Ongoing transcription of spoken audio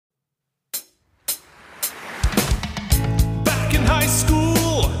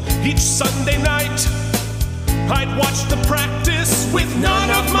Each Sunday night, I'd watch the practice with none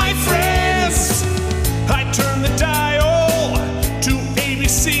of my friends. I'd turn the dial to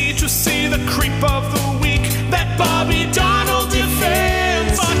ABC to see the creep of the week that Bobby Donald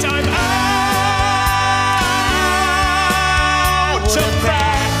defends. But I'm out to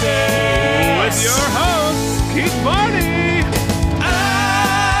practice. With your host, Keith Varney.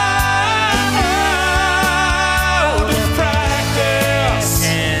 Out of practice.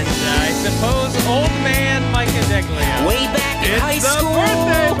 And I suppose old man Mike Adeglia. Way back in high It's the school,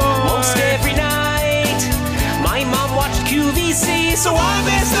 birthday boy. most every night, my mom watched QVC, so I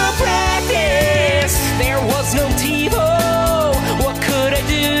missed the practice. There was no TiVo, what could I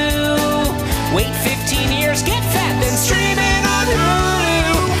do? Wait 15 years, get fat, then stream it on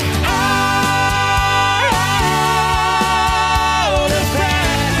Hulu. Out of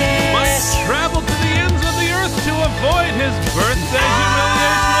practice. Mike traveled to the ends of the earth to avoid his birthday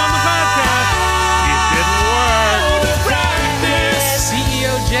humiliation on the podcast. It didn't work. Out of practice.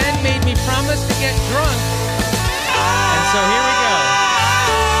 CEO Jen made me promise to get drunk. And so here we go.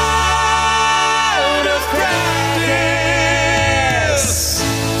 Out of practice.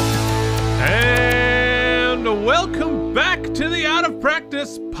 And welcome back to the Out of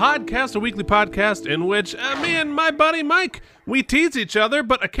Practice podcast, a weekly podcast in which me and my buddy Mike, we tease each other,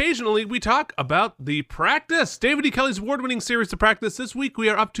 but occasionally we talk about the practice. David E. Kelly's award-winning series, The Practice. This week we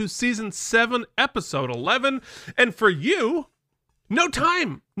are up to season 7, episode 11. And for you, no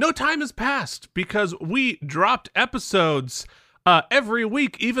time has passed because we dropped episodes every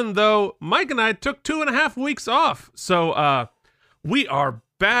week, even though Mike and I took 2.5 weeks off. So we are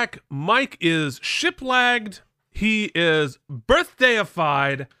back. Mike is ship-lagged. He is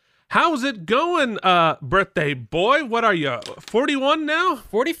birthdayified. How's it going, birthday boy? What are you, 41 now?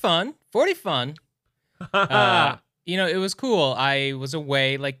 40 fun. You know, it was cool. I was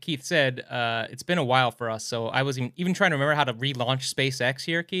away, like Keith said. It's been a while for us, so I was even trying to remember how to relaunch SpaceX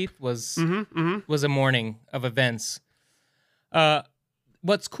here. Keith was a morning of events.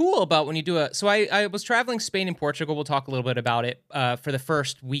 What's cool about when you do so I was traveling Spain and Portugal. We'll talk a little bit about it for the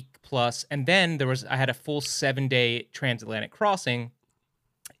first week plus, and then I had a full 7-day transatlantic crossing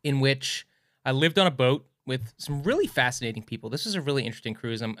in which I lived on a boat with some really fascinating people. This is a really interesting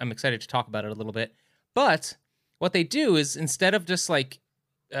cruise. I'm excited to talk about it a little bit. But what they do is instead of just like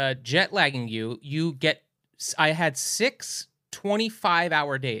jet lagging you get. I had 6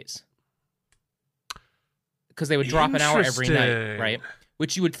 25-hour days because they would drop an hour every night, right?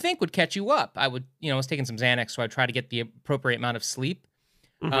 Which you would think would catch you up. I was taking some Xanax, so I'd try to get the appropriate amount of sleep,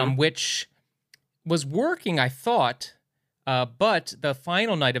 which was working, I thought. But the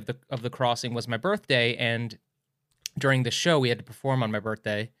final night of the crossing was my birthday, and during the show we had to perform on my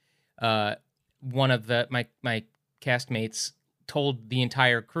birthday. One of my castmates told the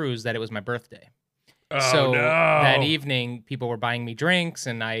entire cruise that it was my birthday. Oh, no. That evening, people were buying me drinks,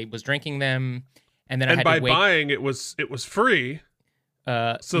 and I was drinking them, and then I had by to wait. buying, it was free.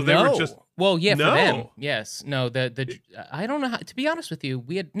 So they no. were just for them. No. Yes, no. The I don't know how to be honest with you.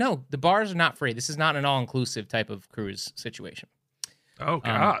 The bars are not free. This is not an all-inclusive type of cruise situation. Oh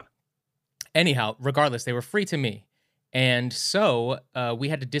God. Anyhow, regardless, they were free to me, and so we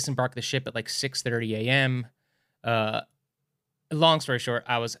had to disembark the ship at like 6:30 a.m. Long story short,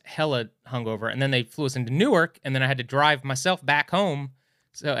 I was hella hungover, and then they flew us into Newark, and then I had to drive myself back home.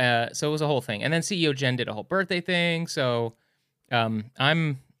 So it was a whole thing, and then CEO Jen did a whole birthday thing. So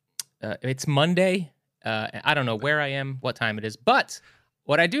it's Monday. I don't know where I am, what time it is, but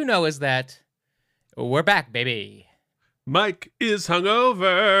what I do know is that we're back, baby. Mike is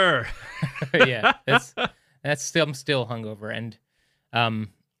hungover. Yeah, I'm still hungover, and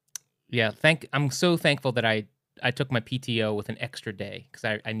I'm so thankful that I took my PTO with an extra day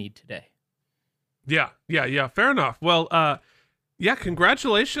because I need today. Yeah. Fair enough. Well, yeah,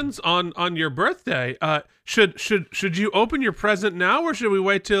 congratulations on your birthday. Should you open your present now, or should we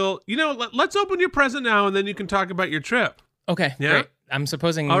wait till let's open your present now, and then you can talk about your trip. Okay, Yeah. great. I'm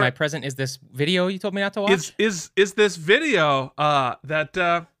supposing All my right. present is this video you told me not to watch. Is this video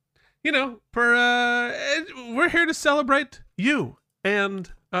that we're here to celebrate you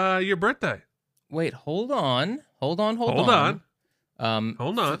and your birthday. Wait, hold on. Hold on.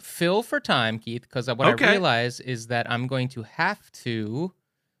 Fill for time, Keith, because what Okay. I realize is that I'm going to have to,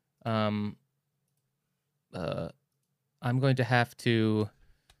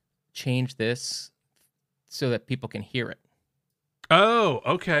 change this so that people can hear it. Oh,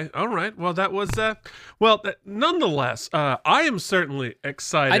 okay. All right. Well, that was, nonetheless, I am certainly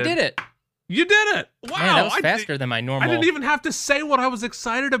excited. I did it. You did it. Wow. Man, that was faster than my normal. I didn't even have to say what I was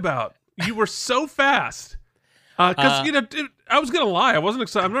excited about. You were so fast. Because I was gonna lie, I wasn't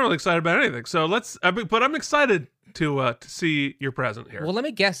excited. I'm not really excited about anything. So but I'm excited to see your present here. Well, let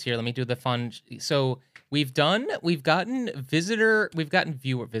me guess here. Let me do the fun. So we've gotten viewer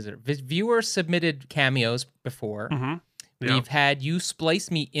submitted cameos before. Mm-hmm. Yeah. We've had you splice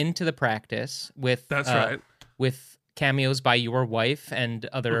me into the practice with right. with cameos by your wife and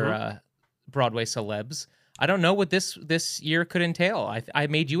other Broadway celebs. I don't know what this year could entail. I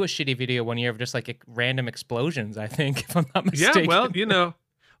made you a shitty video one year of just like random explosions, I think, if I'm not mistaken. Yeah, well,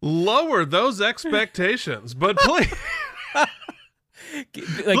 lower those expectations, but please. Like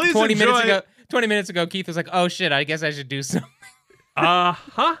please 20 enjoy... 20 minutes ago, Keith was like, "Oh shit, I guess I should do something."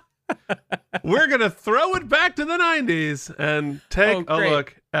 We're going to throw it back to the 90s and take a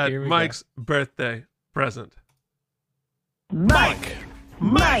look at Mike's birthday present. Mike.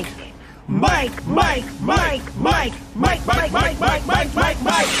 Mike, it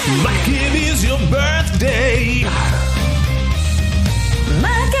is your birthday.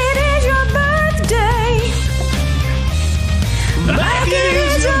 Mike, it is your birthday. Mike, it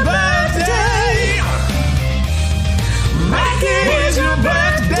is your birthday. Mike, it is your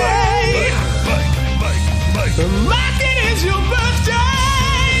birthday. Mike, it is your birthday.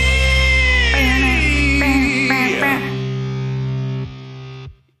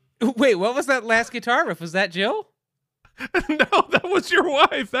 Wait, what was that last guitar riff? Was that Jill? No, that was your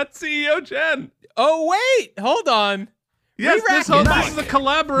wife. That's CEO Jen. Oh, wait. Hold on. Yes, this is a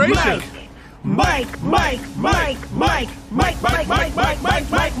collaboration. Mike, it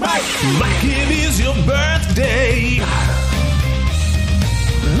is your birthday.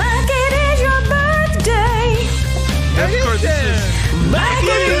 Mike, it is your birthday. And of course, this is Mike,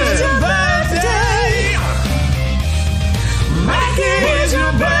 it is your birthday. Mike, it is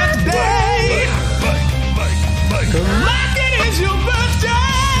your birthday. Mike, it is your birthday.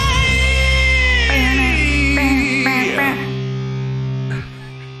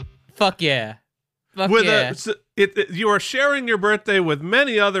 Fuck yeah. You are sharing your birthday with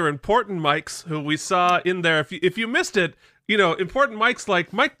many other important mics who we saw in there. If you missed it, important mics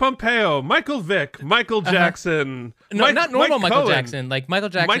like Mike Pompeo, Michael Vick, Michael Jackson. No, not normal Mike Michael Cohen, Jackson. Like Michael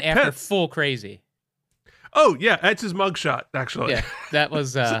Jackson Mike after Pence. full crazy. Oh yeah, that's his mugshot actually. Yeah, that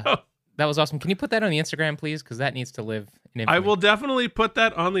was that was awesome. Can you put that on the Instagram, please? Because that needs to live in infamy. I will definitely put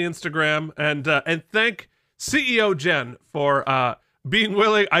that on the Instagram and thank CEO Jen for being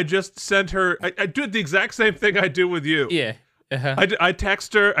willing. I just sent her. I did the exact same thing I do with you. Yeah. Uh-huh. I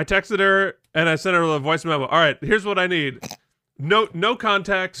texted her and I sent her a voice memo. All right, here's what I need. No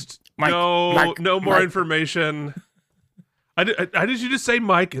context. No more information. I did you just say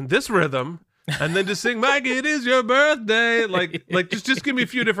Mike in this rhythm and then just sing Mike, it is your birthday. Like just give me a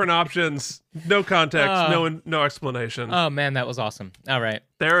few different options. No context. No explanation. Oh man, that was awesome. All right.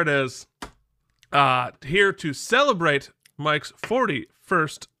 There it is. Here to celebrate Mike's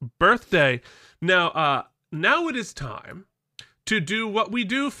 41st birthday. Now it is time to do what we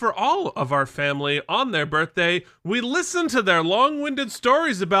do for all of our family on their birthday. We listen to their long-winded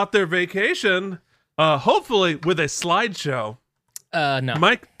stories about their vacation, hopefully with a slideshow. No.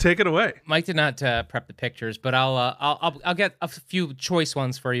 Mike, take it away. Mike did not prep the pictures, but I'll get a few choice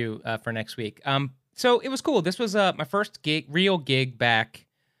ones for you for next week. So it was cool. This was my first real gig back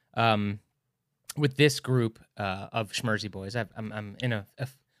with this group of Schmerzy boys. I'm in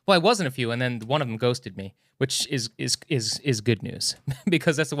I was in a few, and then one of them ghosted me, which is good news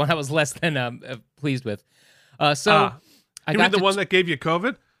because that's the one I was less than pleased with. I got the one that gave you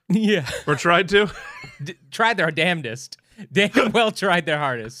COVID? Yeah, or tried to? Tried their damnedest. Damn well tried their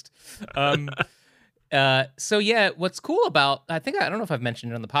hardest. So yeah, what's cool about I don't know if I've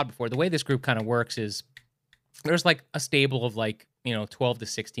mentioned it on the pod before. The way this group kind of works is there's like a stable of 12 to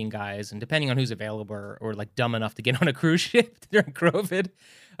 16 guys, and depending on who's available or like dumb enough to get on a cruise ship during COVID,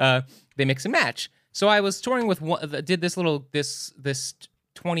 they mix and match. So I was touring with did this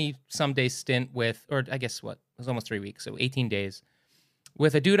 20 some day stint with, or I guess it was almost 3 weeks, so 18 days.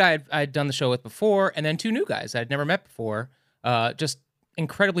 With a dude I'd done the show with before, and then two new guys I'd never met before. Just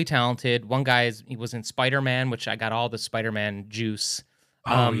incredibly talented. One guy he was in Spider-Man, which I got all the Spider-Man juice.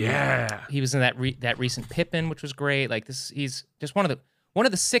 Yeah, he was in that recent Pippin, which was great. Like he's just one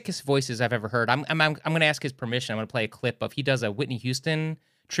of the sickest voices I've ever heard. I'm going to ask his permission. I'm going to play a clip of he does a Whitney Houston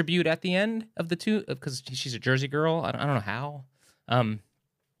tribute at the end of the two because she's a Jersey girl. I don't know how.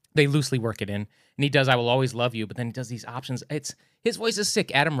 They loosely work it in, and he does "I Will Always Love You," but then he does these options. His voice is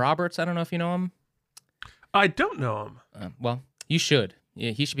sick. Adam Roberts. I don't know if you know him. I don't know him. Well, you should.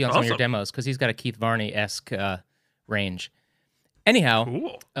 Yeah, he should be on some of your demos because he's got a Keith Varney-esque range. Anyhow,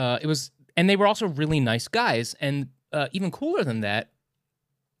 cool. It was, and they were also really nice guys, and even cooler than that,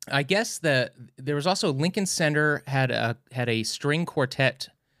 I guess there was also Lincoln Center had a string quartet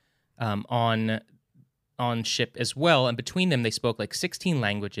on ship as well, and between them they spoke like 16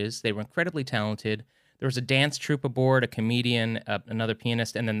 languages. They were incredibly talented. There was a dance troupe aboard, a comedian, another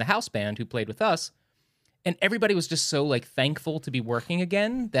pianist, and then the house band who played with us. And everybody was just so like thankful to be working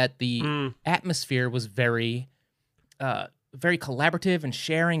again that the atmosphere was very very collaborative and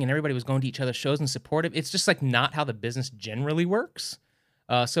sharing, and everybody was going to each other's shows and supportive. It's just like not how the business generally works.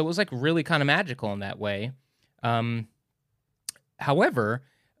 So it was like really kind of magical in that way. However,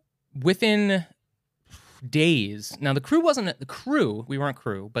 within days, now we weren't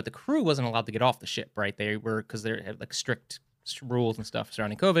crew, but the crew wasn't allowed to get off the ship, right? They were, because they had like strict rules and stuff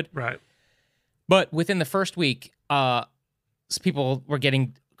surrounding COVID. Right. But within the first week, crew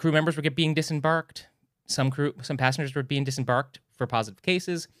members were being disembarked. Some passengers were being disembarked for positive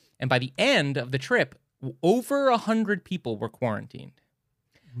cases. And by the end of the trip, over 100 people were quarantined.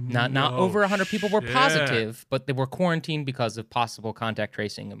 Not over 100 people were positive, but they were quarantined because of possible contact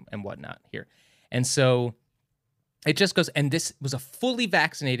tracing and whatnot here. And so it just goes, and this was a fully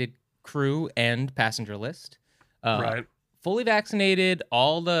vaccinated crew and passenger list. Right. Fully vaccinated,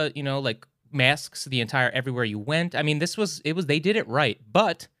 all the, like masks, the entire, everywhere you went. I mean, they did it right,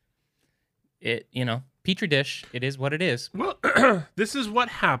 but it, Petri dish, it is what it is. Well, this is what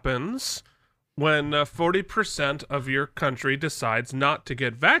happens when 40% of your country decides not to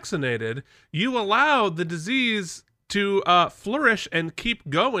get vaccinated. You allow the disease to flourish and keep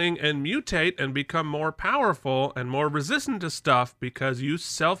going and mutate and become more powerful and more resistant to stuff because you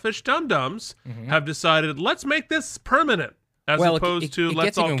selfish dum-dums have decided, let's make this permanent, as opposed to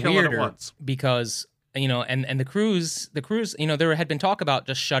let's all kill it at once. Because, and the cruise, there had been talk about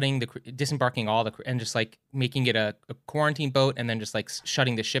just disembarking all the, and just like making it a quarantine boat and then just like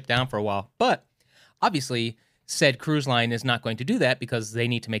shutting the ship down for a while. But obviously, said cruise line is not going to do that because they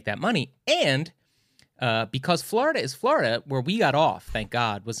need to make that money. And because Florida is Florida, where we got off, thank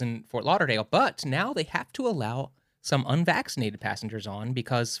God, was in Fort Lauderdale. But now they have to allow some unvaccinated passengers on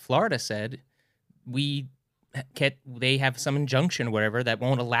because Florida said they have some injunction or whatever that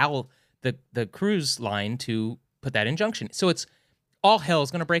won't allow the cruise line to put that injunction. So it's all hell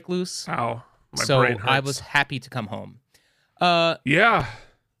is going to break loose. Ow, my brain hurts. I was happy to come home. Yeah.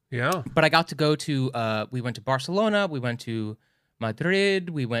 But I got to go to, we went to Barcelona, we went to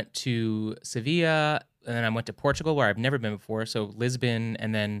Madrid, we went to Sevilla, and then I went to Portugal, where I've never been before. So Lisbon,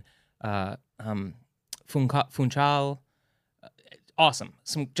 and then Funchal. Awesome.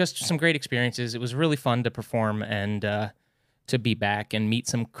 Some great experiences. It was really fun to perform and to be back and meet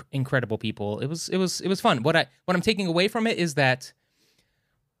some incredible people. It was fun. What I'm taking away from it is that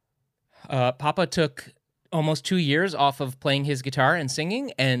Papa took almost 2 years off of playing his guitar and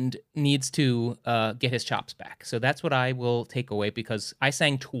singing and needs to get his chops back. So that's what I will take away, because I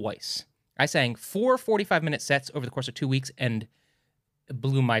sang twice. I sang 4 45-minute sets over the course of 2 weeks and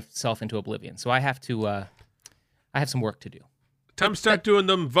blew myself into oblivion. So I have some work to do. Time to start doing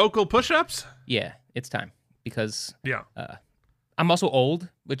them vocal push-ups? Yeah, it's time, because yeah. I'm also old,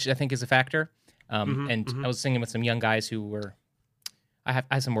 which I think is a factor. I was singing with some young guys who were... I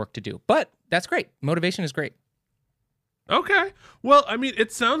have some work to do, but that's great. Motivation is great. Okay. Well, I mean,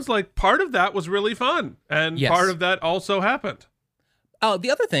 it sounds like part of that was really fun, and yes. Part of that also happened.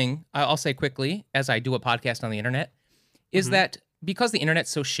 The other thing I'll say quickly, as I do a podcast on the internet, is that because the internet's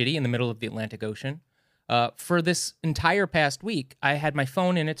so shitty in the middle of the Atlantic Ocean, for this entire past week, I had my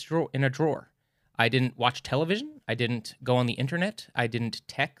phone in a drawer. I didn't watch television. I didn't go on the internet. I didn't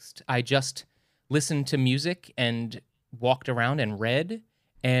text. I just listened to music and walked around and read.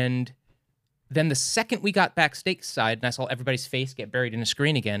 And then the second we got back stateside and I saw everybody's face get buried in a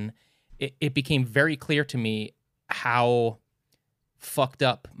screen again, it became very clear to me how fucked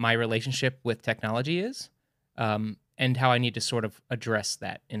up my relationship with technology is, and how I need to sort of address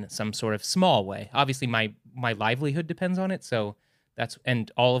that in some sort of small way. Obviously, my livelihood depends on it, so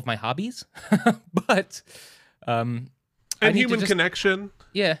and all of my hobbies, but and human connection.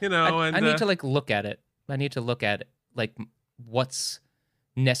 Yeah, I need to like look at it. I need to look at it, like what's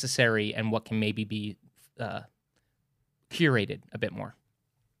necessary and what can maybe be curated a bit more.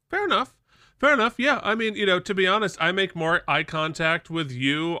 Fair enough. Yeah. I mean, to be honest, I make more eye contact with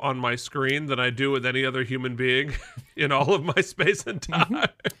you on my screen than I do with any other human being in all of my space and time.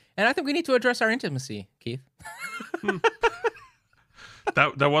 And I think we need to address our intimacy, Keith.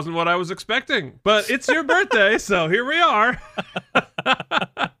 That wasn't what I was expecting, but it's your birthday, so here we are.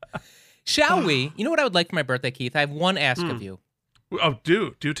 Shall we? You know what I would like for my birthday, Keith? I have one ask of you. Oh,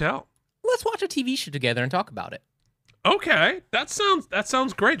 do tell. Let's watch a TV show together and talk about it. Okay, that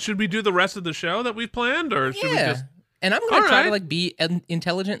sounds great. Should we do the rest of the show that we've planned, or should we just? And I'm going to All try right. to like be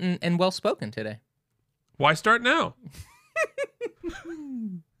intelligent and well spoken today. Why start now?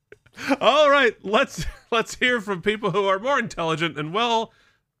 All right, let's hear from people who are more intelligent and well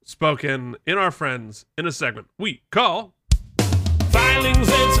spoken in our friends in a segment we call Filings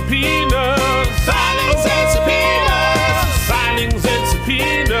and subpoenas. Filings and subpoenas. Filings and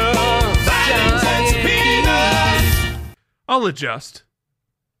subpoenas. Filings and subpoenas. I'll adjust.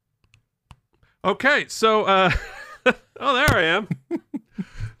 Okay, so oh, there I am.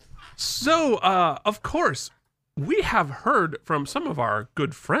 So, of course, we have heard from some of our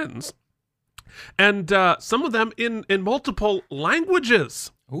good friends, and some of them in multiple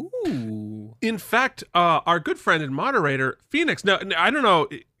languages. Ooh. In fact, our good friend and moderator Phoenix. Now, I don't know.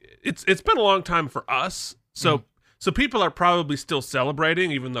 It's been a long time for us, so people are probably still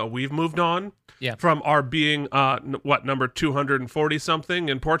celebrating, even though we've moved on. Yeah. From our being number 240 something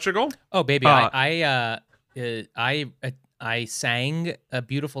in Portugal. Oh, baby, I sang a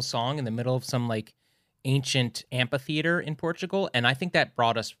beautiful song in the middle of some like ancient amphitheater in Portugal, and I think that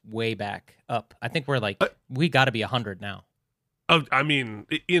brought us way back up. I think we're like we got to be 100 now. Oh, I mean,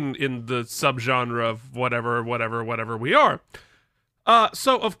 in the subgenre of whatever we are.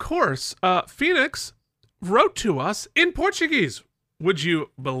 So of course, Phoenix wrote to us in Portuguese. Would you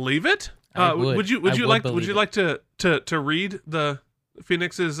believe it? I would. Would you like to read the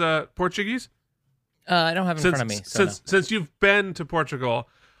Phoenix's Portuguese? I don't have it in front of me. So Since you've been to Portugal,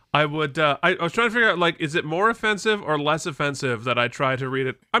 I would. I was trying to figure out, like, is it more offensive or less offensive that I try to read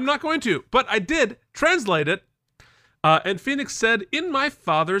it? I'm not going to, but I did translate it. And Phoenix said, "In my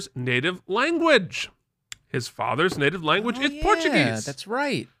father's native language." His father's native language is Portuguese. Yeah, that's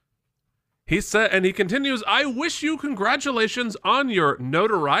right. He said, and he continues, "I wish you congratulations on your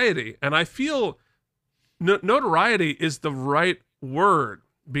notoriety." And I feel notoriety is the right word,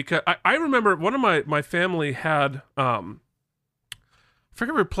 because I remember one of my family had, I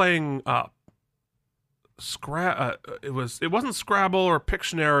forget, we were playing, it wasn't Scrabble or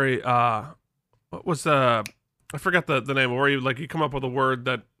Pictionary. What was I forget the name, where you come up with a word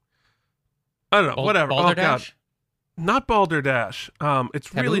that, I don't know, whatever. Balderdash? God. Not Balderdash. It's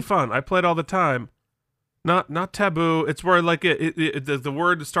Taboo? really fun. I play it all the time. Not Taboo. It's where like the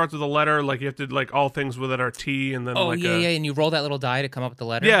word starts with a letter. Like you have to, like, all things with it are T, and then and you roll that little die to come up with the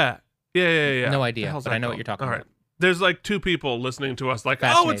letter. Yeah. No idea, The hell's but that I know what called? you're talking All about. There's like two people listening to us, like, oh,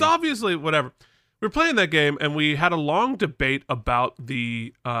 it's Fascinating. obviously whatever. We're playing that game, and we had a long debate about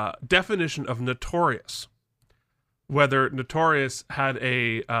the definition of notorious. Whether notorious had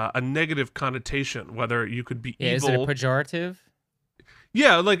a negative connotation, whether you could be Yeah, evil. is it a pejorative?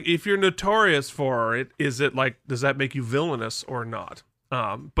 Yeah, like, if you're notorious for it, is it like, does that make you villainous or not?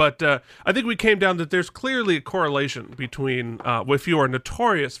 But I think we came down that there's clearly a correlation between if you are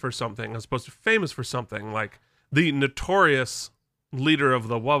notorious for something as opposed to famous for something, like the notorious leader of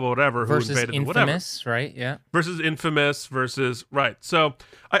the whatever who Versus invaded the whatever. infamous, right? Yeah. Versus infamous versus, right. So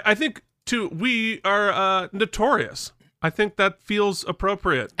I think, too, we are notorious. I think that feels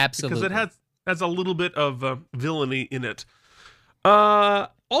appropriate. Absolutely. Because it has a little bit of villainy in it.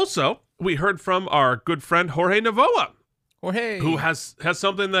 Also, we heard from our good friend Jorge Navoa, Jorge. who has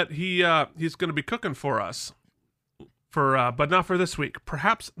something that he's going to be cooking for us, but not for this week.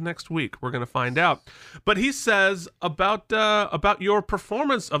 Perhaps next week we're going to find out. But he says about your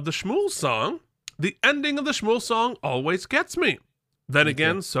performance of the Shmuel song, the ending of the Shmuel song always gets me. Then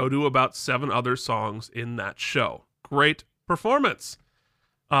again, so do about 7 other songs in that show. Great performance.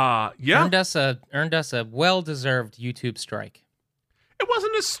 Yeah. Earned us a well-deserved YouTube strike. It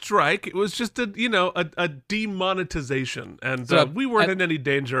wasn't a strike. It was just a demonetization, and So, we weren't in any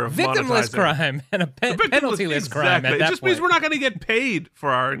danger of Victimless monetizing. crime and a penaltyless crime at It that just point. means we're not going to get paid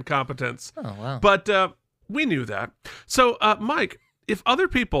for our incompetence. Oh, wow. But we knew that. So, Mike, if other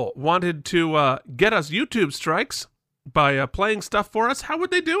people wanted to get us YouTube strikes by playing stuff for us, how would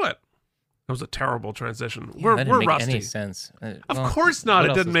they do it? That was a terrible transition. Yeah, we're that didn't make rusty. any sense. Of Well, course not. what It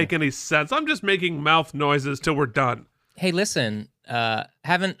else didn't is make there? any sense. I'm just making mouth noises till we're done. Hey, listen, I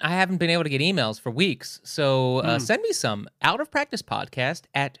haven't been able to get emails for weeks, so send me some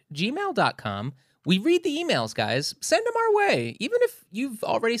outofpracticepodcast@gmail.com. We read the emails, guys. Send them our way. Even if you've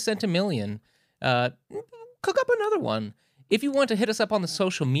already sent 1 million, cook up another one. If you want to hit us up on the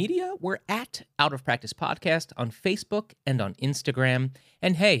social media, we're at Out of Practice Podcast on Facebook and on Instagram.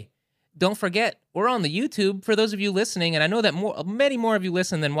 And hey, don't forget, we're on the YouTube for those of you listening, and I know that many more of you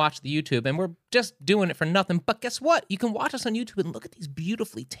listen than watch the YouTube, and we're just doing it for nothing. But guess what? You can watch us on YouTube and look at these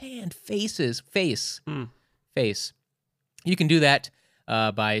beautifully tanned faces. Face. You can do that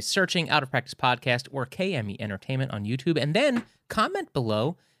by searching Out of Practice Podcast or KME Entertainment on YouTube, and then comment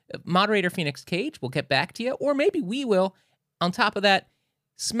below moderator Phoenix Cage will get back to you, or maybe we will. On top of that,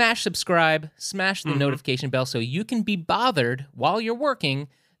 smash subscribe, smash the notification bell so you can be bothered while you're working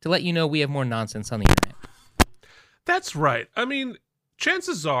to let you know we have more nonsense on the internet. That's right. I mean,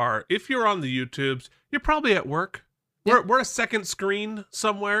 chances are, if you're on the YouTubes, you're probably at work. We're a second screen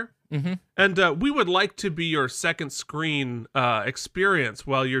somewhere. And we would like to be your second screen experience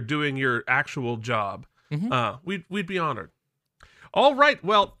while you're doing your actual job. We'd be honored. All right.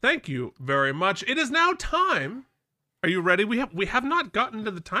 Well, thank you very much. It is now time. Are you ready? We have not gotten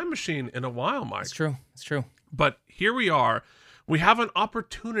to the time machine in a while, Mike. It's true. It's true. But here we are. We have an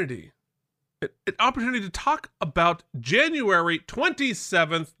opportunity. An opportunity to talk about January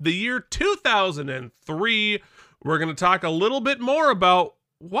 27th, the year 2003. We're going to talk a little bit more about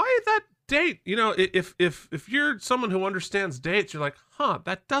why that date. You know, if you're someone who understands dates, you're like,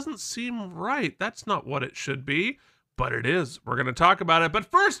 that doesn't seem right. That's not what it should be. But it is. We're going to talk about it. But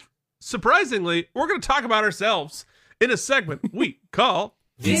first, surprisingly, we're going to talk about ourselves in a segment we call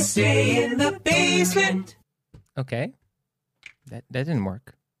This Day in the Basement. Okay. That didn't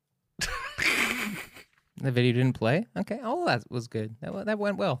work. The video didn't play? Okay. Oh, that was good. That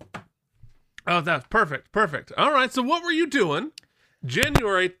went well. Oh, that's perfect. Perfect. All right. So what were you doing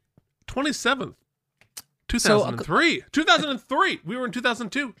January 27th, 2003? 2003. We were in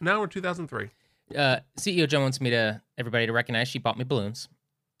 2002. Now we're in 2003. CEO Joe wants everybody to recognize she bought me balloons.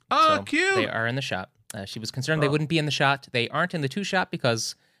 Oh, So cute. They are in the shop. She was concerned they wouldn't be in the shot. They aren't in the 2 shot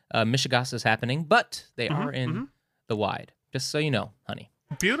because Michigas is happening, but they are in the wide. Just so you know, honey.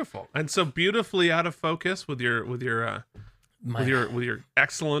 Beautiful. And so beautifully out of focus with your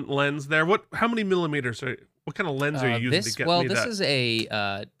excellent lens there. How many millimeters what kind of lens are you using to get me this that is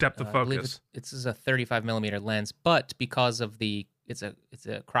a depth of I believe focus? This is a 35 millimeter lens, but because of it's a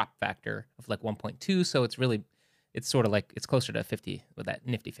crop factor of like 1.2, so it's sort of like it's closer to 50 with that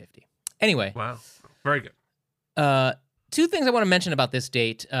nifty 50. Anyway, Wow. Very good. 2 things I want to mention about this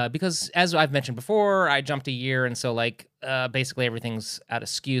date, because as I've mentioned before, I jumped a year, and so basically everything's out of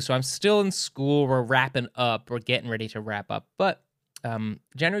skew. So I'm still in school. We're wrapping up. We're getting ready to wrap up. But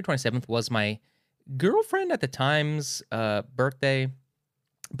January 27th was my girlfriend at the time's birthday.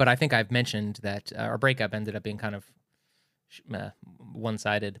 But I think I've mentioned that our breakup ended up being kind of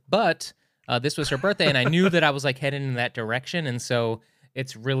one-sided. But this was her birthday, and I knew that I was like heading in that direction, and so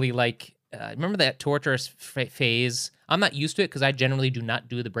it's really like. Remember that torturous phase? I'm not used to it because I generally do not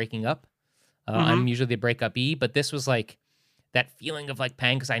do the breaking up. I'm usually the breakup-y, but this was like that feeling of like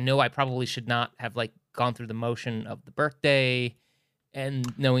pang because I know I probably should not have like gone through the motion of the birthday and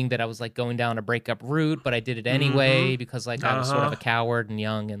knowing that I was like going down a breakup route, but I did it anyway because like I was sort of a coward and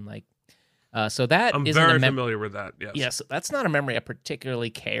young and like so that I'm isn't very familiar with that. Yes. Yes, that's not a memory I particularly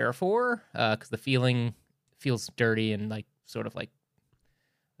care for because the feeling feels dirty and like sort of like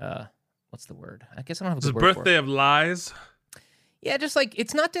what's the word? I guess I don't have a It's good a word for birthday it. of lies. Yeah, just like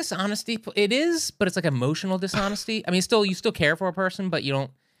it's not dishonesty. It is, but it's like emotional dishonesty. I mean, you still care for a person, but you don't,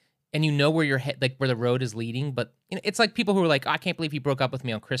 and you know where your head, like where the road is leading. But you know, it's like people who are like, I can't believe he broke up with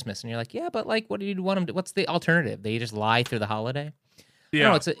me on Christmas, and you're like, yeah, but like, what do you want him to? What's the alternative? They just lie through the holiday.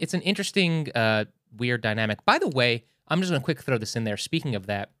 Yeah. No, it's an interesting, weird dynamic. By the way, I'm just gonna quick throw this in there. Speaking of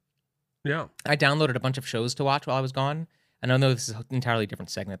that, Yeah. I downloaded a bunch of shows to watch while I was gone. And I know this is an entirely different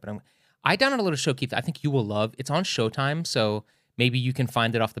segment, but I downloaded a little show, Keith, I think you will love. It's on Showtime, so maybe you can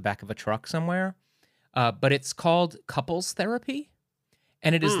find it off the back of a truck somewhere. But it's called Couples Therapy.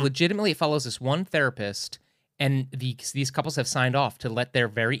 And it is legitimately, it follows this one therapist, and these couples have signed off to let their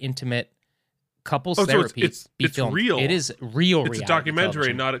very intimate couples therapy be it's filmed. real. It is real It's reality a documentary,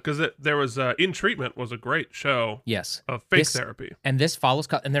 television. not because there was In Treatment was a great show Yes. of fake This- therapy. And this follows,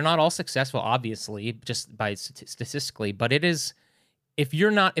 and they're not all successful, obviously, just by statistically. But it is, if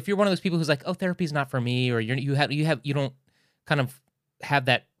you're one of those people who's like, oh, therapy's not for me, or you don't kind of have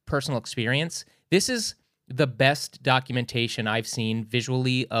that personal experience. This is the best documentation I've seen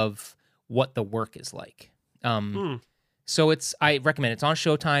visually of what the work is like. So I recommend it. It's on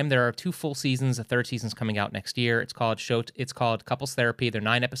Showtime. There are 2 full seasons. The 3rd season's coming out next year. It's called Couples Therapy. They're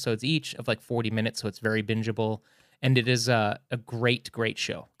 9 episodes each of like 40 minutes, so it's very bingeable. And it is a great, great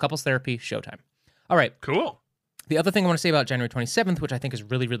show. Couples Therapy, Showtime. All right. Cool. The other thing I want to say about January 27th, which I think is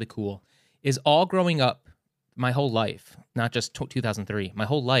really, really cool, is all growing up, my whole life, not just 2003, my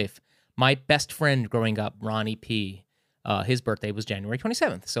whole life, my best friend growing up, Ronnie P., his birthday was January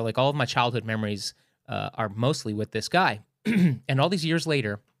 27th. So like all of my childhood memories are mostly with this guy. And all these years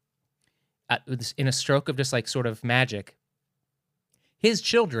later, in a stroke of just like sort of magic, his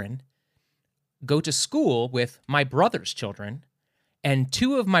children go to school with my brother's children, and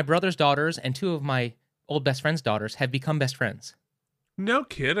 2 of my brother's daughters and 2 of my old best friend's daughters have become best friends. No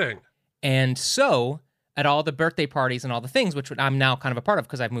kidding. And so at all the birthday parties and all the things, which I'm now kind of a part of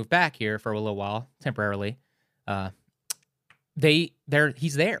because I've moved back here for a little while temporarily,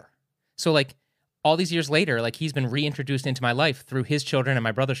 he's there. So like all these years later, like he's been reintroduced into my life through his children and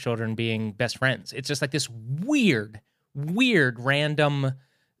my brother's children being best friends. It's just like this weird, random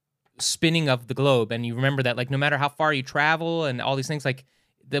spinning of the globe. And you remember that like no matter how far you travel and all these things, like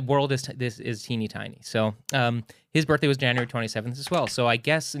the world is teeny tiny. So his birthday was January 27th as well. So I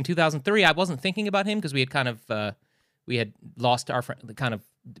guess in 2003, I wasn't thinking about him because we had kind of we had lost our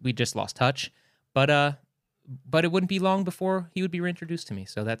we just lost touch. But it wouldn't be long before he would be reintroduced to me.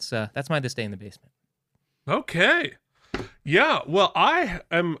 So that's my This Day in the Basement. Okay. Yeah, well,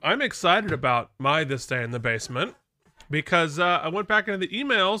 I'm excited about my This Day in the Basement because I went back into the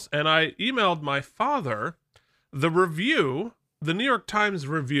emails and I emailed my father the review, the New York Times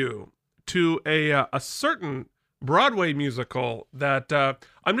review to a certain Broadway musical that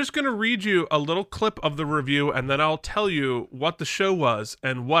I'm just going to read you a little clip of the review and then I'll tell you what the show was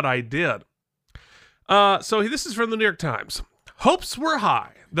and what I did. So this is from the New York Times. Hopes were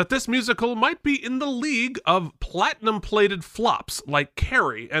high that this musical might be in the league of platinum-plated flops like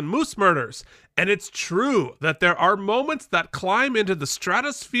Carrie and Moose Murders, and it's true that there are moments that climb into the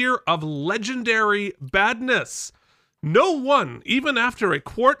stratosphere of legendary badness. No one, even after a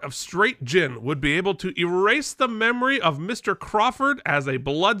quart of straight gin, would be able to erase the memory of Mr. Crawford as a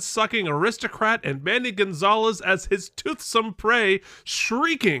blood-sucking aristocrat and Manny Gonzalez as his toothsome prey,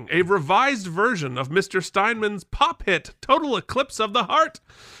 shrieking a revised version of Mr. Steinman's pop hit, Total Eclipse of the Heart.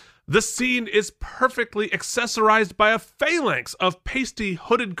 The scene is perfectly accessorized by a phalanx of pasty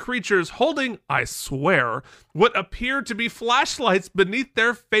hooded creatures holding, I swear, what appear to be flashlights beneath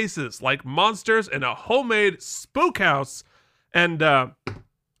their faces like monsters in a homemade spook house. And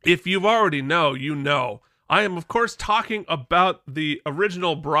if you already know, you know. I am, of course, talking about the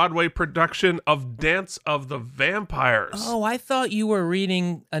original Broadway production of Dance of the Vampires. Oh, I thought you were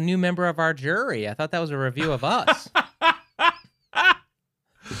reading a new member of our jury. I thought that was a review of us.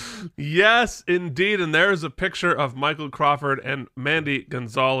 Yes, indeed. And there's a picture of Michael Crawford and Mandy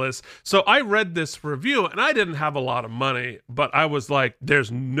Gonzalez. So I read this review and I didn't have a lot of money, but I was like,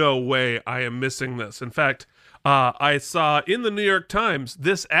 there's no way I am missing this. In fact, I saw in the New York Times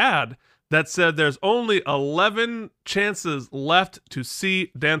this ad that said there's only 11 chances left to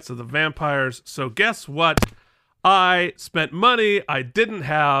see Dance of the Vampires. So guess what? I spent money I didn't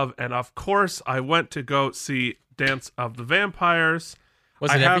have. And of course, I went to go see Dance of the Vampires.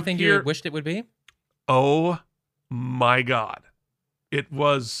 Was it everything you wished it would be? Oh my God. It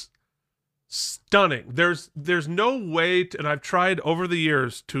was stunning. There's no way to, and I've tried over the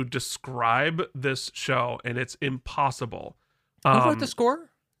years to describe this show and it's impossible. Who wrote the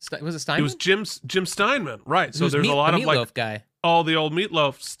score? Was it Steinman? It was Jim Steinman, right. So there's a lot of like guy. All the old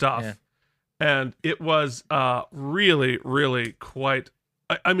Meatloaf stuff. Yeah. And it was really, really quite,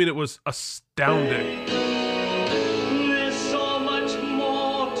 I mean, it was astounding.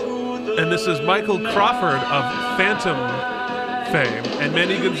 And this is Michael Crawford of Phantom fame, and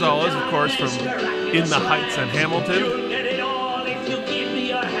Manny Gonzalez, of course, from In the Heights and Hamilton.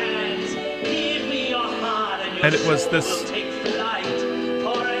 And it was this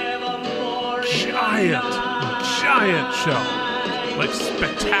giant show, like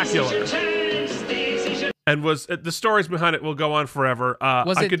spectacular. And was the stories behind it will go on forever.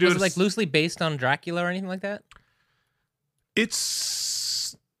 Was it like loosely based on Dracula or anything like that?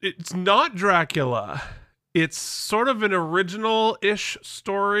 It's not Dracula. It's sort of an original-ish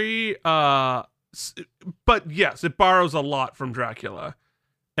story. But yes, it borrows a lot from Dracula.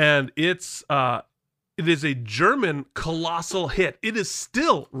 And it is a German colossal hit. It is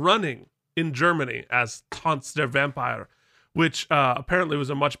still running in Germany as Tanz der Vampire, which apparently was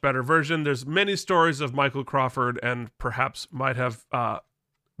a much better version. There's many stories of Michael Crawford and perhaps might have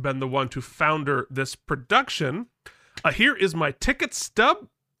been the one to founder this production. Here is my ticket stub.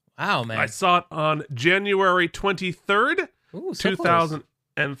 Wow, man. I saw it on January 23rd,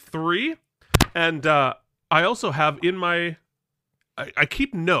 2003. And I also have in my... I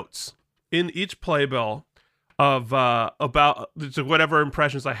keep notes in each playbill of about whatever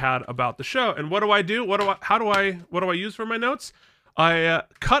impressions I had about the show. And what do I do? What do I use for my notes? I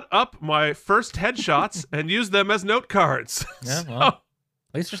cut up my first headshots and use them as note cards. Yeah, well, at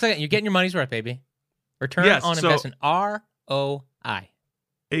least for a second, you're getting your money's worth, baby. Return on investment, ROI.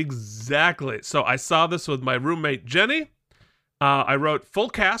 Exactly. So I saw this with my roommate Jenny. I wrote full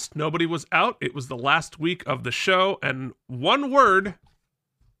cast. Nobody was out. It was the last week of the show, and one word: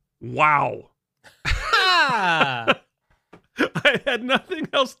 wow. I had nothing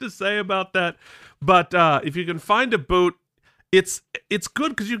else to say about that. But if you can find a boot, it's good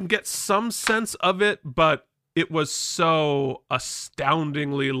because you can get some sense of it, but it was so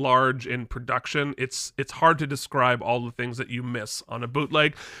astoundingly large in production. It's hard to describe all the things that you miss on a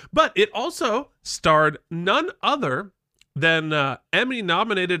bootleg. But it also starred none other than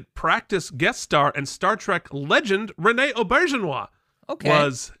Emmy-nominated Practice guest star and Star Trek legend Renee Auberjonois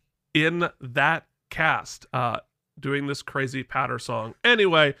was in that cast doing this crazy patter song.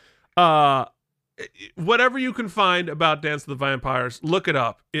 Anyway, whatever you can find about Dance of the Vampires, look it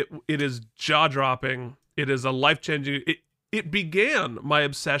up. It is jaw-dropping. It is a life-changing. It began my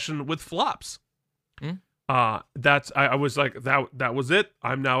obsession with flops. I was like, that was it.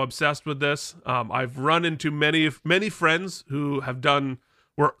 I'm now obsessed with this. I've run into many friends who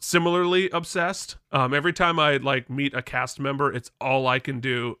were similarly obsessed. Every time I like meet a cast member, it's all I can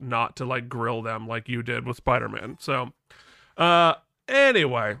do not to like grill them like you did with Spider-Man. So,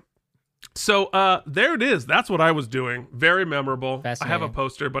 anyway. So there it is. That's what I was doing. Very memorable. I have a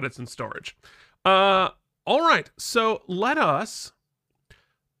poster, but it's in storage. All right. So let us,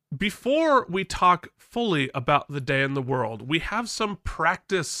 before we talk fully about the day in the world, we have some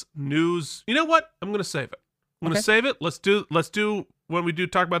practice news. You know what? I'm going to save it. I'm going to save it. Let's do when we do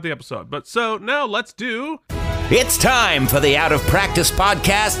talk about the episode. But so now let's do. It's time for the Out of Practice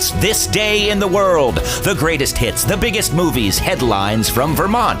Podcast's This Day in the World. The greatest hits, the biggest movies, headlines from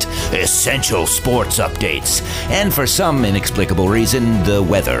Vermont, essential sports updates, and for some inexplicable reason, the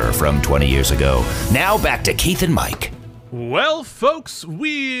weather from 20 years ago. Now back to Keith and Mike. Well, folks,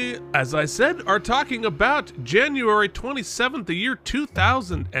 we, as I said, are talking about January 27th, the year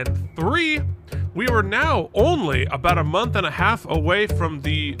 2003. We were now only about a month and a half away from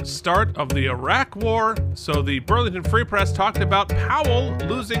the start of the Iraq War, so the Burlington Free Press talked about Powell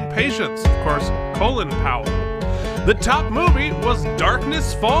losing patience. Of course, Colin Powell. The top movie was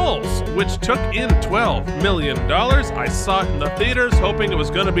Darkness Falls, which took in $12 million. I saw it in the theaters, hoping it was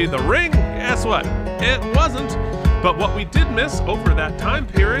going to be The Ring. Guess what? It wasn't. But what we did miss over that time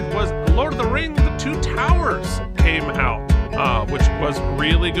period was Lord of the Rings, The Two Towers came out, which was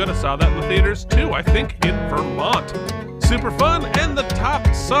really good. I saw that in the theaters too, I think in Vermont. Super fun. And the top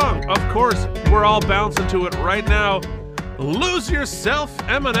song, of course, we're all bouncing to it right now. Lose Yourself,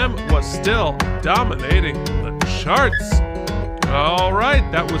 Eminem was still dominating the charts. All right,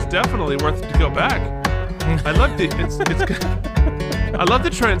 that was definitely worth it to go back. I love I love the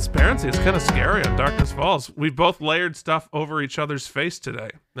transparency. It's kind of scary on Darkness Falls. We've both layered stuff over each other's face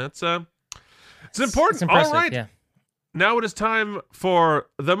today. That's it's important. It's impressive, all right. yeah. Now it is time for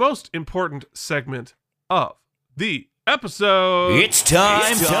the most important segment of the episode. It's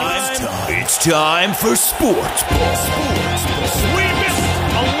time for sports ball. We missed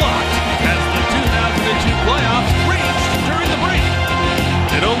a lot as the 2002 playoffs raged during the break.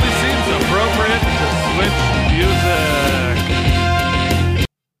 It only seems appropriate to switch music.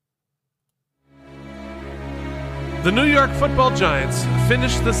 The New York Football Giants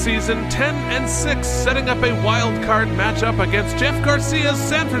finished the season 10-6, setting up a wild card matchup against Jeff Garcia's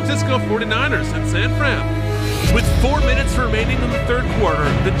San Francisco 49ers in San Fran. With 4 minutes remaining in the third quarter,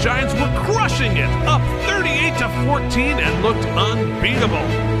 the Giants were crushing it, up 38-14 and looked unbeatable.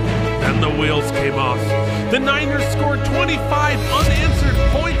 Then the wheels came off. The Niners scored 25 unanswered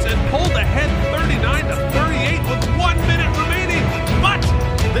points and pulled ahead 39-38 with 1 minute remaining. But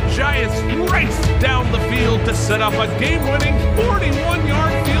the Giants raced down the field to set up a game-winning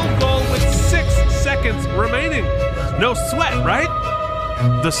 41-yard field goal with 6 seconds remaining. No sweat, right?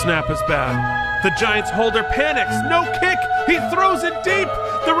 The snap is bad. The Giants holder panics. No kick. He throws it deep.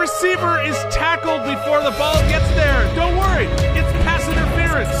 The receiver is tackled before the ball gets there. Don't worry. It's pass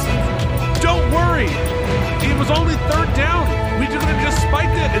interference. Don't worry. It was only third down. We could have just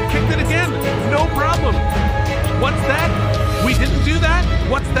spiked it and kicked it again. No problem. What's that? We didn't do that?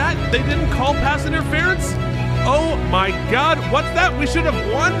 What's that? They didn't call pass interference? Oh my God, what's that? We should have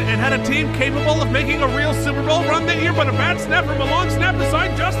won and had a team capable of making a real Super Bowl run that year, but a bad snap from a long snapper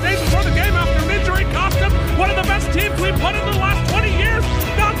signed just days before the game after an injury cost him one of the best teams we've put in the last 20 years.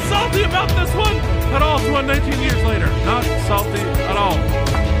 Not salty about this one at all. 19 years later, not salty at all.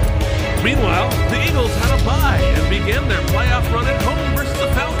 Meanwhile, the Eagles had a bye and began their playoff run at home versus the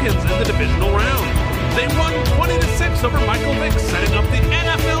Falcons in the divisional round. They won 20-6 over Michael Vick, setting up the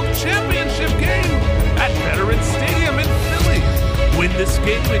NFL championship game at Veterans Stadium in Philly. Win this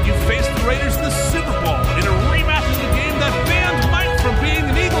game and you face the Raiders in the Super Bowl in a rematch of the game that banned Mike from being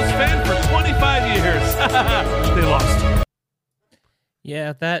an Eagles fan for 25 years. They lost.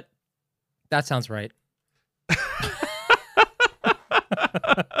 Yeah, that sounds right.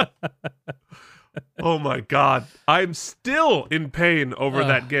 Oh my God. I'm still in pain over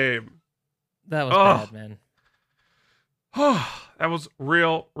that game. That was bad, man. That was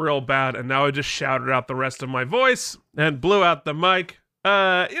real bad. And now I just shouted out the rest of my voice and blew out the mic.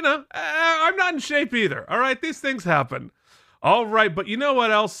 I'm not in shape either. All right, these things happen. All right, but you know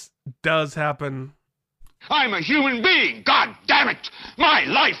what else does happen? I'm a human being. God damn it. My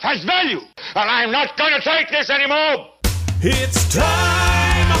life has value. And I'm not going to take this anymore. It's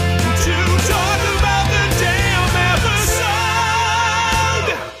time to talk about the damn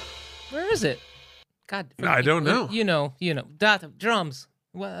episode. Where is it? God, I don't know. Drums.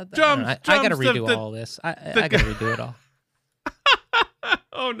 Well, Drums, I gotta drums, redo all this. I gotta redo it all.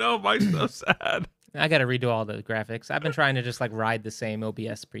 Oh no, Mike's so sad. I gotta redo all the graphics. I've been trying to just like ride the same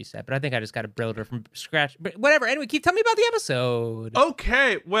OBS preset, but I think I just gotta build it from scratch. But whatever. Anyway, Keith, tell me about the episode.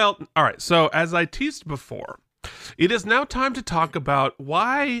 Okay, well, all right. So as I teased before, it is now time to talk about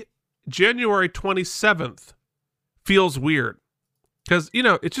why January 27th feels weird. Because,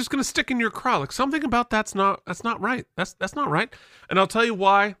 it's just going to stick in your craw. Like, something about that's not right. That's not right. And I'll tell you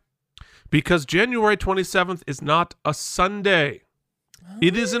why. Because January 27th is not a Sunday.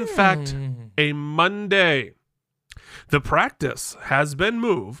 It is, in fact, a Monday. The practice has been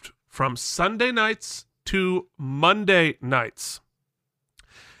moved from Sunday nights to Monday nights.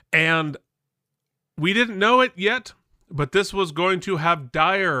 And we didn't know it yet, but this was going to have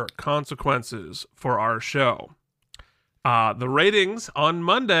dire consequences for our show. The ratings on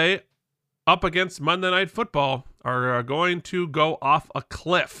Monday up against Monday Night Football are going to go off a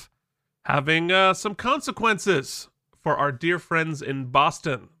cliff, having some consequences for our dear friends in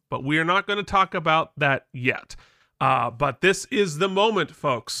Boston. But we are not going to talk about that yet. But this is the moment,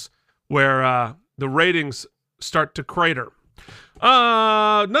 folks, where the ratings start to crater.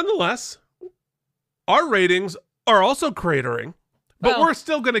 Nonetheless, our ratings are also cratering, but we're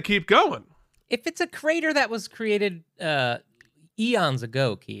still going to keep going. If it's a crater that was created eons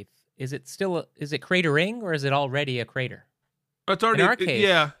ago, Keith, is it cratering or is it already a crater? It's already, in our case,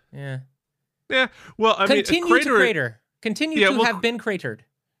 yeah. Well, continue to crater. Continue to have been cratered.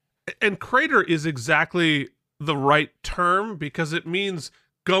 And crater is exactly the right term because it means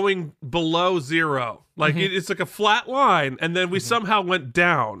going below zero. Like it's like a flat line, and then we somehow went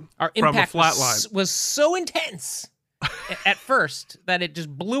down from a flat line. Was so intense at first that it just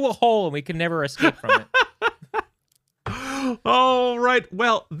blew a hole and we could never escape from it. All right.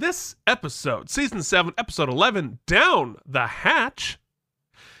 Well, this episode, season 7, episode 11, Down the Hatch,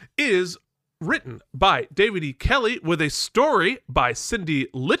 is written by David E. Kelley with a story by Cindy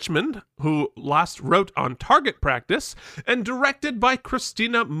Litchman, who last wrote on Target Practice, and directed by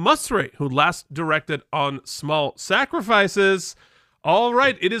Christina Musri, who last directed on Small Sacrifices. All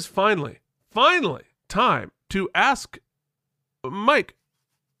right. It is finally time to ask Mike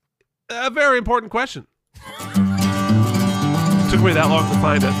a very important question. Took me that long to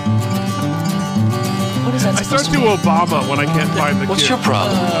find it. What is that? I start to Obama when I can't find the What's cue. your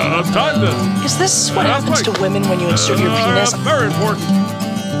problem? Time to. Is this what happens to women when you insert your penis? Very important.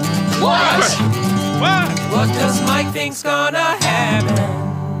 What? What does Mike think's gonna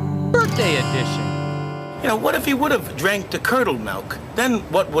happen? Birthday edition. What if he would have drank the curdled milk? Then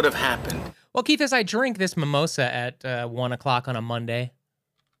what would have happened? Well, Keith, as I drink this mimosa at 1 o'clock on a Monday,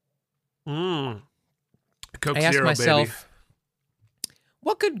 Coke I asked Zero, myself,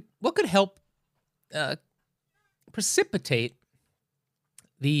 baby. what could help precipitate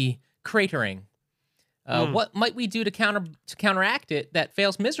the cratering? What might we do to counteract it that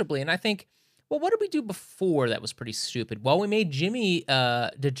fails miserably? And I think, well, what did we do before that was pretty stupid? Well, we made Jimmy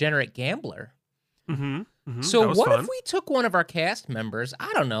a degenerate gambler. So what if we took one of our cast members?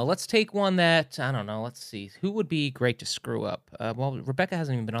 I don't know. Let's take one that, I don't know. Let's see. Who would be great to screw up? Well, Rebecca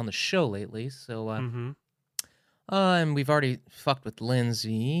hasn't even been on the show lately. So, and we've already fucked with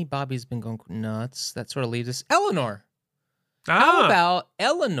Lindsay. Bobby's been going nuts. That sort of leaves us Eleanor. How about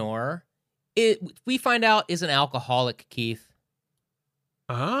Eleanor? We find out is an alcoholic, Keith.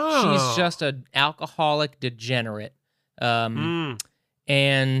 She's just an alcoholic degenerate. And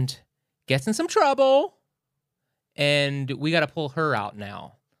gets in some trouble. And we got to pull her out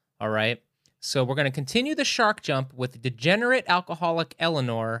now. All right. So we're going to continue the shark jump with degenerate alcoholic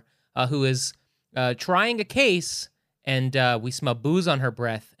Eleanor, who is trying a case, and we smell booze on her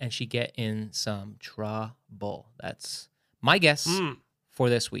breath, and she get in some trouble. That's my guess for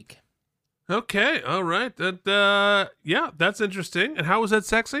this week. Okay. All right. Yeah, that's interesting. And how was that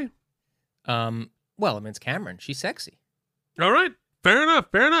sexy? Well, it's Cameron. She's sexy. All right. Fair enough.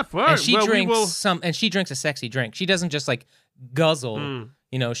 All right. And she drinks a sexy drink. She doesn't just like guzzle.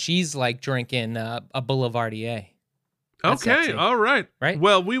 She's like drinking a Boulevardier. That's okay. sexy. All right. Right.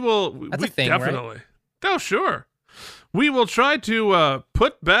 Well, we will. That's we a thing, definitely. Right? Oh, sure. We will try to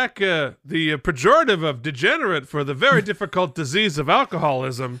put back the pejorative of degenerate for the very difficult disease of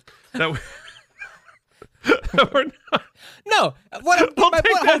alcoholism that we're not. No,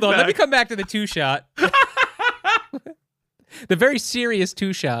 hold on. Let me come back to the 2-shot. The very serious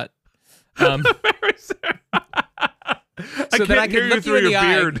 2-shot. So that I can look you in the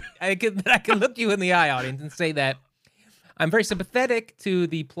eye. I can look you in the eye, audience, and say that I'm very sympathetic to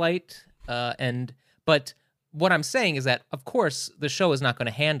the plight, but what I'm saying is that, of course, the show is not going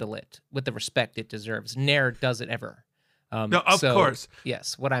to handle it with the respect it deserves. Ne'er does it ever. No, of course.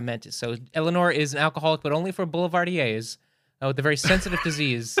 Yes, what I meant is, so Eleanor is an alcoholic, but only for boulevardiers with the very sensitive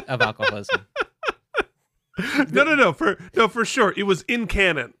disease of alcoholism. No, for sure. It was in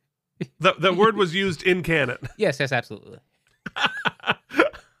canon. The word was used in canon. Yes, absolutely.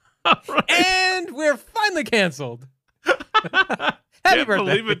 Right. And we're finally canceled. Can't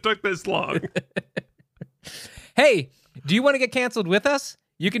believe it took this long. Hey, do you want to get canceled with us?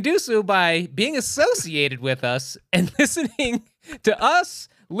 You can do so by being associated with us and listening to us.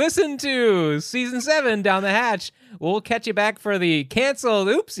 Listen to Season 7 Down the Hatch. We'll catch you back for the Canceled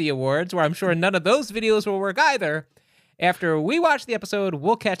Oopsie Awards, where I'm sure none of those videos will work either. After we watch the episode,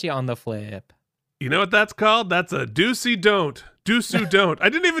 we'll catch you on the flip. You know what that's called? That's a doocy don't. Doosu don't. I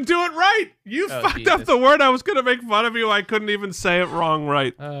didn't even do it right. You fucked up the word. I was going to make fun of you. I couldn't even say it wrong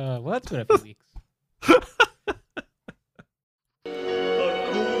right. Well, it's been a few weeks.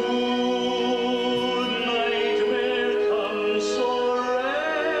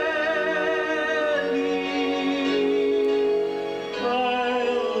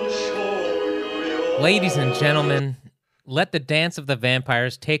 Ladies and gentlemen, let the Dance of the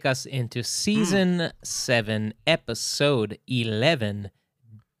Vampires take us into Season 7, Episode 11.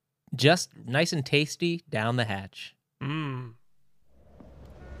 Just nice and tasty down the hatch. Pinch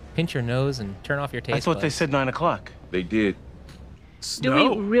your nose and turn off your taste I thought buds. they said 9 o'clock. They did. Do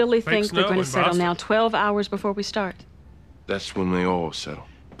we really think they're going to settle now 12 hours before we start? That's when they all settle.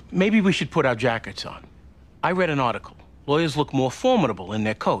 Maybe we should put our jackets on. I read an article. Lawyers look more formidable in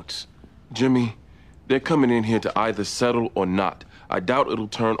their coats. Jimmy, they're coming in here to either settle or not. I doubt it'll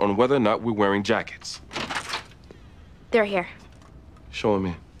turn on whether or not we're wearing jackets. They're here. Show them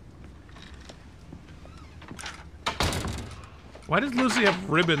in. Why does Lucy have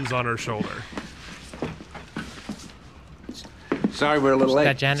ribbons on her shoulder? Sorry, we're a little late.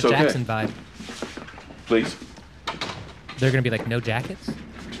 That Janet Jackson vibe. Please. They're going to be like, no jackets?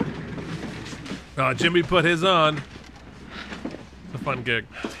 Jimmy put his on. It's a fun gig.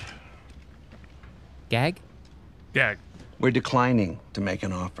 Gag? Gag. We're declining to make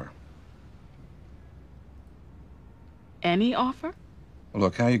an offer. Any offer?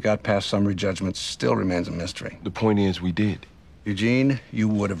 Look, how you got past summary judgment still remains a mystery. The point is, we did. Eugene, you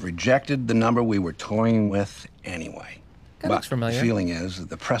would have rejected the number we were toying with anyway. That looks familiar. The feeling is that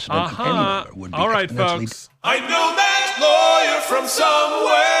the precedent of any number would be all right, exponentially... folks. I know that lawyer from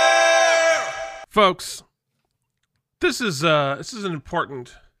somewhere. Folks, this is an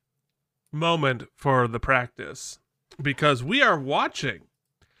important moment for the practice because we are watching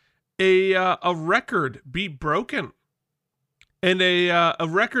a record be broken, and a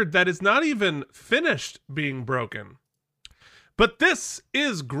record that is not even finished being broken. But this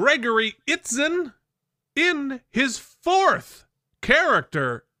is Gregory Itzin in his 4th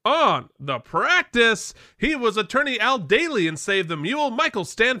character on The Practice. He was attorney Al Daly in Save the Mule, Michael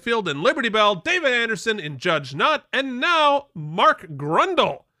Stanfield in Liberty Bell, David Anderson in Judge Nutt, and now Mark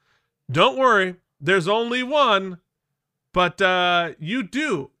Grundle. Don't worry, there's only one, but you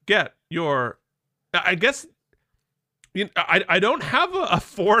do get your, I guess, I don't have a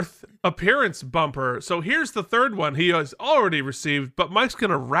 4th appearance bumper, so here's the 3rd one he has already received, but Mike's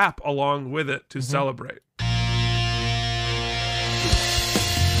going to rap along with it to celebrate.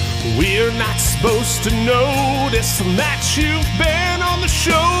 We're not supposed to notice that you've been on the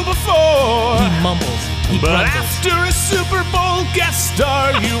show before. He mumbles. But after a Super Bowl guest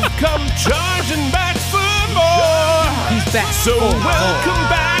star, you've come charging back for more. He's back. So welcome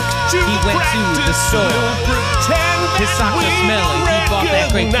back to He the went to the practice. store. We'll pretend His that socks we are smelly. He bought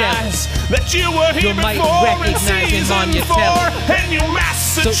that great recognize that you were here You might before in recognize him on season your 4, telly. and you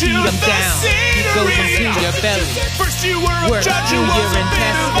So Massachusetts eat him down. He goes into your belly. First you were a Work judge, you through was your a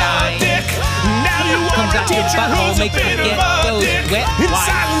bit of a intestine. dick. Now you Comes are a out your teacher butthole, who's a makes you bit get of a those dick. wet In wipes.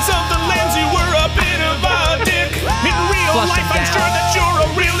 Silence of the Lambs, you were a bit of a dick. In real Flush life, him I'm down. sure that you're a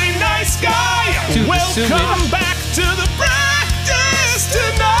really nice guy. To the Welcome sewage. back to the practice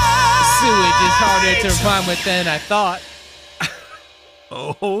tonight. Sewage is harder to rhyme with than I thought.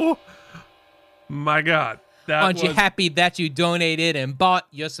 Oh my God. Aren't you happy that you donated and bought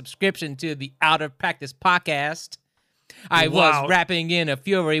your subscription to the Out of Practice podcast? I was rapping in a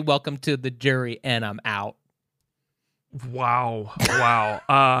fury. Welcome to the jury, and I'm out. Wow.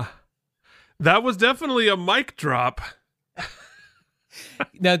 That was definitely a mic drop.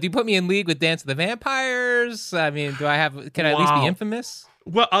 Now, do you put me in league with Dance of the Vampires? I mean, can I at least be infamous?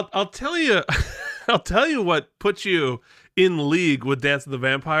 Well, I'll tell you, what puts you in league with Dance of the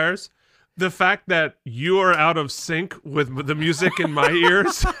Vampires. The fact that you are out of sync with the music in my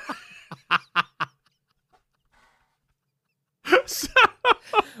ears.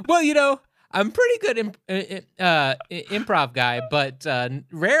 Well, I'm pretty good improv guy, but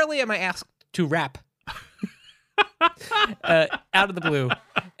rarely am I asked to rap out of the blue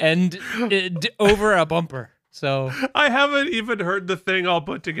and over a bumper. So I haven't even heard the thing all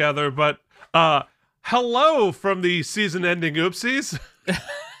put together, but hello from the season-ending Oopsies.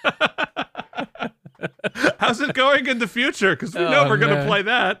 How's it going in the future? Because we know we're going to play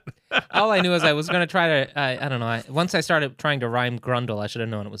that. All I knew is I was going to try to, I don't know. Once I started trying to rhyme Grundle, I should have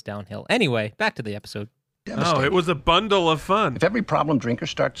known it was downhill. Anyway, back to the episode. Oh, it was a bundle of fun. If every problem drinker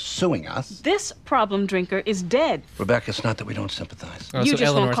starts suing us... This problem drinker is dead. Rebecca, it's not that we don't sympathize. Oh, you so just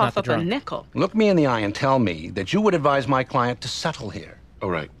Eleanor's won't cough not the up a drunk. nickel. Look me in the eye and tell me that you would advise my client to settle here.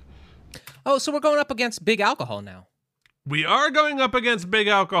 All right. Oh, so we're going up against big alcohol now. We are going up against big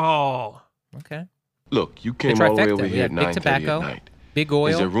alcohol. Okay. Look, you came all the way over here at big 9:30 tobacco, at night. big oil.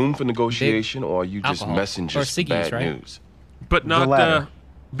 Is there room for negotiation, or are you just alcohol. messengers Or for ciggies, bad right? news? But not latter.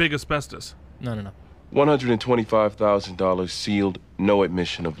 big asbestos. No. $125,000 sealed, no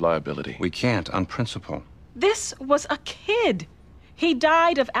admission of liability. We can't, on principle. This was a kid. He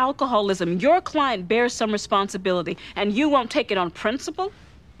died of alcoholism. Your client bears some responsibility, and you won't take it on principle?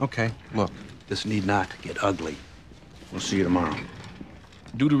 Okay, look, this need not get ugly. We'll see you tomorrow.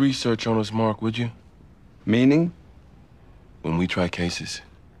 Do the research on us, Mark, would you? Meaning? When we try cases,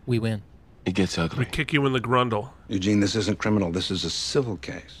 We win. it gets We ugly. kick you in the grundle. Eugene, this isn't criminal. This is a civil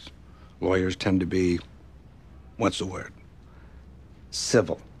case. Lawyers tend to be, what's the word?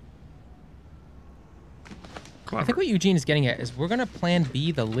 Civil. I think what Eugene is getting at is we're going to plan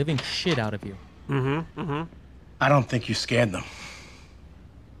B the living shit out of you. I don't think you scared them.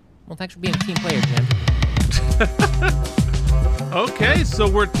 Well, thanks for being a team player, Jim. Okay, so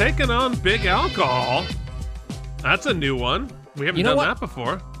we're taking on big alcohol. That's a new one. We haven't done that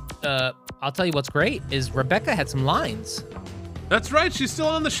before. I'll tell you what's great is Rebecca had some lines. That's right. She's still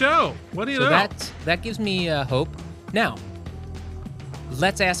on the show. What do you know? That gives me hope. Now,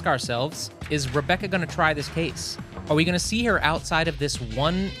 let's ask ourselves, is Rebecca going to try this case? Are we going to see her outside of this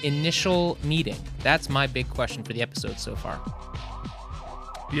one initial meeting? That's my big question for the episode so far.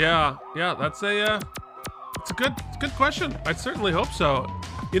 Yeah, that's it's a good question. I certainly hope so.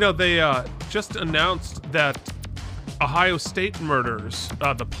 They just announced that Ohio State Murders,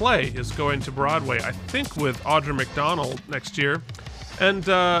 the play, is going to Broadway, I think with Audra McDonald next year. And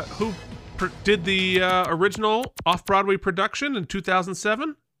who did the original off-Broadway production in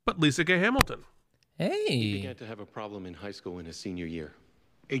 2007? But Lisa Gay Hamilton. Hey. He began to have a problem in high school in his senior year.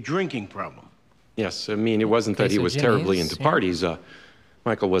 A drinking problem. Yes, I mean, it wasn't that he was terribly into parties.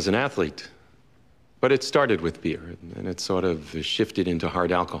 Michael was an athlete. But it started with beer, and it sort of shifted into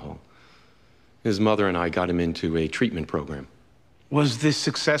hard alcohol. His mother and I got him into a treatment program. Was this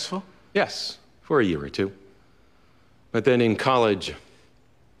successful? Yes, for a year or two. But then in college,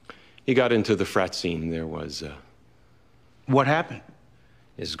 he got into the frat scene. There was... What happened?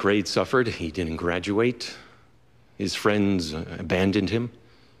 His grades suffered. He didn't graduate. His friends abandoned him.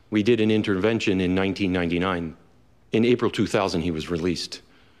 We did an intervention in 1999. In April 2000, he was released.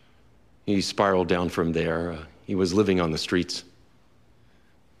 He spiraled down from there. He was living on the streets.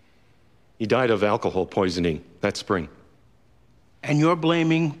 He died of alcohol poisoning that spring. And you're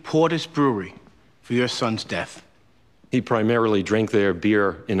blaming Porter's Brewery for your son's death? He primarily drank their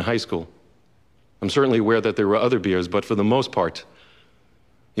beer in high school. I'm certainly aware that there were other beers, but for the most part,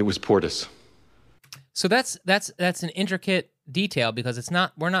 it was Portis. So that's an intricate detail because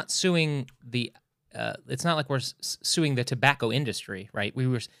we're not suing the it's not like we're suing the tobacco industry, right?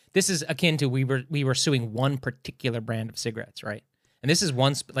 This is akin to we were suing one particular brand of cigarettes, right? And this is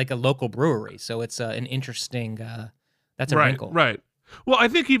like a local brewery, so it's an interesting that's a wrinkle. Right. Well, I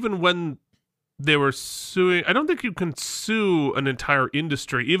think even when they were suing, I don't think you can sue an entire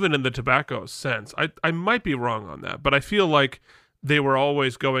industry, even in the tobacco sense. I might be wrong on that, but I feel like they were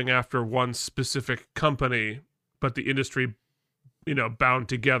always going after one specific company, but the industry, bound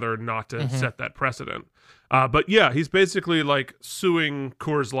together not to set that precedent. But yeah, he's basically like suing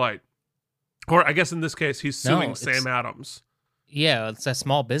Coors Light. Or I guess in this case, he's suing Sam Adams. Yeah, it's a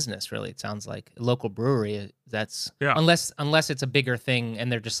small business, really. It sounds like a local brewery. Unless it's a bigger thing and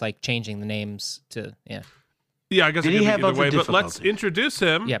they're just like changing the names to Yeah, I guess Did it he could be have either other way, but let's difficulties? introduce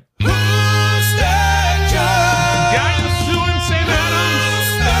him. Yep. Gaius Suing St. Adams.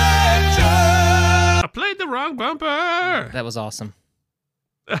 I played the wrong bumper. That was awesome.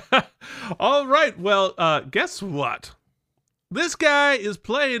 All right. Well, guess what? This guy is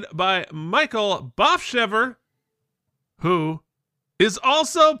played by Michael Bofshever, who is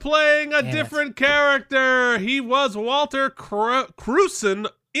also playing a different character. He was Walter Crewson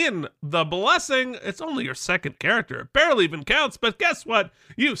in The Blessing. It's only your second character. It barely even counts, but guess what?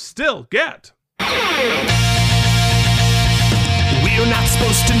 You still get. We're not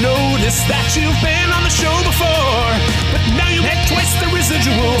supposed to notice that you've been on the show before, but now you get twice the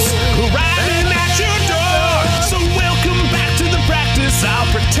residuals arriving at your door. So welcome back to the practice. I'll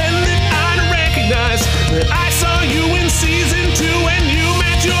pretend that I don't recognize that I saw you in season 2 and you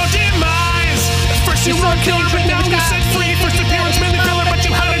met your demise. At first you were a killer, but now you're set free. First appearance, mainly filler, but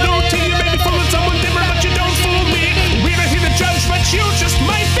you had a goatee. You may be fooling someone different, but you don't fool me. We're not here to judge, but you just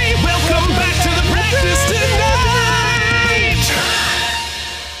might be. Welcome back to the practice tonight.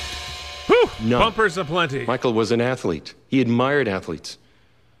 None. Bumpers aplenty. Michael was an athlete. He admired athletes.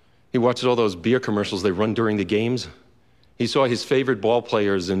 He watched all those beer commercials they run during the games. He saw his favorite ball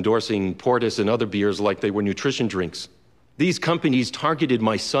players endorsing Portis and other beers like they were nutrition drinks. These companies targeted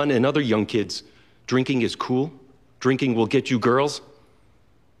my son and other young kids. Drinking is cool. Drinking will get you girls.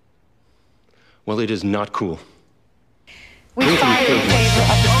 Well, it is not cool. We find in favor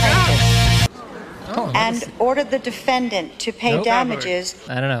of the plaintiff and order the defendant to pay damages.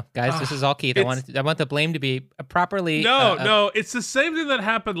 I don't know, guys. This is all Keith. I want the blame to be properly. No, it's the same thing that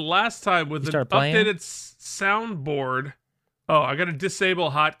happened last time with the updated soundboard. Oh, I got to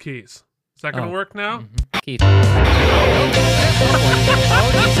disable hotkeys. Is that going to work now? Keith.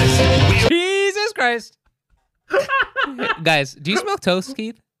 Jesus Christ. Guys, do you smell toast,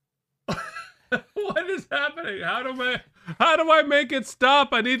 Keith? What is happening? How do I make it stop?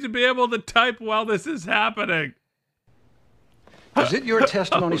 I need to be able to type while this is happening. Is it your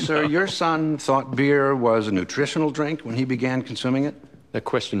testimony, sir, your son thought beer was a nutritional drink when he began consuming it? That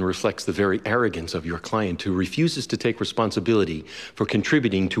question reflects the very arrogance of your client who refuses to take responsibility for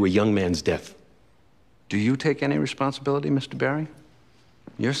contributing to a young man's death. Do you take any responsibility, Mr. Barry?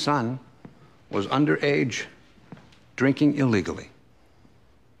 Your son was underage, drinking illegally.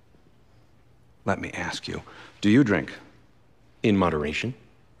 Let me ask you, do you drink? In moderation.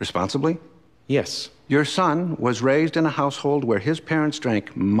 Responsibly? Yes. Your son was raised in a household where his parents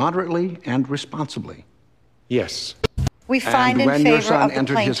drank moderately and responsibly. Yes. We find and in when favor your son of the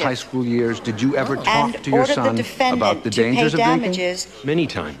entered his plaintiff high school years, did you ever talk and to your order the son defendant about the to pay dangers of damages drinking? Many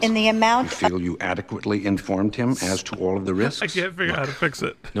times. in the amount You feel you adequately informed him as to all of the risks? I can't figure out how to fix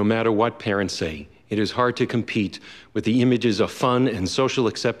it. No matter what parents say, it is hard to compete with the images of fun and social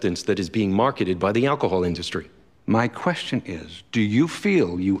acceptance that is being marketed by the alcohol industry. My question is, do you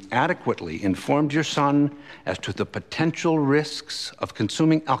feel you adequately informed your son as to the potential risks of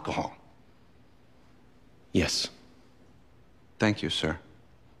consuming alcohol? Yes. Thank you, sir.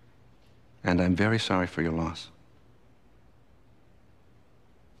 And I'm very sorry for your loss.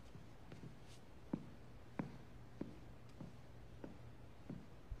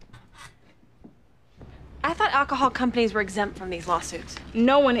 I thought alcohol companies were exempt from these lawsuits.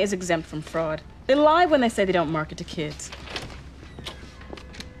 No one is exempt from fraud. They lie when they say they don't market to kids.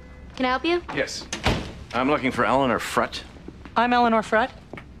 Can I help you? Yes. I'm looking for Eleanor Frutt. I'm Eleanor Frutt.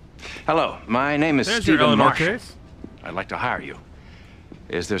 Hello, my name is There's your Stephen Eleanor Marshall. case. I'd like to hire you.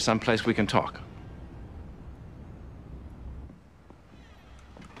 Is there some place we can talk?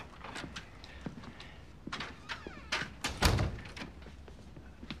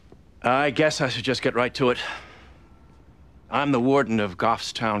 I guess I should just get right to it. I'm the warden of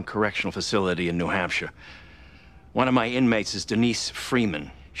Goffstown Correctional Facility in New Hampshire. One of my inmates is Denise Freeman.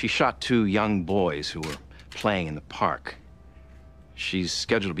 She shot 2 young boys who were playing in the park. She's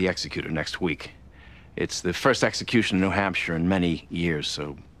scheduled to be executed next week. It's the first execution in New Hampshire in many years,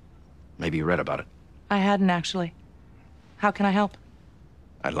 so maybe you read about it. I hadn't actually. How can I help?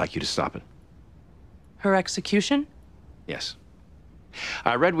 I'd like you to stop it. Her execution? Yes.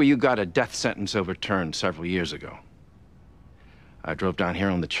 I read where you got a death sentence overturned several years ago. I drove down here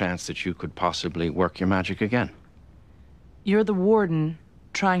on the chance that you could possibly work your magic again. You're the warden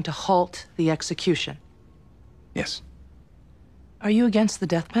trying to halt the execution. Yes. Are you against the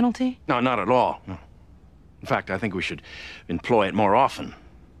death penalty? No, not at all. No. In fact, I think we should employ it more often.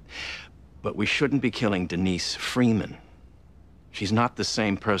 But we shouldn't be killing Denise Freeman. She's not the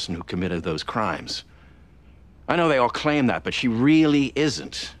same person who committed those crimes. I know they all claim that, but she really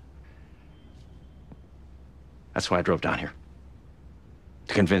isn't. That's why I drove down here.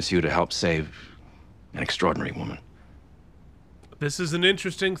 To convince you to help save An extraordinary woman. This is an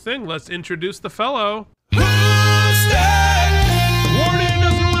interesting thing. Let's introduce the fellow. Warden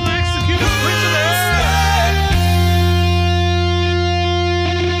doesn't want to execute his prisoner.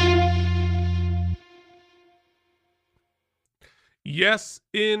 Yes,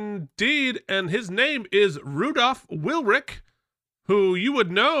 indeed. And his name is Rudolph Willrich, who you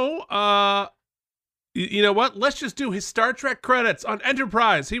would know. You know what? Let's just do his Star Trek credits. On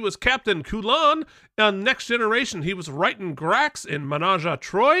Enterprise, he was Captain Kulan. On Next Generation, he was Righton Grax in Menage a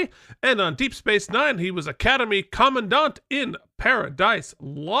Troi. And on Deep Space Nine, he was Academy Commandant in Paradise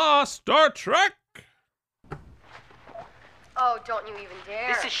Lost. Star Trek. Oh, don't you even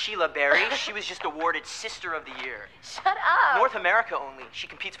dare. This is Sheila Berry. She was just awarded Sister of the Year. Shut up. North America only. She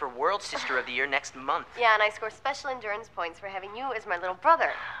competes for World Sister of the Year next month. Yeah, and I score special endurance points for having you as my little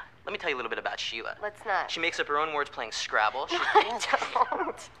brother. Let me tell you a little bit about Sheila. Let's not. She makes up her own words playing Scrabble. No, I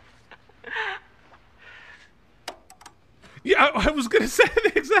don't. Yeah, I was going to say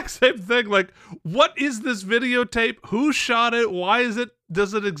the exact same thing. Like, what is this videotape? Who shot it? Why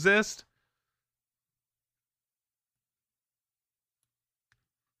does it exist?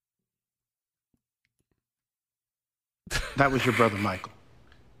 That was your brother, Michael.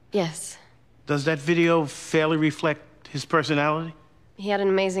 Yes. Does that video fairly reflect his personality? He had an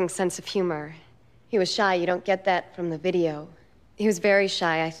amazing sense of humor. He was shy. You don't get that from the video. He was very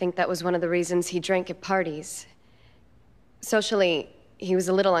shy. I think that was one of the reasons he drank at parties. Socially, he was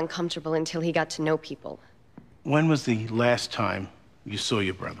a little uncomfortable until he got to know people. When was the last time you saw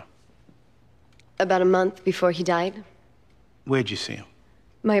your brother? About a month before he died. Where'd you see him?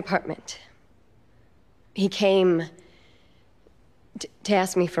 My apartment. He came to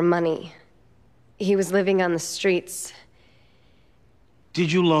ask me for money. He was living on the streets.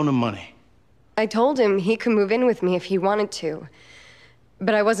 Did you loan him money? I told him he could move in with me if he wanted to.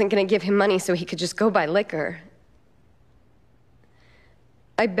 But I wasn't going to give him money so he could just go buy liquor.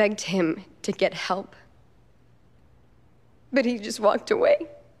 I begged him to get help. But he just walked away.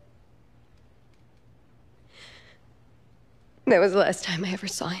 That was the last time I ever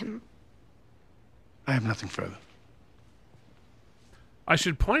saw him. I have nothing further. I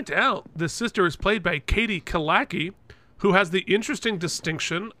should point out this sister is played by Katie Kalaki, who has the interesting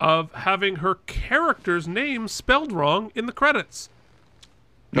distinction of having her character's name spelled wrong in the credits.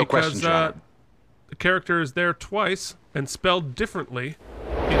 No question, John. The character is there twice and spelled differently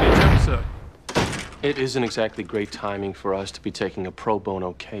in each episode. It isn't exactly great timing for us to be taking a pro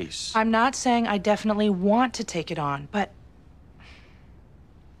bono case. I'm not saying I definitely want to take it on, but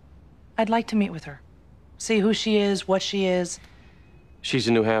I'd like to meet with her. See who she is, what she is. She's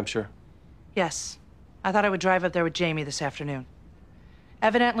in New Hampshire. Yes. I thought I would drive up there with Jamie this afternoon.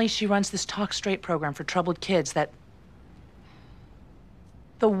 Evidently, she runs this Talk Straight program for troubled kids that...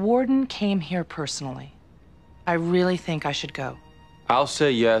 The warden came here personally. I really think I should go. I'll say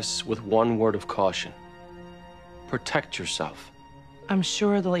yes with one word of caution. Protect yourself. I'm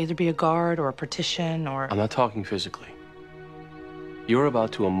sure there'll either be a guard or a partition or... I'm not talking physically. You're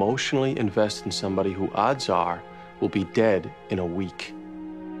about to emotionally invest in somebody who, odds are, will be dead in a week.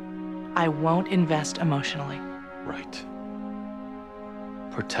 I won't invest emotionally. Right.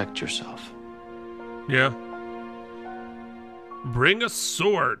 Protect yourself. Yeah. Bring a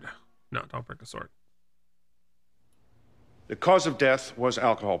sword. No, don't bring a sword. The cause of death was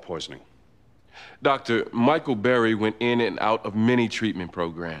alcohol poisoning. Dr. Michael Berry went in and out of many treatment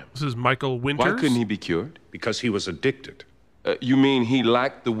programs. This is Michael Winters? Why couldn't he be cured? Because he was addicted. You mean he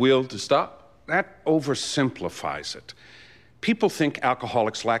lacked the will to stop? That oversimplifies it. People think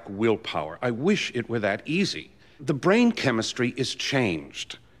alcoholics lack willpower. I wish it were that easy. The brain chemistry is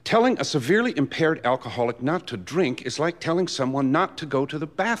changed. Telling a severely impaired alcoholic not to drink is like telling someone not to go to the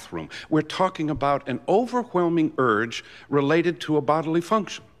bathroom. We're talking about an overwhelming urge related to a bodily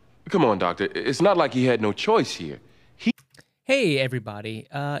function. Come on, doctor. It's not like he had no choice here. Hey, everybody.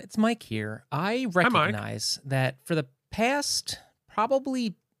 It's Mike here. I recognize that for the past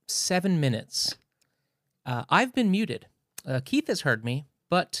probably 7 minutes, I've been muted. Keith has heard me,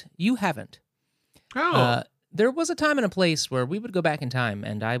 but you haven't. Oh. There was a time and a place where we would go back in time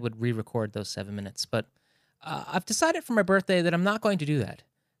and I would re-record those 7 minutes, but I've decided for my birthday that I'm not going to do that.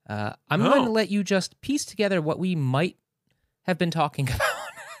 I'm going to let you just piece together what we might have been talking about.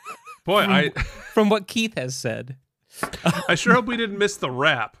 Boy, from what Keith has said. I sure hope we didn't miss the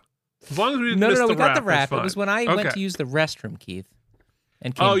rap. As long as we didn't miss the rap, we got the rap. it's fine. It was when I went to use the restroom, Keith,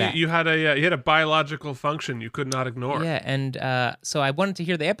 and came back. You had a biological function you could not ignore. Yeah, and so I wanted to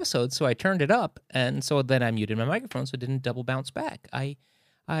hear the episode, so I turned it up, and so then I muted my microphone so it didn't double bounce back. I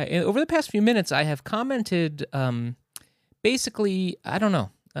over the past few minutes, I have commented, basically, I don't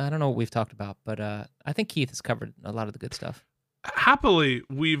know. I don't know what we've talked about, but I think Keith has covered a lot of the good stuff. Happily,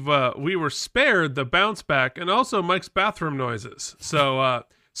 we were spared the bounce back and also Mike's bathroom noises. So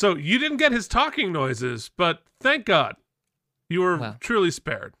you didn't get his talking noises, but thank God you were truly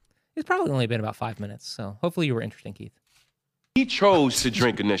spared. It's probably only been about 5 minutes, so hopefully you were interesting, Keith. He chose to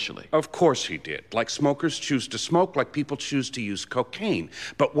drink initially. Of course he did. Like smokers choose to smoke, like people choose to use cocaine.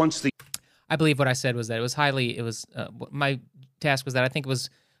 But once the... I believe what I said was that my task was that I think it was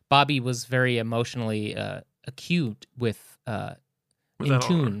Bobby was very emotionally acute with in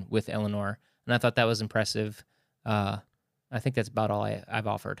tune with Eleanor, and I thought that was impressive. I think that's about all I've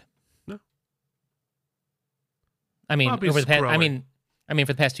offered. No. I mean, Bobby's over the past, growing. I mean,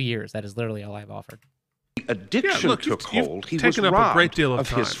 for the past 2 years, that is literally all I've offered. addiction took hold, he was taken up a great deal of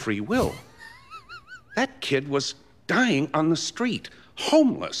his time. free will. That kid was dying on the street,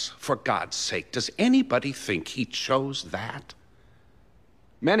 homeless, for God's sake. Does anybody think he chose that?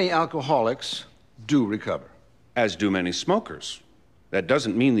 Many alcoholics do recover. As do many smokers. That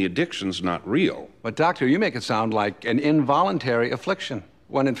doesn't mean the addiction's not real. But, Doctor, you make it sound like an involuntary affliction,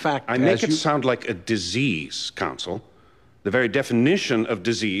 when in fact... I make it sound like a disease, Counsel. The very definition of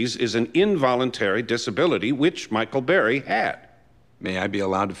disease is an involuntary disability, which Michael Berry had. May I be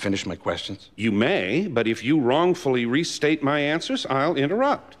allowed to finish my questions? You may, but if you wrongfully restate my answers, I'll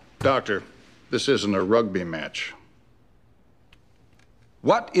interrupt. Doctor, this isn't a rugby match.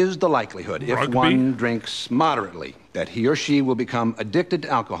 What is the likelihood, if one drinks moderately, that he or she will become addicted to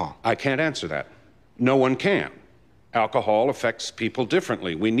alcohol? I can't answer that. No one can. Alcohol affects people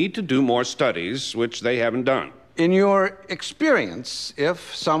differently. We need to do more studies, which they haven't done. In your experience,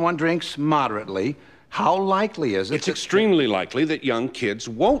 if someone drinks moderately, how likely is it? It's extremely likely that young kids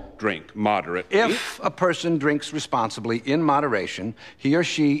won't drink moderately. If a person drinks responsibly in moderation, he or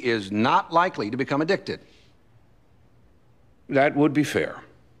she is not likely to become addicted. That would be fair.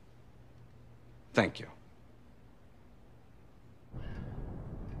 Thank you.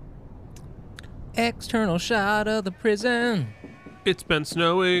 External shot of the prison. It's been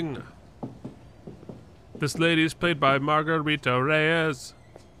snowing. This lady is played by Margarita Reyes.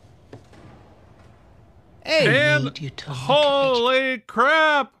 Hey, and holy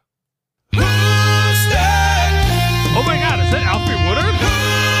crap! Oh my God, is that Alfre Woodard?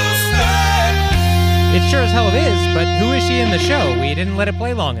 It sure as hell is, but who is she in the show? We didn't let it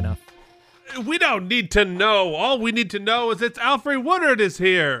play long enough. We don't need to know. All we need to know is it's Alfre Woodard is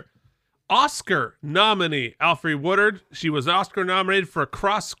here. Oscar nominee Alfre Woodard. She was Oscar nominated for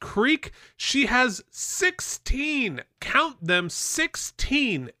Cross Creek. She has 16, count them,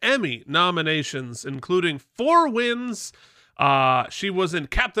 16 Emmy nominations, including 4 wins. She was in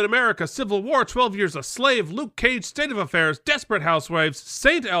Captain America, Civil War, 12 Years a Slave, Luke Cage, State of Affairs, Desperate Housewives,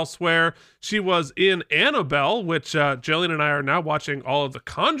 Saint Elsewhere. She was in Annabelle, which Jillian and I are now watching all of the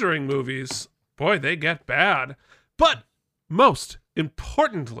Conjuring movies. Boy, they get bad. But most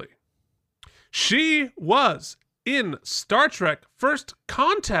importantly, she was in Star Trek First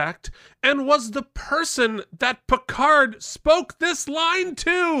Contact and was the person that Picard spoke this line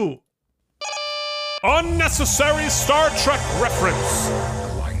to. Unnecessary Star Trek reference.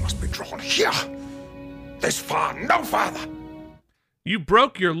 The line must be drawn here. This far, no farther. You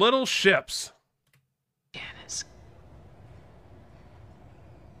broke your little ships. Janice.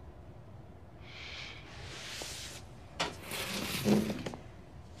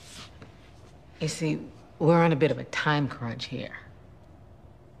 You see, we're on a bit of a time crunch here.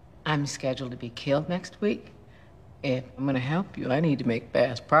 I'm scheduled to be killed next week. If I'm gonna help you, I need to make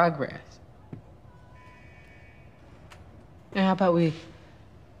fast progress. Now, how about we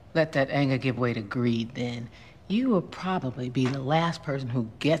let that anger give way to greed, then? You will probably be the last person who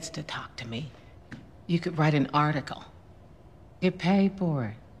gets to talk to me. You could write an article. Get paid for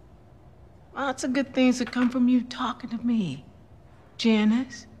it. Lots of good things that come from you talking to me.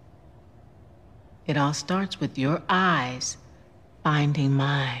 Janice, it all starts with your eyes finding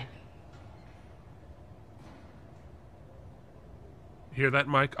mine. Hear that,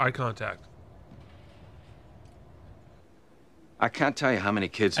 Mike? Eye contact. I can't tell you how many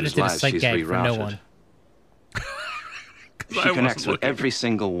kids I whose just did a lives sight she's gag for no rerouted. one. She connects with every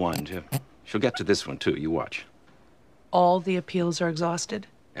single one, too. She'll get to this one, too. You watch. All the appeals are exhausted?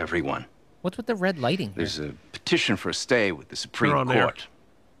 Every one. What's with the red lighting? There's a petition for a stay with the Supreme They're on air. Court.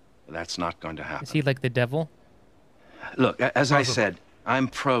 That's not going to happen. Is he like the devil? Look, as I said, I'm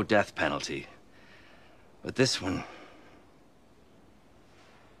pro-death penalty. But this one...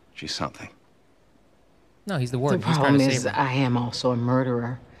 she's something. No, he's the The warden. He's trying problem to is save her. I am also a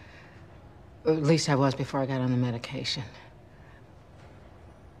murderer. Or at least I was before I got on the medication.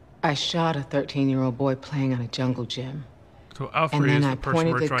 I shot a 13-year-old boy playing on a jungle gym. So Alfre and then is I the person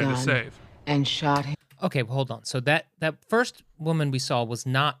pointed we're the trying to gun save. and shot him. Okay, well, hold on. So that first woman we saw was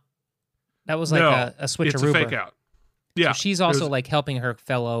not. That was like No, a switcheroo. it's a fake out. Yeah, So she's also like helping her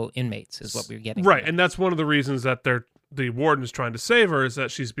fellow inmates, is what we're getting. Right, and that's one of the reasons that the warden is trying to save her, is that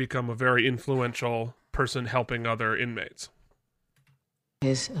she's become a very influential person helping other inmates.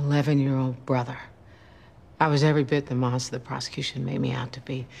 His 11-year-old brother. I was every bit the monster the prosecution made me out to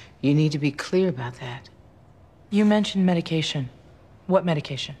be. You need to be clear about that. You mentioned medication. What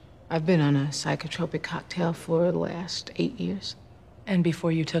medication? I've been on a psychotropic cocktail for the last 8 years. And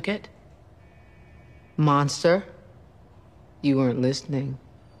before you took it? Monster? You weren't listening.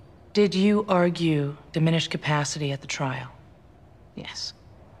 Did you argue diminished capacity at the trial? Yes.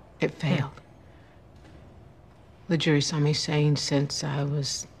 It failed. The jury saw me sane since I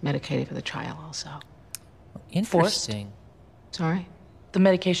was medicated for the trial also. Interesting. Sorry? The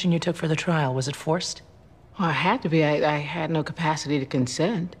medication you took for the trial, was it forced? Well, I had to be. I had no capacity to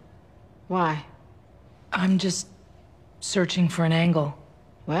consent. Why? I'm just searching for an angle.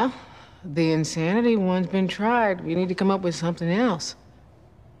 Well, the insanity one's been tried. We need to come up with something else.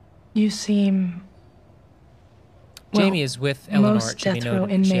 You seem... Jamie is with Eleanor. Most It should be death row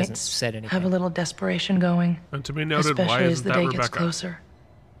noted. She hasn't inmates said anything. have a little desperation going. And to be noted, especially why as isn't the that day Rebecca? gets closer.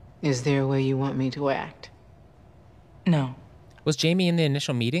 Is there a way you want me to act? No. Was Jamie in the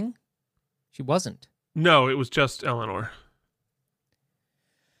initial meeting? She wasn't. No, it was just Eleanor.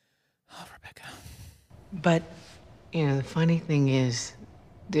 Oh, Rebecca. But, you know, the funny thing is,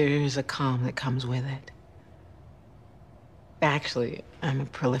 there's a calm that comes with it. Actually, I'm a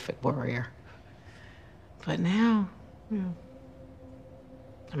prolific warrior. But now, you know,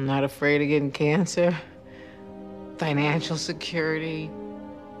 I'm not afraid of getting cancer, financial security,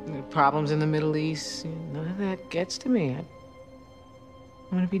 problems in the Middle East. None of that gets to me.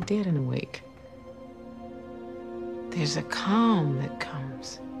 I'm gonna be dead in a week. There's a calm that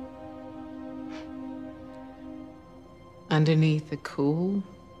comes. Underneath the cool,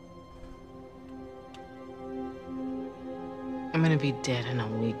 I'm gonna be dead in a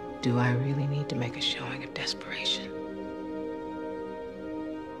week. Do I really need to make a showing of desperation?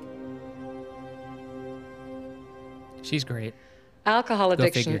 She's great. Alcohol Go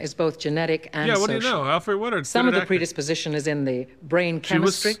addiction figure. is both genetic and Yeah, social. what do you know? Alfre Woodard. Some of good the actor. predisposition is in the brain She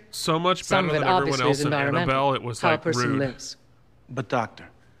was chemistry. so much Some better of it than everyone obviously else is in environmental. Annabelle. It was how like a person rude. lives. But doctor,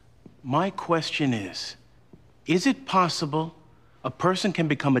 my question is it possible a person can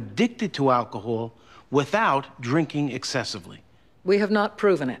become addicted to alcohol without drinking excessively? We have not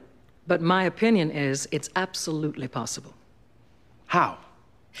proven it, but my opinion is it's absolutely possible. How?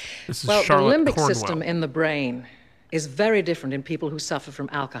 This is Well, Charlotte the limbic Cornwell. system in the brain is very different in people who suffer from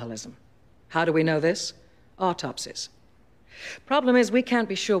alcoholism. How do we know this? Autopsies. Problem is, we can't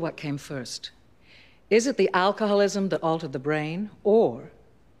be sure what came first. Is it the alcoholism that altered the brain, or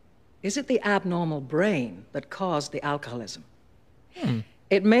is it the abnormal brain that caused the alcoholism?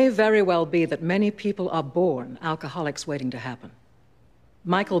 It may very well be that many people are born alcoholics waiting to happen.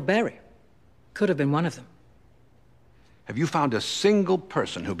 Michael Berry could have been one of them. Have you found a single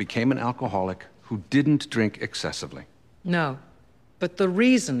person who became an alcoholic who didn't drink excessively? No. But the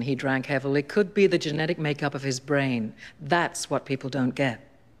reason he drank heavily could be the genetic makeup of his brain. That's what people don't get.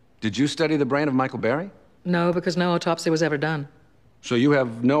 Did you study the brain of Michael Berry? No, because no autopsy was ever done. So you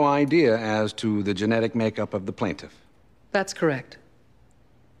have no idea as to the genetic makeup of the plaintiff? That's correct.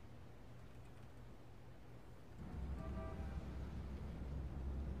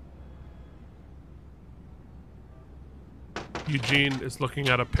 Eugene is looking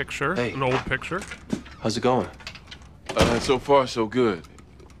at a picture, an old picture. How's it going? So far, so good.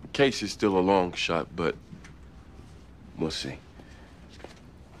 Case is still a long shot, but we'll see.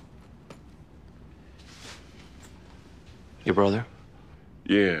 Your brother?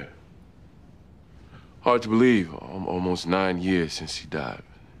 Yeah. Hard to believe. Almost 9 years since he died.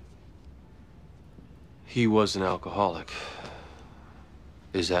 He was an alcoholic.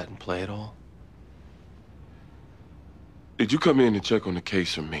 Is that in play at all? Did you come in to check on the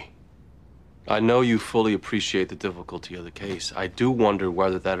case or me? I know you fully appreciate the difficulty of the case. I do wonder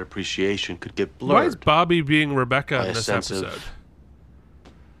whether that appreciation could get blurred. Why is Bobby being Rebecca by in a this sense of episode?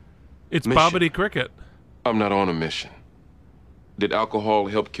 It's mission. Bobbity Cricket. I'm not on a mission. Did alcohol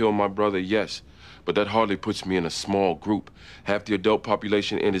help kill my brother? Yes. But that hardly puts me in a small group. Half the adult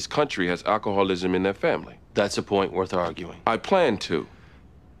population in this country has alcoholism in their family. That's a point worth arguing. I plan to.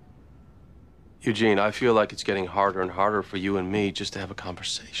 Eugene, I feel like it's getting harder and harder for you and me just to have a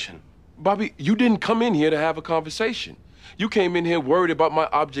conversation. Bobby, you didn't come in here to have a conversation. You came in here worried about my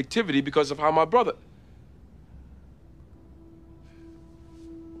objectivity because of how my brother...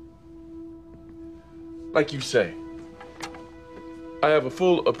 Like you say, I have a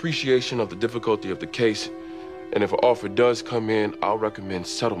full appreciation of the difficulty of the case, and if an offer does come in, I'll recommend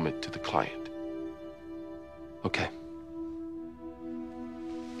settlement to the client. Okay.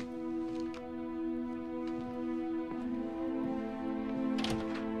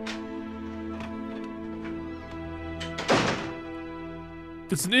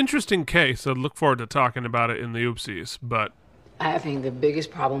 It's an interesting case. I'd look forward to talking about it in the Oopsies, but I think the biggest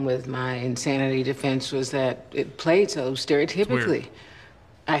problem with my insanity defense was that it played so stereotypically.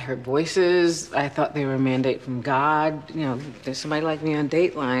 I heard voices. I thought they were a mandate from God. You know, there's somebody like me on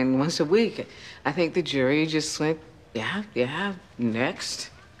Dateline once a week. I think the jury just went, yeah,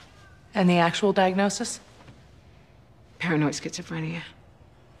 next. And the actual diagnosis? Paranoid schizophrenia.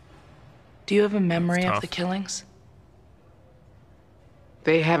 Do you have a memory of the killings?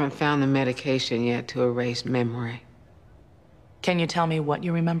 They haven't found the medication yet to erase memory. Can you tell me what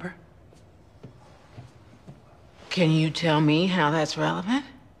you remember? Can you tell me how that's relevant?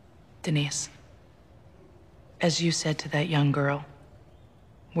 Denise, as you said to that young girl,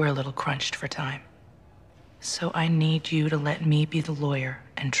 we're a little crunched for time. So I need you to let me be the lawyer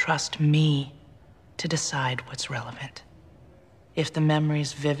and trust me to decide what's relevant. If the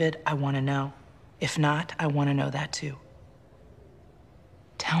memory's vivid, I want to know. If not, I want to know that too.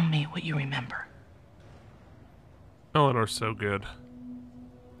 Tell me what you remember. Eleanor's so good.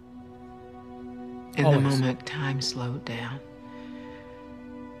 In the moment time slowed down,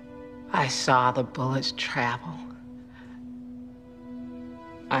 I saw the bullets travel.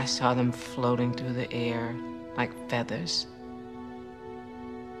 I saw them floating through the air like feathers.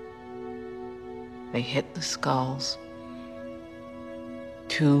 They hit the skulls.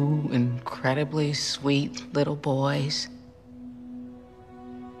 Two incredibly sweet little boys.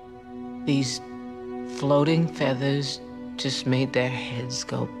 These floating feathers just made their heads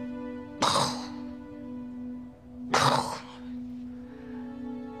go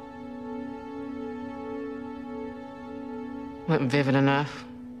Wasn't vivid enough.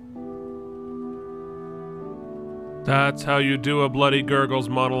 That's how you do a Bloody Gurgles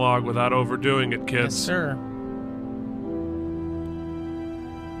monologue without overdoing it, kids. Yes, sir.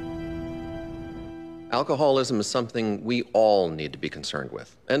 Alcoholism is something we all need to be concerned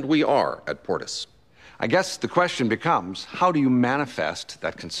with, and we are at Portis. I guess the question becomes, how do you manifest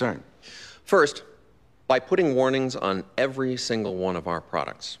that concern? First, by putting warnings on every single one of our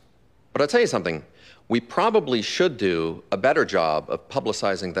products. But I'll tell you something, we probably should do a better job of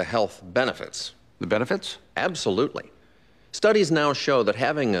publicizing the health benefits. The benefits? Absolutely. Studies now show that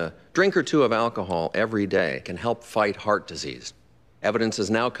having a drink or two of alcohol every day can help fight heart disease. Evidence is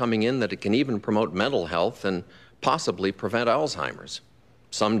now coming in that it can even promote mental health and possibly prevent Alzheimer's.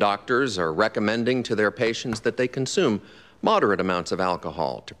 Some doctors are recommending to their patients that they consume moderate amounts of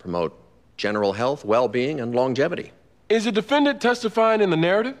alcohol to promote general health, well-being, and longevity. Is the defendant testifying in the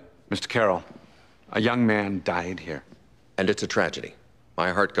narrative? Mr. Carroll, a young man died here. And it's a tragedy.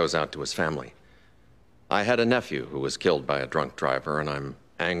 My heart goes out to his family. I had a nephew who was killed by a drunk driver, and I'm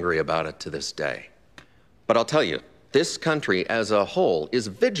angry about it to this day. But I'll tell you, this country as a whole is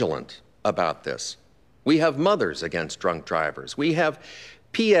vigilant about this. We have mothers against drunk drivers. We have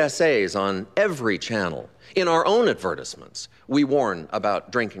PSAs on every channel. In our own advertisements, we warn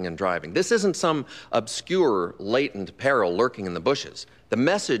about drinking and driving. This isn't some obscure, latent peril lurking in the bushes. The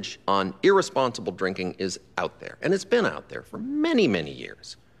message on irresponsible drinking is out there, and it's been out there for many, many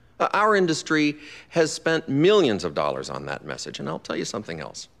years. Our industry has spent millions of dollars on that message, and I'll tell you something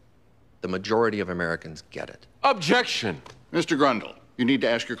else. The majority of Americans get it. Objection! Mr. Grundle, you need to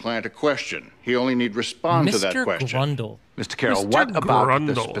ask your client a question. He only need respond to that question. Mr. Carroll, Mr. what about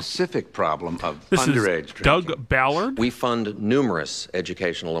Grundle. the specific problem of This underage is drinking? Doug Ballard? We fund numerous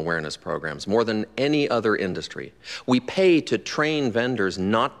educational awareness programs, more than any other industry. We pay to train vendors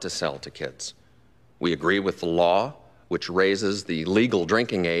not to sell to kids. We agree with the law, which raises the legal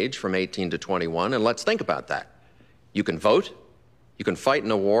drinking age from 18 to 21, and let's think about that. You can vote, you can fight in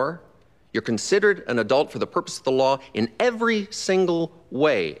a war, you're considered an adult for the purpose of the law in every single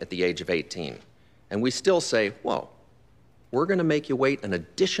way at the age of 18. And we still say, whoa, we're gonna make you wait an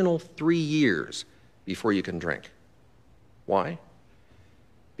additional 3 years before you can drink. Why?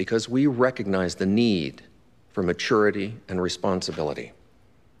 Because we recognize the need for maturity and responsibility.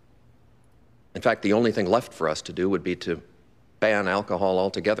 In fact, the only thing left for us to do would be to ban alcohol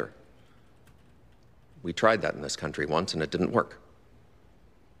altogether. We tried that in this country once and it didn't work.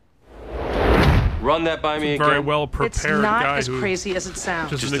 Run that by me again. Very well prepared It's not guy as who crazy as it sounds.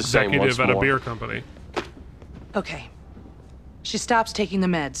 just an executive at a beer company. Okay. She stops taking the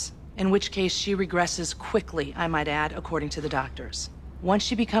meds, in which case she regresses quickly, I might add, according to the doctors. Once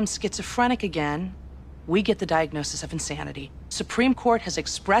she becomes schizophrenic again, we get the diagnosis of insanity. Supreme Court has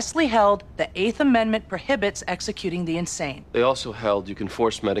expressly held the 8th Amendment prohibits executing the insane. They also held you can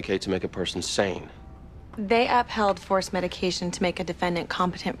force medicate to make a person sane. They upheld forced medication to make a defendant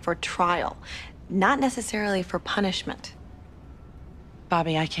competent for trial, not necessarily for punishment.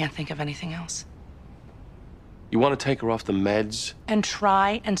 Bobby, I can't think of anything else. You want to take her off the meds? And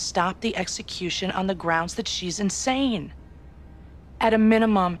try and stop the execution on the grounds that she's insane. At a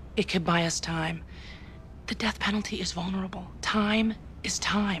minimum, it could buy us time. The death penalty is vulnerable. Time is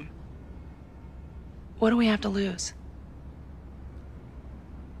time. What do we have to lose?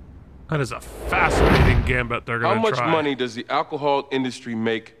 That is a fascinating gambit they're going to try. How much money does the alcohol industry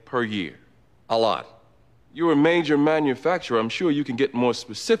make per year? A lot. You're a major manufacturer. I'm sure you can get more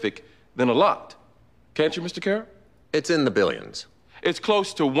specific than a lot. Can't you, Mr. Carroll? It's in the billions. It's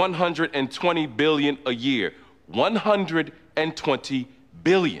close to 120 billion a year. 120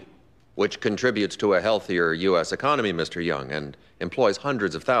 billion. Which contributes to a healthier U.S. economy, Mr. Young, and employs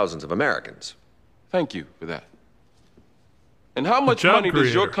hundreds of thousands of Americans. Thank you for that. And how much money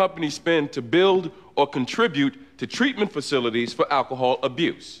does your company spend to build or contribute to treatment facilities for alcohol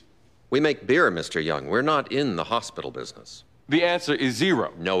abuse? We make beer, Mr. Young. We're not in the hospital business. The answer is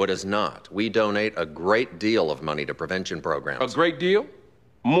zero. No, it is not. We donate a great deal of money to prevention programs. A great deal?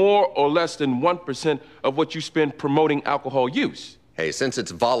 More or less than 1% of what you spend promoting alcohol use? Hey, since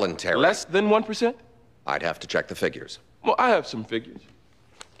it's voluntary... Less than 1%? I'd have to check the figures. Well, I have some figures.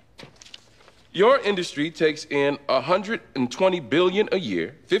 Your industry takes in 120 billion a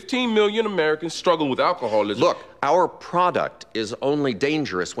year. 15 million Americans struggle with alcoholism. Look, our product is only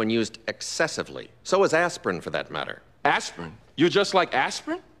dangerous when used excessively. So is aspirin, for that matter. Aspirin? You're just like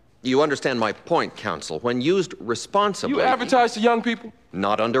aspirin? You understand my point, Counsel. When used responsibly... You advertise to young people?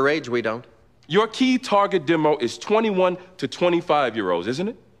 Not underage, we don't. Your key target demo is 21 to 25-year-olds, isn't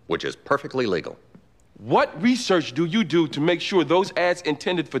it? Which is perfectly legal. What research do you do to make sure those ads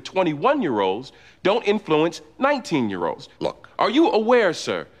intended for 21-year-olds don't influence 19-year-olds? Look. Are you aware,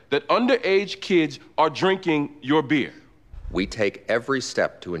 sir, that underage kids are drinking your beer? We take every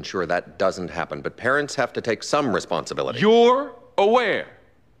step to ensure that doesn't happen, but parents have to take some responsibility. You're aware.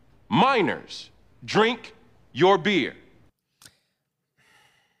 Minors drink your beer.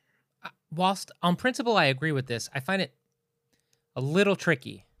 Whilst on principle I agree with this, I find it a little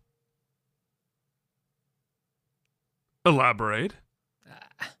tricky. Elaborate.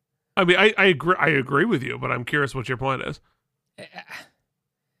 I mean, I agree with you, but I'm curious what your point is.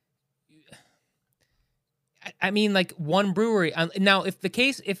 I mean, like one brewery. Now, if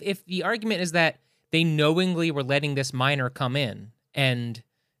the argument is that they knowingly were letting this minor come in and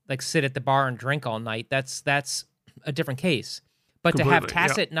like sit at the bar and drink all night, that's a different case. But to have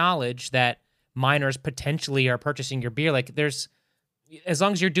tacit knowledge that minors potentially are purchasing your beer, like there's, as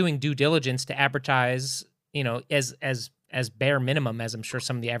long as you're doing due diligence to advertise, you know, as bare minimum, as I'm sure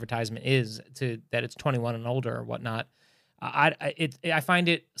some of the advertisement is, to that it's 21 and older or whatnot, I find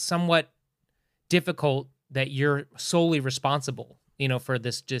it somewhat difficult that you're solely responsible, you know, for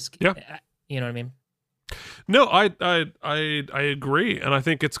this. Just you know what I mean? No, I agree, and I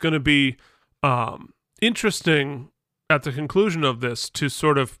think it's going to be interesting at the conclusion of this to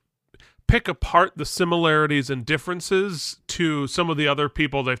sort of pick apart the similarities and differences to some of the other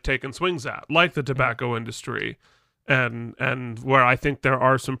people they've taken swings at, like the tobacco industry, and where I think there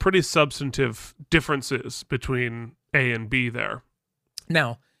are some pretty substantive differences between A and B there.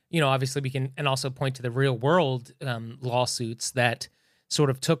 Now, you know, obviously we can and also point to the real world lawsuits that sort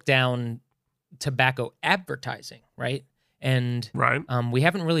of took down tobacco advertising, right? And we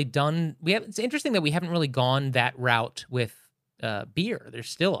haven't really done. It's interesting that we haven't really gone that route with beer. There's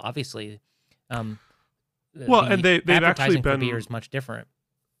still obviously, and they've actually been for beer is much different.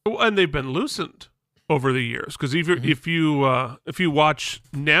 And they've been loosened over the years because if you watch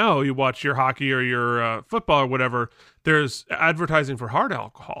now, you watch your hockey or your football or whatever. There's advertising for hard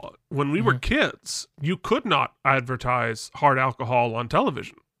alcohol. When we were kids, you could not advertise hard alcohol on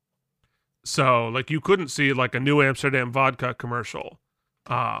television. So, like, you couldn't see, like, a New Amsterdam vodka commercial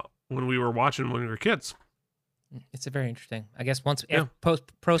when we were kids. It's a very interesting. I guess once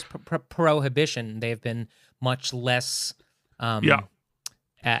post-prohibition, they've been much less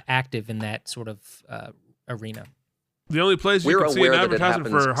active in that sort of arena. The only place you could see an advertisement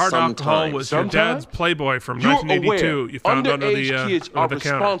for hard alcohol was your dad's Playboy from 1982. You found under the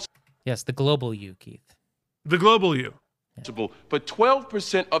counter. Yes, the global you, Keith. The global you. For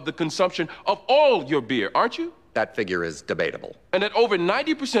 12% of the consumption of all your beer, aren't you? That figure is debatable. And that over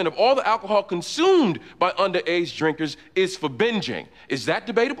 90% of all the alcohol consumed by underage drinkers is for binging. Is that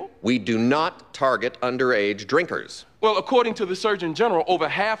debatable? We do not target underage drinkers. Well, according to the Surgeon General, over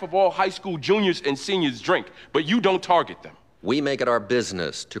half of all high school juniors and seniors drink, but you don't target them. We make it our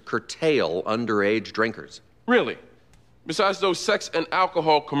business to curtail underage drinkers. Really? Besides those sex and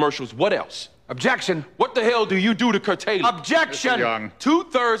alcohol commercials, what else? Objection. What the hell do you do to curtail it? Objection. Mr. Young.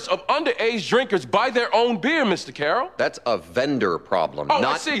 2/3 of underage drinkers buy their own beer, Mr. Carroll. That's a vendor problem, Oh,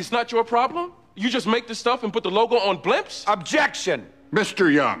 I see. It's not your problem? You just make the stuff and put the logo on blimps? Objection.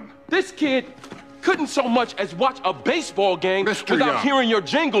 Mr. Young. This kid couldn't so much as watch a baseball game Mr. without Young. hearing your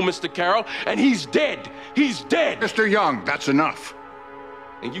jingle, Mr. Carroll, and he's dead. He's dead. Mr. Young, that's enough.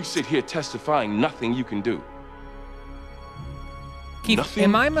 And you sit here testifying nothing you can do. Keith, Nothing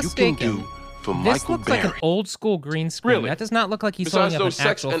am I you can mistaken? do for This Michael looks like an Berry. old school green screen. Really? That does not look like he's Besides holding up those an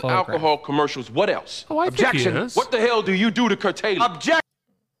sex actual and photograph. alcohol commercials, what else? Oh, I think he is. What the hell do you do to curtail it? Objection.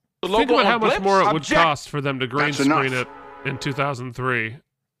 The Think logo about how on much blimps? more it would Object- cost for them to green That's screen enough. it in 2003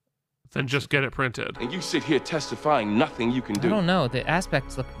 than just get it printed. And you sit here testifying nothing you can I do. don't know. The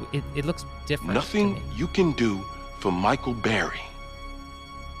aspects look. It looks different. Nothing to me. you can do for Michael Berry.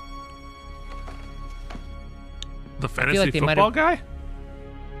 The fantasy like they might football have- guy?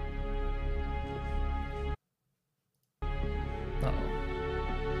 Uh-oh.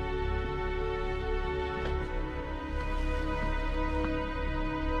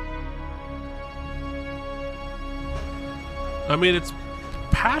 I mean, it's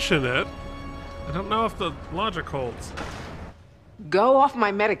passionate. I don't know if the logic holds. Go off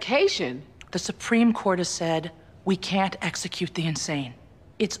my medication? The Supreme Court has said we can't execute the insane.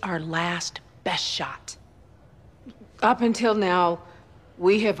 It's our last best shot. Up until now,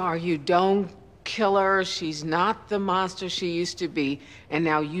 we have argued don't kill her. She's not the monster she used to be. And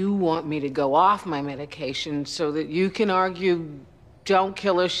now you want me to go off my medication so that you can argue don't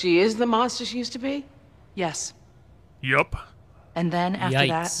kill her. She is the monster she used to be? Yes. Yup. And then after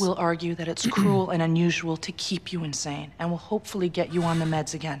that, Yikes. we'll argue that it's cruel and unusual to keep you insane, and we'll hopefully get you on the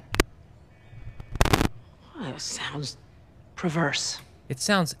meds again. That sounds Perverse. It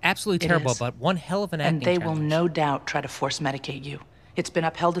sounds absolutely It terrible, is. but one hell of an acting And they will challenge. no doubt try to force medicate you. It's been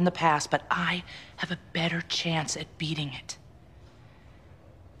upheld in the past, but I have a better chance at beating it.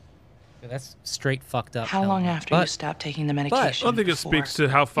 That's straight fucked up. How long Helen. after you But- stop taking the I medication? don't think it before? speaks to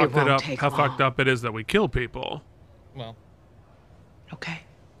how fucked it won't up, take how long. fucked up it is that we kill people. Well, Okay.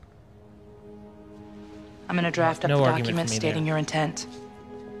 I'm gonna draft up no the argument for documents me stating there. your intent.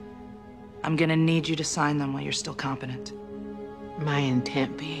 I'm gonna need you to sign them while you're still competent. my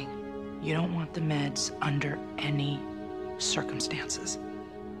intent being. You don't want the meds under any circumstances.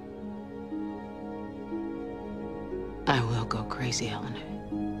 I will go crazy,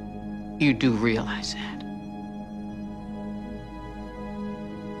 Helen. You do realize that.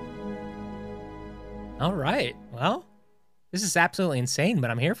 all right. Well, this is absolutely insane, but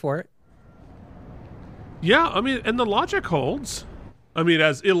I'm here for it. Yeah, I mean, and the logic holds. I mean,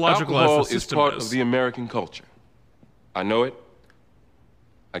 as illogical Alcohol as the is system part is. of the American culture. I know it.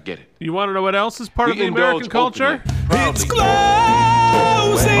 I get it. You want to know what else is part We of the American indulge culture? openly, proudly. It's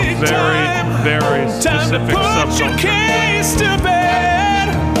closing Very, time. very Time to specific put your subculture. case to bed.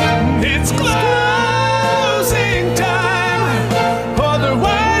 It's closing time.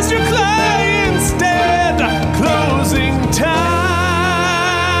 Otherwise, your client's dead. Closing time.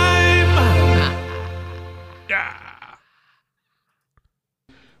 Yeah.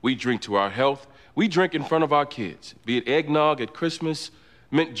 We drink to our health. We drink in front of our kids, be it eggnog at Christmas,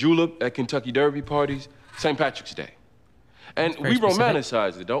 mint julep at Kentucky Derby parties, St. Patrick's Day. And very we specific.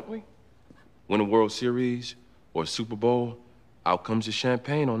 romanticize it, don't we? Win a World Series or a Super Bowl, out comes the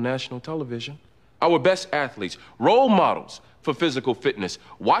champagne on national television. Our best athletes, role models for physical fitness,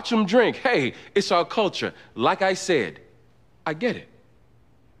 watch them drink. Hey, it's our culture. Like I said, I get it.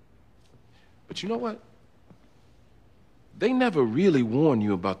 But you know what? They never really warn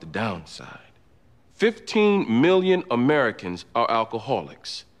you about the downside. 15 million Americans are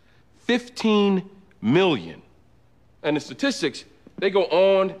alcoholics. 15 million. And the statistics, they go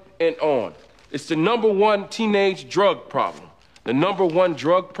on and on. It's the #1 teenage drug problem, the #1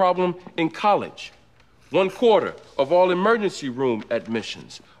 drug problem in college. 1/4 of all emergency room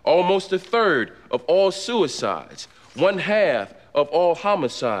admissions, almost 1/3 of all suicides, 1/2 of all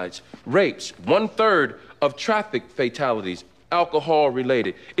homicides, rapes, 1/3 of traffic fatalities, alcohol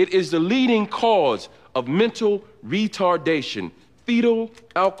related. It is the leading cause of mental retardation, fetal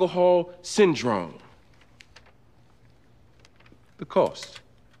alcohol syndrome. The cost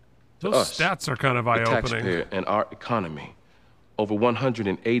to Those us, stats are kind of the eye-opening. taxpayer and our economy, over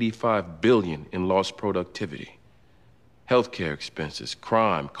 $185 billion in lost productivity. healthcare expenses,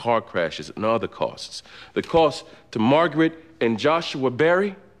 crime, car crashes, and other costs. The cost to Margaret and Joshua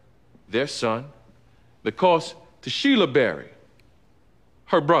Berry, their son. The cost to Sheila Berry,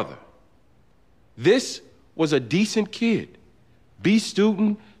 her brother. This was a decent kid, B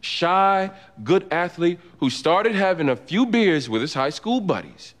student, shy, good athlete, who started having a few beers with his high school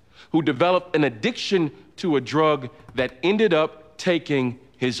buddies, who developed an addiction to a drug that ended up taking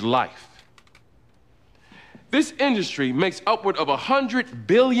his life. This industry makes upward of $100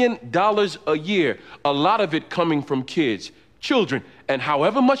 billion a year, a lot of it coming from kids, children, and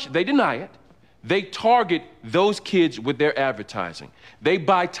however much they deny it, they target those kids with their advertising. They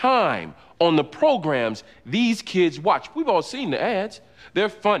buy time on the programs these kids watch. We've all seen the ads. They're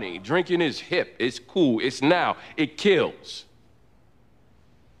funny. Drinking is hip. It's cool. It's now. It kills.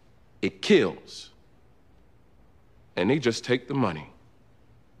 It kills. And they just take the money,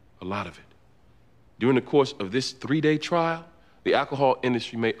 a lot of it. During the course of this 3-day trial, the alcohol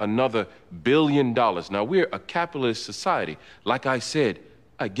industry made another $1 billion. Now, we're a capitalist society. Like I said,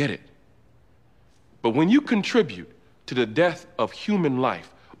 I get it. But when you contribute to the death of human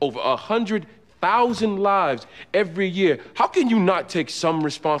life, over 100,000 lives every year, how can you not take some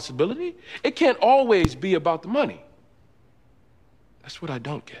responsibility? It can't always be about the money. That's what I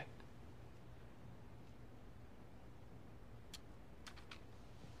don't get.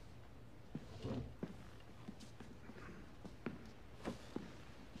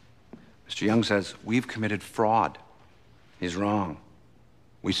 Mr. Young says we've committed fraud. He's wrong.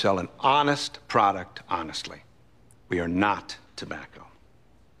 We sell an honest product honestly. We are not tobacco.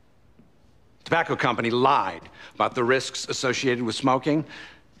 The tobacco company lied about the risks associated with smoking.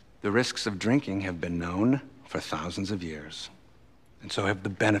 The risks of drinking have been known for thousands of years, and so have the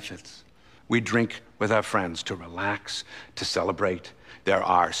benefits. We drink with our friends to relax, to celebrate. There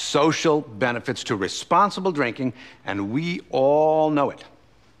are social benefits to responsible drinking, and we all know it.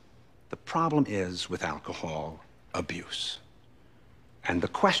 The problem is with alcohol abuse. And the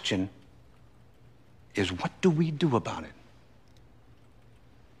question is, what do we do about it?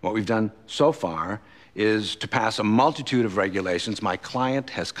 What we've done so far is to pass a multitude of regulations. My client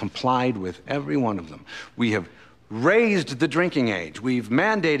has complied with every one of them. We have raised the drinking age. We've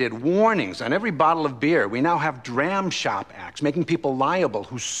mandated warnings on every bottle of beer. We now have dram shop acts making people liable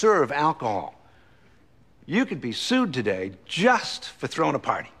who serve alcohol. You could be sued today just for throwing a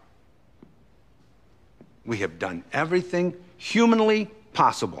party. We have done everything humanly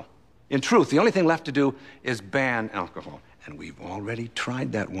possible. In truth, the only thing left to do is ban alcohol. And we've already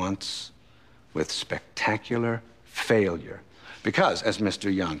tried that once with spectacular failure. Because, as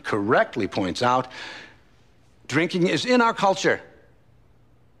Mr. Young correctly points out, drinking is in our culture.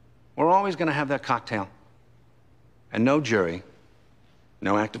 We're always going to have that cocktail. And no jury,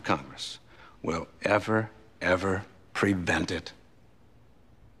 no act of Congress will ever prevent it.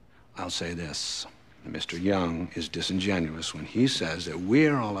 I'll say this. Mr. Young is disingenuous when he says that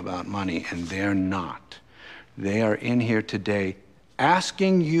we're all about money, and they're not. They are in here today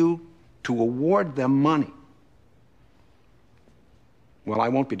asking you to award them money. Well, I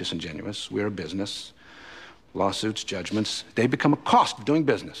won't be disingenuous. We're a business. Lawsuits, judgments, they become a cost of doing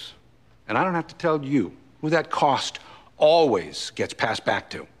business. And I don't have to tell you who that cost always gets passed back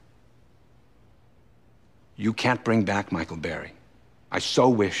to. You can't bring back Michael Berry. I so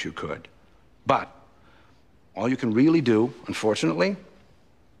wish you could. But all you can really do, unfortunately,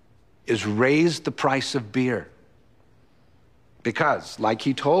 is raise the price of beer. Because, like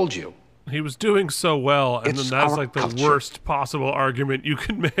he told you, he was doing so well, and then that's like the worst possible argument you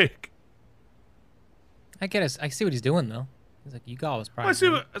can make. I get it. I see what he's doing, though. He's like, you got his price.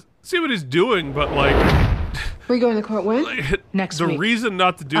 I see what he's doing, but like, we going to court when? Next week. The reason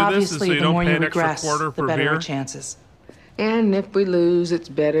not to do this is so you don't pay an extra quarter for beer. Chances. And if we lose, it's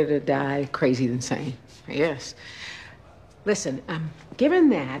better to die crazy than sane. Yes. Listen, given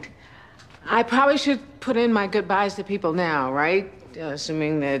that, I probably should put in my goodbyes to people now, right?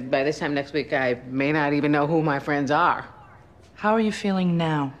 Assuming that by this time next week, I may not even know who my friends are. How are you feeling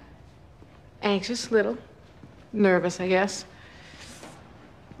now? Anxious, little. Nervous, I guess.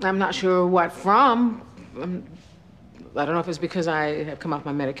 I'm not sure what from. I don't know if it's because I have come off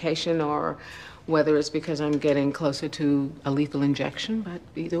my medication or whether it's because I'm getting closer to a lethal injection, but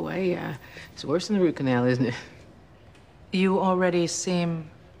either way, it's worse than the root canal, isn't it? You already seem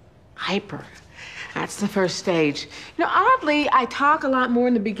hyper. That's the first stage. You know, oddly, I talk a lot more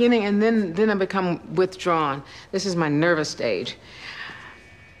in the beginning and then I become withdrawn. This is my nervous stage.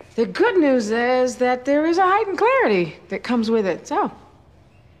 The good news is that there is a heightened clarity that comes with it, so.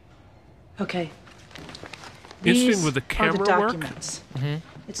 Okay. Interesting with the camera documents. work.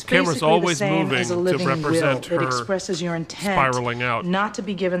 It's Camera's basically always the same moving as a to living represent will. It her expresses your intent spiraling out. not to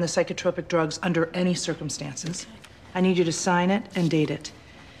be given the psychotropic drugs under any circumstances. I need you to sign it and date it.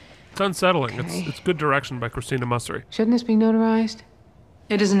 It's unsettling. Okay. It's good direction by Christina Mussery. Shouldn't this be notarized?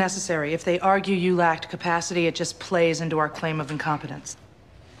 It isn't necessary. If they argue you lacked capacity, it just plays into our claim of incompetence.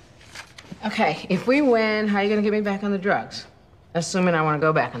 Okay, if we win, how are you gonna get me back on the drugs? Assuming I want to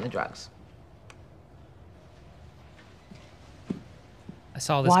go back on the drugs. I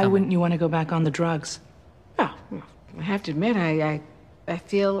saw this Why coming. wouldn't you want to go back on the drugs? Oh, I have to admit, I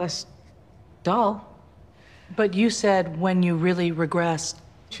feel less dull. But you said when you really regressed.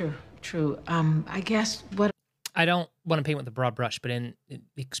 True. I guess what... I don't want to paint with a broad brush, but in the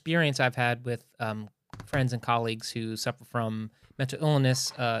experience I've had with friends and colleagues who suffer from mental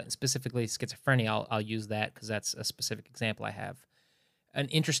illness, specifically schizophrenia, I'll use that because that's a specific example I have. An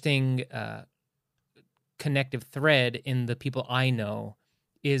interesting connective thread in the people I know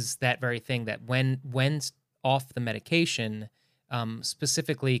is that very thing, that when off the medication,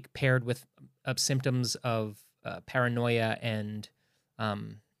 specifically paired with symptoms of paranoia and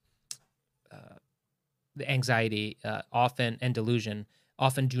the anxiety often and delusion,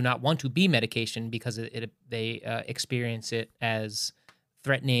 often do not want to be medication because they experience it as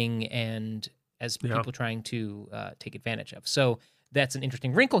threatening and as people trying to take advantage of. So that's an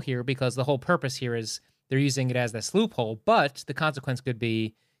interesting wrinkle here, because the whole purpose here is they're using it as this loophole, but the consequence could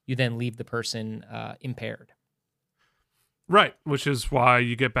be you then leave the person impaired. Right, which is why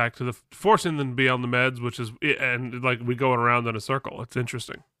you get back to the forcing them to be on the meds, which is, and like we going around in a circle. It's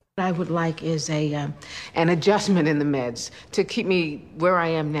interesting. What I would like is an adjustment in the meds to keep me where I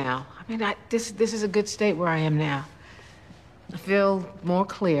am now. I mean, this is a good state where I am now. I feel more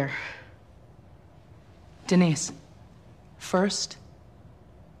clear. Denise, first,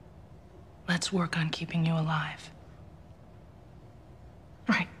 let's work on keeping you alive.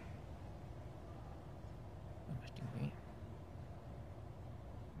 Right.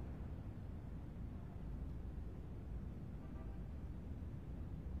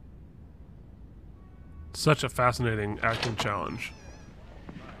 Such a fascinating acting challenge.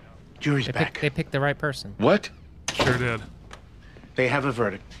 Jury's back. They picked the right person. What? Sure did. They have a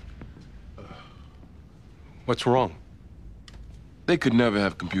verdict. What's wrong? They could never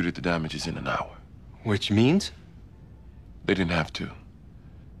have computed the damages in an hour. Which means? They didn't have to.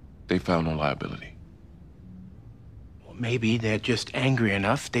 They found no liability. Well, maybe they're just angry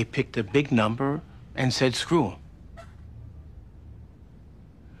enough. They picked a big number and said screw 'em.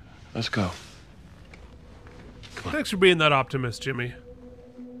 Let's go. Thanks for being that optimist, Jimmy.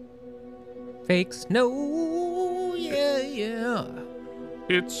 Fake snow, yeah.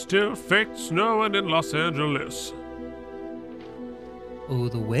 It's still fake snowing in Los Angeles. Oh,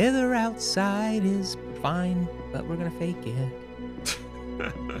 the weather outside is fine, but we're gonna fake it.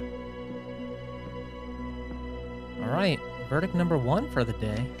 All right, verdict number 1 for the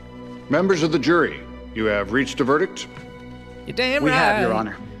day. Members of the jury, you have reached a verdict? You're damn We right. have, Your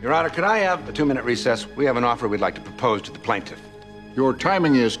Honor. Your Honor, could I have a 2-minute recess? We have an offer we'd like to propose to the plaintiff. Your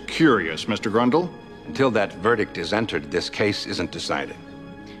timing is curious, Mr. Grundle. Until that verdict is entered, this case isn't decided.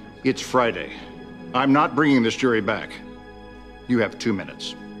 It's Friday. I'm not bringing this jury back. You have 2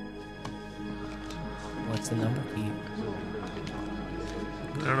 minutes. What's the number, Pete?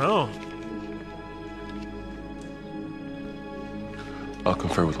 I don't know. I'll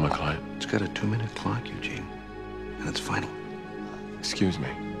confer with my client. It's got a 2-minute clock, Eugene. And it's final. Excuse me.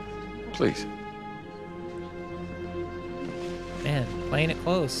 Please. Man, playing it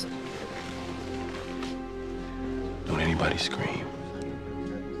close. Don't anybody scream.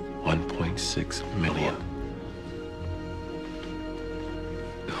 1.6 million.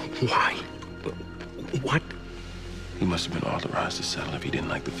 Why? What? He must have been authorized to settle if he didn't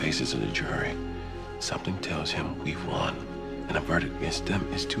like the faces of the jury. Something tells him we've won, and a verdict against them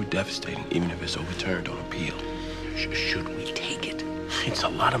is too devastating, even if it's overturned on appeal. Should we take it? It's a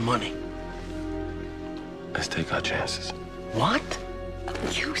lot of money. Let's take our chances. What?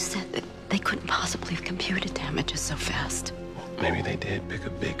 You said that they couldn't possibly have computed damages so fast. Maybe they did pick a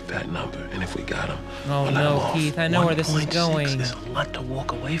big fat number, and if we got them, Oh we'll let 'em no, off. Keith, I know where this is 1.6 going. is a lot to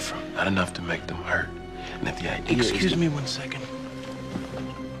walk away from. Not enough to make them hurt. And if the idea Excuse is me 1 second.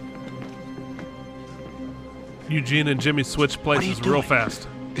 Eugene and Jimmy switch places real fast.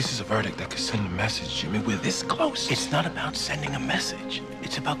 This is a verdict that could send a message, Jimmy. We're this close. It's not about sending a message.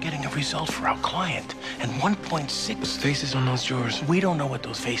 It's about getting a result for our client. And 1.6... There's faces on those jurors. We don't know what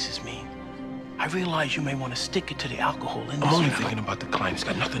those faces mean. I realize you may want to stick it to the alcohol industry. I'm only thinking about the client. It's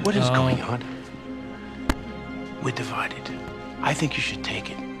got nothing. What is going on? We're divided. I think you should take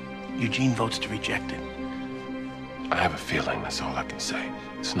it. Eugene votes to reject it. I have a feeling, that's all I can say.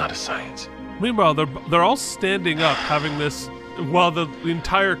 It's not a science. Meanwhile, they're all standing up, having this, while the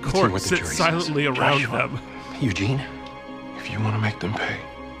entire Let's hear court what the sits jury silently says. around Joshua, them. Eugene, if you want to make them pay,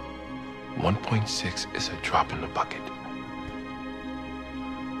 1.6 is a drop in the bucket.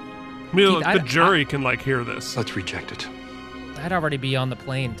 I mean, Keith, the jury can, like, hear this. Let's reject it. I'd already be on the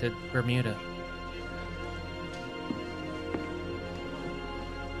plane to Bermuda.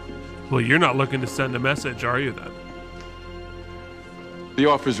 Well, you're not looking to send a message, are you, then? The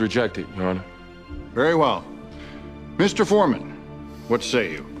offer is rejected, Your Honor. Very well. Mr. Foreman, what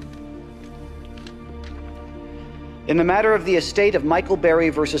say you? In the matter of the estate of Michael Berry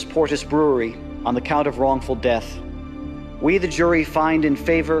versus Portis Brewery on the count of wrongful death, we, the jury, find in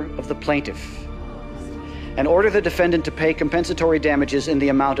favor of the plaintiff and order the defendant to pay compensatory damages in the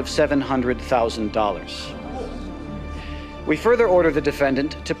amount of $700,000. We further order the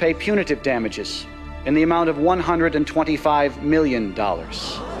defendant to pay punitive damages in the amount of $125 million.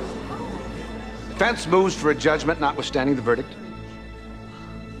 Defense moves for a judgment notwithstanding the verdict.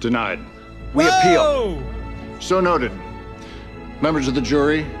 Denied. We appeal. So noted. Members of the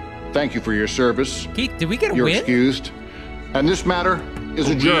jury, thank you for your service. Keith, did we get a You're win? excused. And this matter is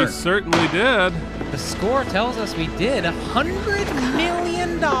adjourned. We certainly did. The score tells us we did $100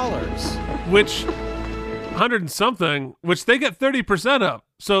 million. Which, 100 and something, which they get 30% of.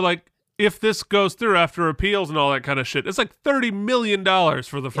 So, like, if this goes through after appeals and all that kind of shit, it's like $30 million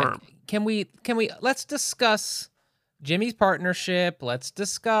for the firm. Can we, let's discuss Jimmy's partnership. Let's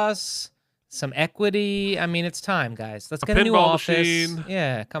discuss some equity. I mean, it's time, guys. Let's get a new pinball office. machine.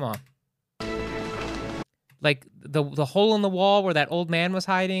 Yeah, come on. Like the hole in the wall where that old man was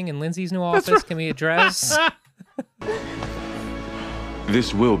hiding in Lindsay's new office. Right. Can we address?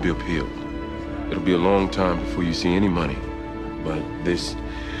 This will be appealed. It'll be a long time before you see any money. But this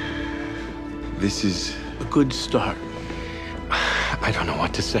is a good start. I don't know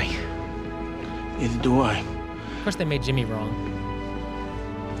what to say. Neither do I. Of course, they made Jimmy wrong.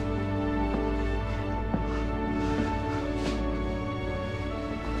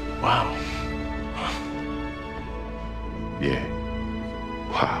 Wow. Yeah.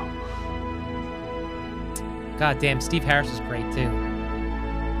 Wow. God damn, Steve Harris is great too.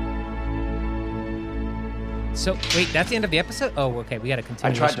 So, wait, that's the end of the episode? Oh, okay, we gotta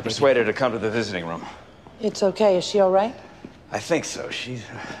continue. I tried to persuade her to come to the visiting room. It's okay. Is she all right? I think so. She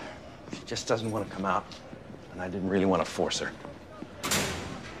just doesn't want to come out, and I didn't really want to force her.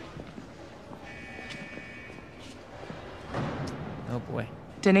 Oh boy.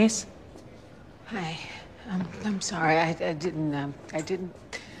 Denise? Hi. I'm sorry. I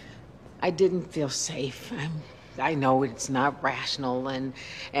didn't feel safe. I know it's not rational, and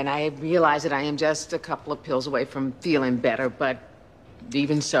I realize that I am just a couple of pills away from feeling better, but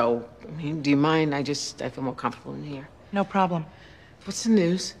even so, I mean, do you mind? I feel more comfortable in here. No problem. What's the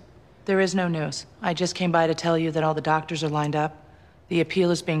news? There is no news. I just came by to tell you that all the doctors are lined up. The appeal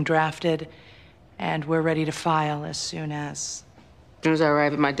is being drafted, and we're ready to file as soon as I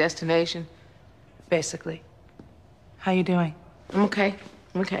arrive at my destination? Basically. How you doing? I'm okay.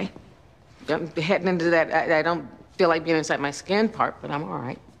 I'm okay. I'm heading into that. I don't feel like being inside my skin part, but I'm all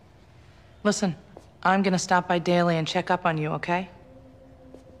right. Listen, I'm gonna stop by daily and check up on you, okay?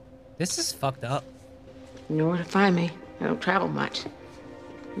 This is fucked up. You know where to find me. I don't travel much.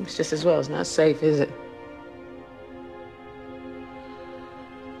 It's just as well. It's not safe, is it?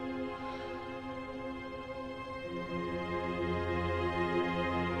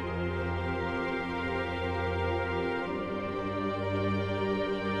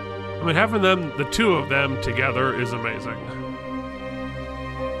 I mean, having them, the two of them together is amazing.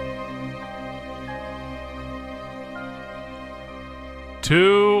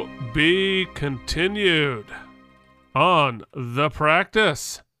 To be continued on The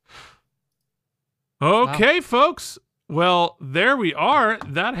Practice. Okay, wow. Folks. Well, there we are.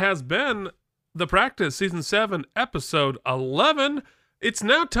 That has been The Practice, Season 7, Episode 11. It's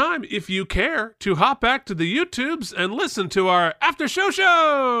now time, if you care, to hop back to the YouTubes and listen to our after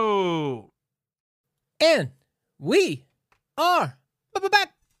show. And we are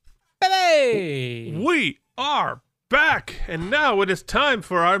back, baby. We are back, and now it is time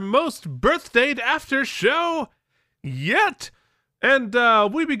for our most birthdayed after show yet. And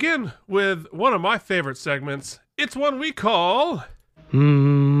we begin with one of my favorite segments. It's one we call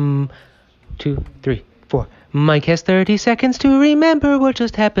 2, 3, 4. Mike has 30 seconds to remember what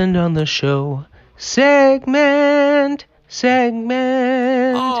just happened on the show. Segment.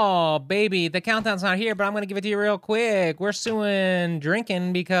 Oh, baby, the countdown's not here, but I'm going to give it to you real quick. We're suing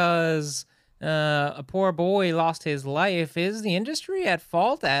drinking because a poor boy lost his life. Is the industry at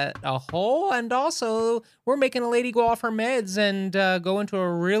fault at a whole? And also, we're making a lady go off her meds and go into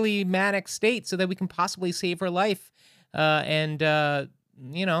a really manic state so that we can possibly save her life. You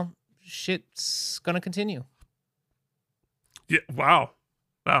know, shit's gonna continue. Yeah, wow.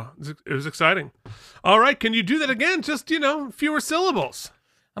 It was exciting. All right, can you do that again? Just, fewer syllables.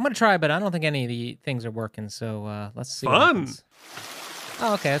 I'm gonna try, but I don't think any of the things are working, so let's see. Fun.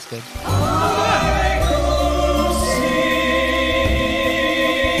 Oh, okay, that's good.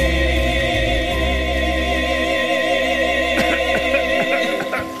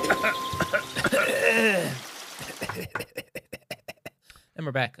 And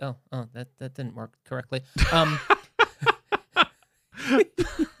we're back. Oh, that didn't work correctly.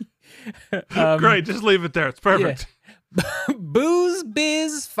 Great, just leave it there. It's perfect. Yeah. Booze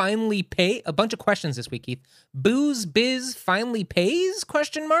Biz finally pay. A bunch of questions this week, Keith. Booze Biz finally pays? ?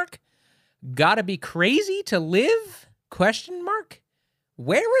 Gotta be crazy to live? ?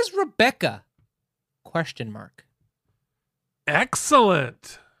 Where is Rebecca? ?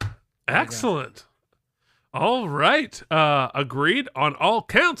 Excellent. Excellent. All right. Agreed on all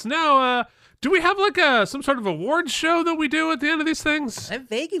counts. Now, do we have like some sort of awards show that we do at the end of these things? I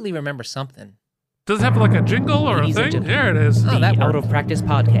vaguely remember something. Does it have like a jingle or a thing? There it is. Oh, that The Out of Practice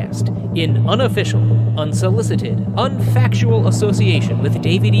podcast, in unofficial, unsolicited, unfactual association with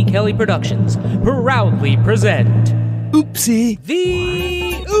David E. Kelly Productions, proudly present Oopsie.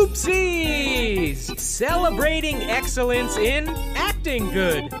 The Oopsies! Celebrating excellence in acting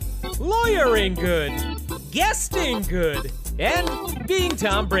good, lawyering good, guesting good, and being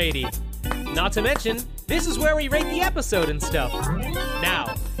Tom Brady. Not to mention, this is where we rate the episode and stuff.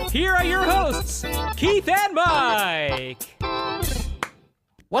 Now, here are your hosts, Keith and Mike.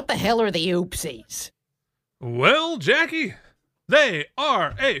 What the hell are the Oopsies? Well, Jackie, they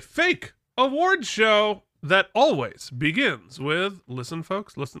are a fake award show that always begins with, listen,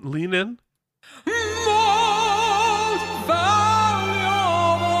 folks, listen, lean in.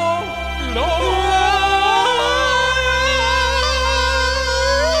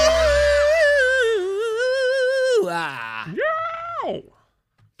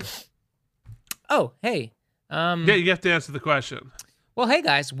 Oh, hey. Yeah, you have to answer the question. Well, hey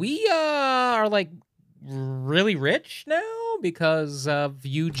guys, we are like really rich now because of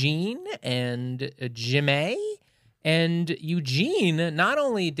Eugene and Jimmy. And Eugene not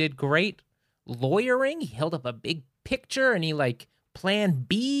only did great lawyering, he held up a big picture and he like planned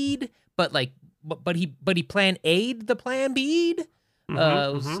B'd, but he planned A'd the plan B'd.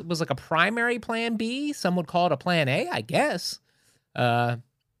 It was like a primary plan B. Some would call it a plan A, I guess.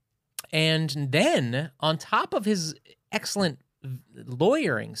 And then on top of his excellent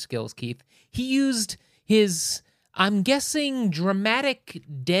lawyering skills, Keith, he used his, I'm guessing, dramatic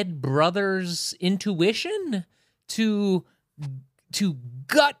dead brother's intuition to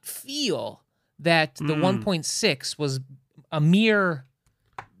gut feel that the 1.6 was a mere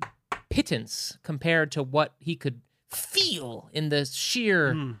pittance compared to what he could feel in the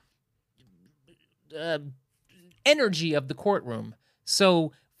sheer energy of the courtroom.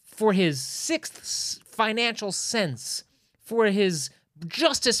 So for his sixth financial sense, for his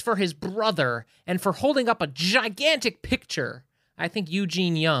justice for his brother, and for holding up a gigantic picture, I think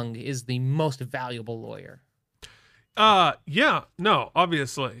Eugene Young is the most valuable lawyer. Yeah, no,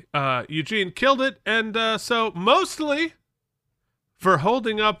 obviously. Eugene killed it, and so mostly for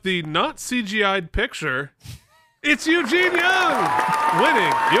holding up the not CGI'd picture, it's Eugene Young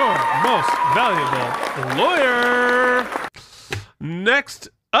winning your most valuable lawyer. Next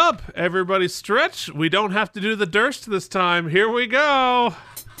up, everybody stretch. We don't have to do the Durst this time. Here we go.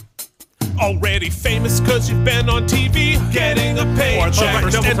 Already famous cause you've been on TV, getting a paycheck,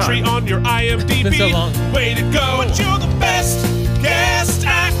 first entry on your IMDb. Been so long. Way to go, but you're the best guest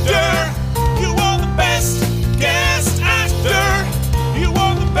actor. You are the best guest actor. You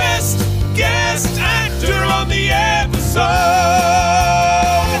are the best guest actor on the episode.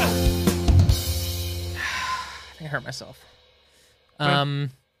 I think I hurt myself.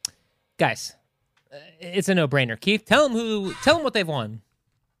 Guys, it's a no-brainer. Keith, tell them what they've won.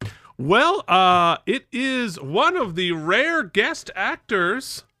 Well, it is one of the rare guest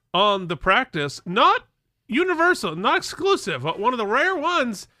actors on The Practice, not universal, not exclusive, but one of the rare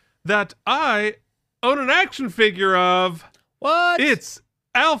ones that I own an action figure of. What? It's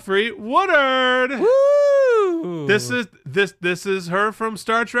Alfre Woodard. Woo! This is her from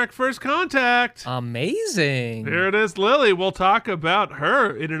Star Trek First Contact. Amazing. Here it is, Lily. We'll talk about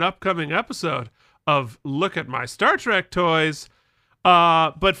her in an upcoming episode of Look at My Star Trek Toys.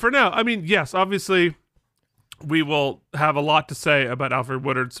 But for now, I mean, yes, obviously we will have a lot to say about Alfre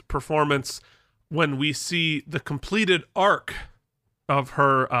Woodard's performance when we see the completed arc of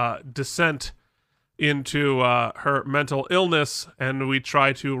her descent into her mental illness, and we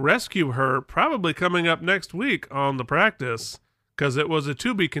try to rescue her, probably coming up next week on The Practice, because it was a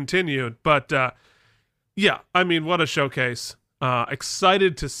to be continued. But yeah, I mean, what a showcase.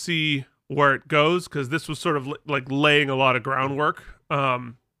 Excited to see where it goes, because this was sort of like laying a lot of groundwork.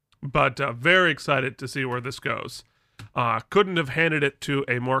 But very excited to see where this goes. Couldn't have handed it to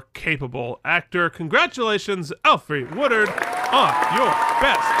a more capable actor. Congratulations, Alfre Woodard, on your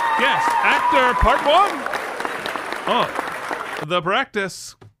Best Guest Actor Part 1 on The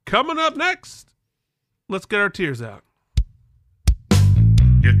Practice. Coming up next, let's get our tears out.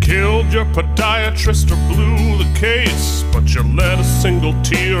 You killed your podiatrist or blew the case, but you let a single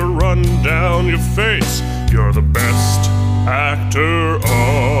tear run down your face. You're the best actor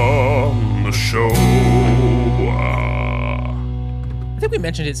on the show. I think we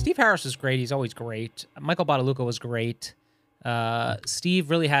mentioned it. Steve Harris was great. He's always great. Michael Badalucca was great.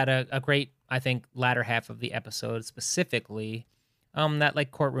 Steve really had a great, I think, latter half of the episode specifically. That like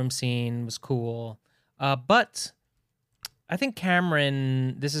courtroom scene was cool. But I think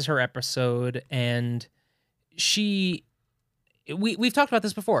Cameron, this is her episode, and we've talked about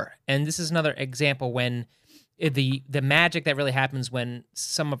this before, and this is another example when the magic that really happens when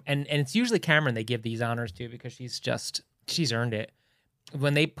and it's usually Cameron they give these honors to, because she's earned it.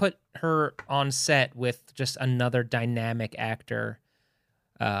 When they put her on set with just another dynamic actor,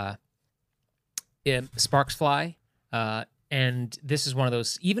 sparks fly. And this is one of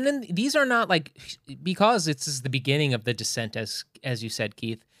those, these are not like, because this is the beginning of the descent, as you said,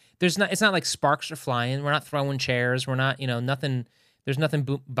 Keith, it's not like sparks are flying. We're not throwing chairs. We're not, nothing, there's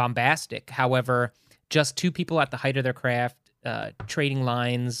nothing bombastic. However, just two people at the height of their craft, trading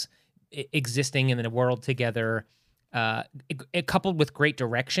lines, existing in a world together, coupled with great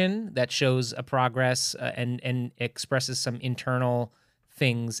direction that shows a progress and expresses some internal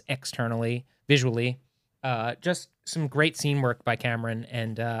things externally, visually. Just some great scene work by Cameron,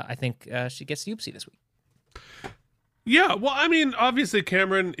 and I think she gets the oopsie this week. Yeah, well, I mean, obviously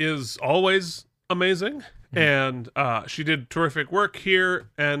Cameron is always amazing, and she did terrific work here,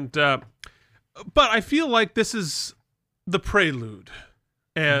 and but I feel like this is the prelude,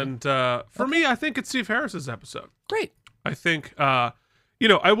 and for me, I think it's Steve Harris's episode. Great. I think, I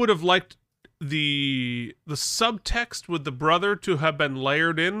would have liked the subtext with the brother to have been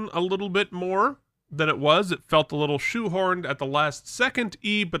layered in a little bit more than it was. It felt a little shoehorned at the last second,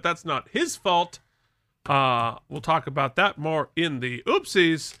 but that's not his fault. We'll talk about that more in the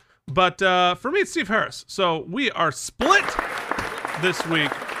oopsies. But for me, it's Steve Harris. So we are split this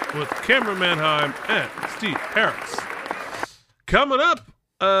week with Cameron Manheim and Steve Harris. Coming up,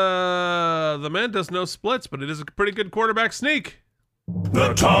 the man does no splits, but it is a pretty good quarterback sneak.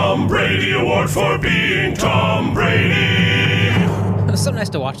 The Tom Brady Award for being Tom Brady. It was so nice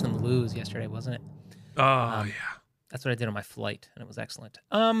to watch them lose yesterday, wasn't it? Oh, yeah. That's what I did on my flight, and it was excellent.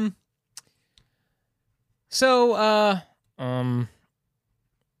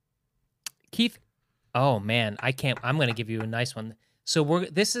 Keith, oh man, I'm going to give you a nice one. So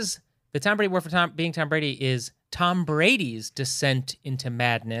this is the Tom Brady Award for being Tom Brady is Tom Brady's descent into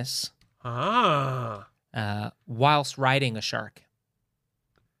madness. Whilst riding a shark.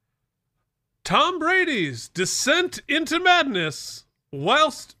 Tom Brady's descent into madness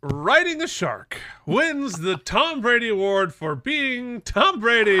whilst riding a shark wins the Tom Brady Award for being Tom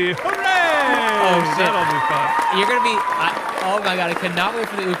Brady. Hooray! Oh, shit. That'll be fun. You're going to be... oh, my God. I cannot wait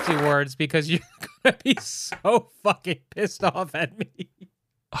for the oopsie awards, because you're going to be so fucking pissed off at me.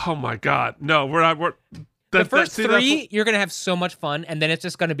 Oh, my God. No, we're not... The first three, you're going to have so much fun, and then it's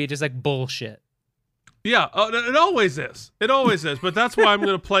just going to be just like bullshit. Yeah, it always is. It always is. But that's why I'm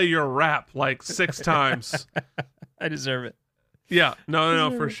going to play your rap like 6 times. I deserve it. Yeah,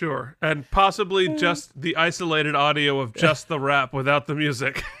 no, for sure. And possibly just the isolated audio of just the rap without the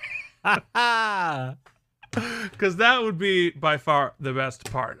music. Because that would be by far the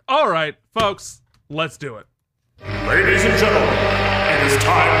best part. All right, folks, let's do it. Ladies and gentlemen, it is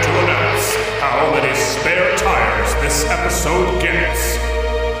time to announce how many spare tires this episode gets.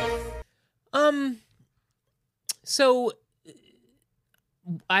 So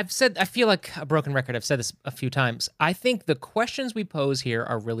I feel like a broken record. I've said this a few times. I think the questions we pose here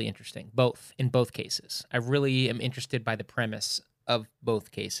are really interesting, in both cases. I really am interested by the premise of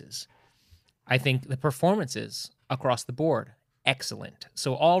both cases. I think the performances across the board, excellent.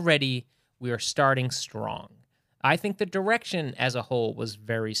 So already we are starting strong. I think the direction as a whole was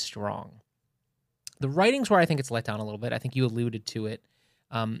very strong. The writing's where I think it's let down a little bit. I think you alluded to it.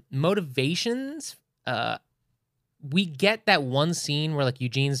 Motivations, we get that one scene where like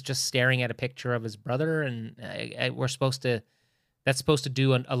Eugene's just staring at a picture of his brother, and that's supposed to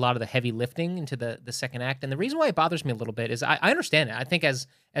do a lot of the heavy lifting into the second act. And the reason why it bothers me a little bit is I understand it. I think as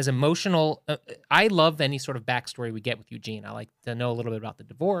emotional, I love any sort of backstory we get with Eugene. I like to know a little bit about the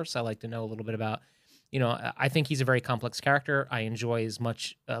divorce. I like to know a little bit about, I think he's a very complex character. I enjoy as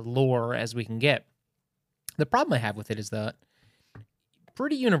much lore as we can get. The problem I have with it is that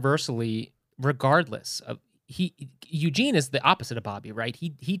pretty universally, regardless of, Eugene is the opposite of Bobby, right?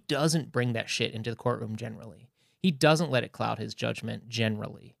 He doesn't bring that shit into the courtroom generally. He doesn't let it cloud his judgment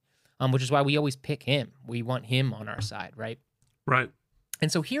generally, which is why we always pick him. We want him on our side, right? Right.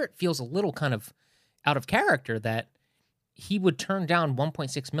 And so here it feels a little kind of out of character that he would turn down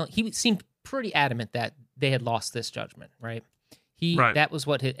 1.6 million. He seemed pretty adamant that they had lost this judgment, right? That was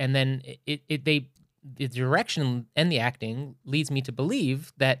what, and then the direction and the acting leads me to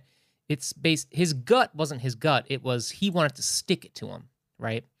believe that his gut wasn't his gut. It was, he wanted to stick it to him,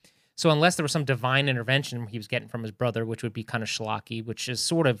 right? So unless there was some divine intervention he was getting from his brother, which would be kind of schlocky, which is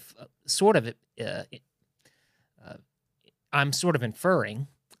sort of, I'm sort of inferring,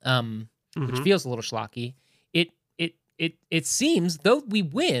 which feels a little schlocky. It seems, though we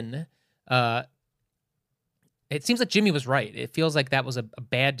win, it seems like Jimmy was right. It feels like that was a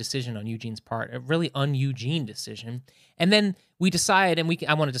bad decision on Eugene's part, a really un-Eugene decision. And then we decide, and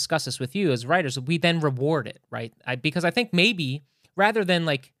I want to discuss this with you as writers, we then reward it, right? Because I think maybe rather than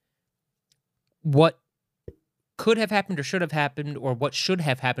like what could have happened or should have happened or what should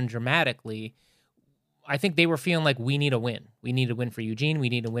have happened dramatically, I think they were feeling like we need a win. We need a win for Eugene. We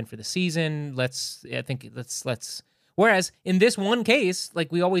need a win for the season. Let's. Whereas in this one case,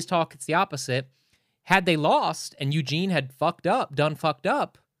 like we always talk, it's the opposite. Had they lost and Eugene had done fucked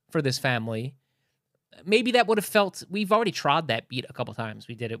up for this family, maybe that would have felt, we've already trod that beat a couple times.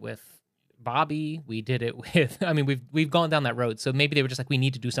 We did it with Bobby. We did it with, I mean, we've gone down that road. So maybe they were just like, we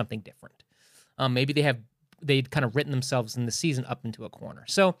need to do something different. Maybe they'd kind of written themselves in the season up into a corner.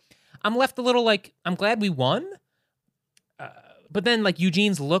 So I'm left a little like, I'm glad we won. But then like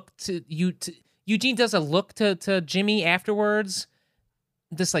Eugene does a look to Jimmy afterwards,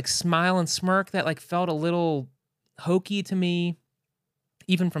 this like smile and smirk that like felt a little hokey to me,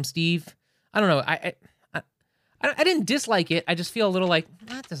 even from Steve. I don't know. I didn't dislike it. I just feel a little like,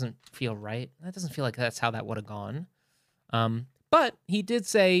 that doesn't feel right. That doesn't feel like that's how that would have gone. But he did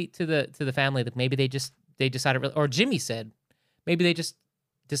say to the family that maybe they decided, or Jimmy said, maybe they just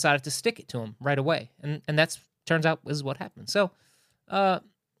decided to stick it to him right away. And that's turns out is what happened. So, okay.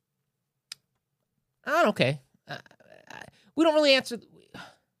 We don't really answer.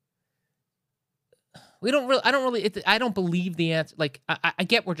 I don't believe the answer. Like, I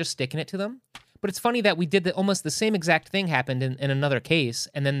get we're just sticking it to them, but it's funny that we did almost the same exact thing happened in another case,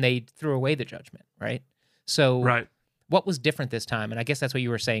 and then they threw away the judgment, right? So, right. What was different this time? And I guess that's what you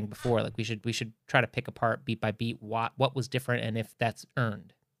were saying before. Like, we should try to pick apart beat by beat what was different and if that's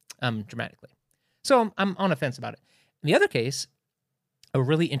earned dramatically. So I'm on a fence about it. In the other case, a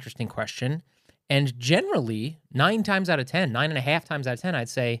really interesting question, and generally 9.5 times out of 10, I'd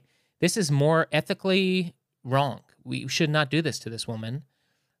say, this is more ethically wrong. We should not do this to this woman.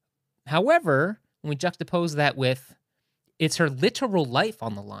 However, when we juxtapose that with it's her literal life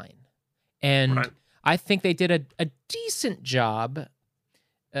on the line. And right. I think they did a decent job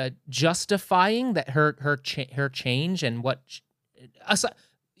justifying that her change and what...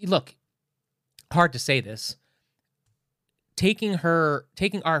 Look, hard to say this. Taking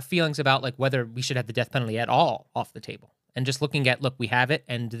our feelings about like whether we should have the death penalty at all off the table. And just looking at, look, we have it,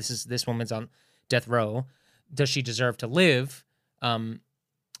 and this woman's on death row. Does she deserve to live? I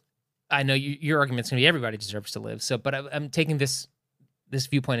know your argument's going to be everybody deserves to live. So, but I'm taking this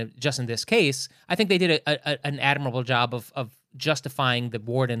viewpoint of just in this case. I think they did an admirable job of justifying the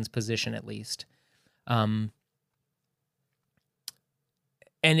warden's position at least, and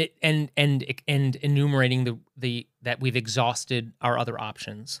enumerating the that we've exhausted our other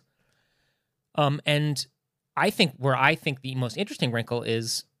options, and. I think the most interesting wrinkle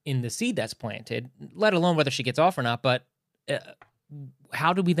is in the seed that's planted, let alone whether she gets off or not. But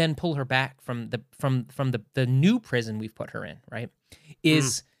how do we then pull her back from the new prison we've put her in? Right?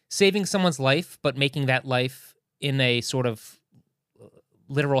 Is saving someone's life, but making that life in a sort of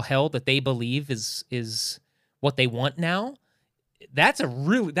literal hell that they believe is what they want now? That's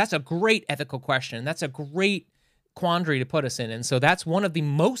a great ethical question. That's a great quandary to put us in, and so that's one of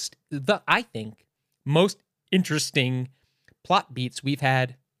I think most interesting plot beats we've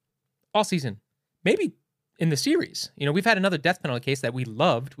had all season, maybe in the series. You know, we've had another death penalty case that we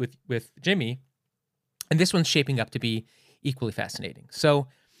loved with Jimmy, and this one's shaping up to be equally fascinating. So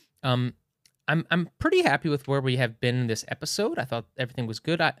I'm pretty happy with where we have been in this episode. I thought everything was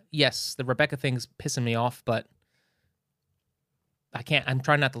good. Yes, the Rebecca thing's pissing me off, but I'm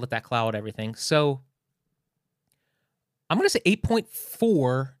trying not to let that cloud everything. So I'm going to say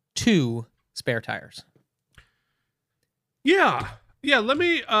 8.42 spare tires. Yeah. Let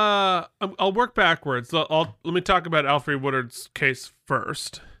me, I'll work backwards. Let me talk about Alfre Woodard's case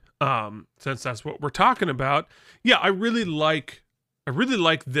first. Since that's what we're talking about. Yeah, I really like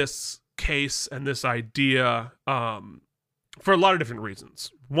this case and this idea for a lot of different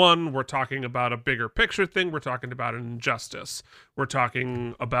reasons. One, we're talking about a bigger picture thing. We're talking about an injustice. We're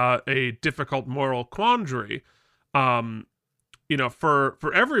talking about a difficult moral quandary, for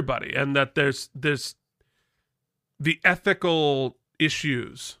everybody, and that there's the ethical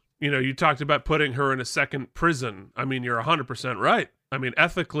issues. You talked about putting her in a second prison. I mean, you're 100% right. I mean,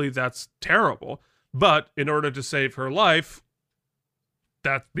 ethically, that's terrible. But in order to save her life,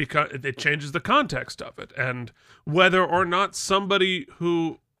 that's because it changes the context of it. And whether or not somebody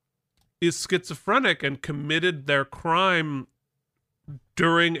who is schizophrenic and committed their crime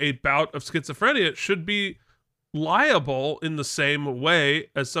during a bout of schizophrenia should be liable in the same way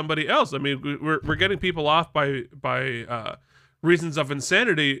as somebody else. I mean, we're getting people off by reasons of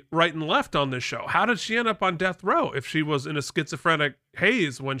insanity right and left on this show. How did she end up on death row if she was in a schizophrenic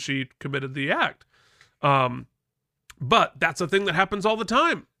haze when she committed the act? But that's a thing that happens all the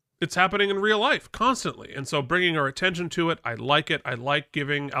time. It's happening in real life constantly. And so bringing our attention to it, I like it. I like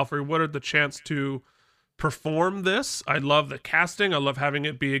giving Alfre Woodard the chance to perform this. I love the casting. I love having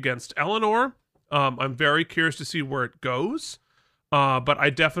it be against Eleanor. I'm very curious to see where it goes. But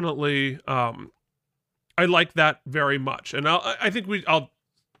I definitely, I like that very much. And I think I'll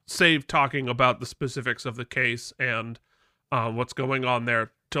save talking about the specifics of the case and what's going on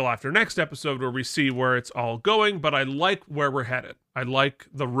there till after next episode where we see where it's all going. But I like where we're headed. I like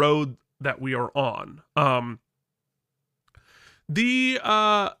the road that we are on. The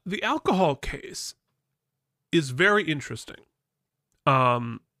alcohol case is very interesting.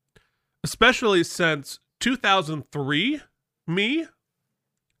 Especially since 2003 me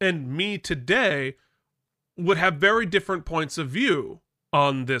and me today would have very different points of view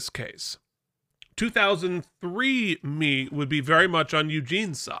on this case. 2003 me would be very much on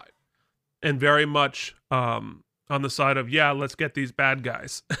Eugene's side and very much on the side of, yeah, let's get these bad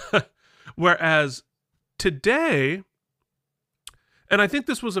guys. Whereas today, and I think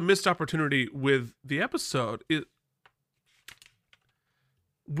this was a missed opportunity with the episode,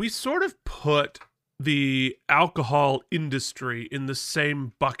 we sort of put the alcohol industry in the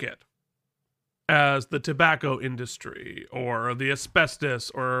same bucket as the tobacco industry or the asbestos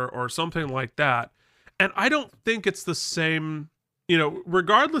or something like that. And I don't think it's the same,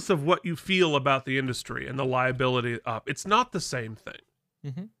 regardless of what you feel about the industry and the liability of, it's not the same thing.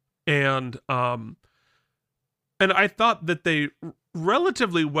 Mm-hmm. And I thought that they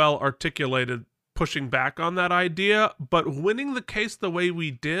relatively well articulated pushing back on that idea, but winning the case the way we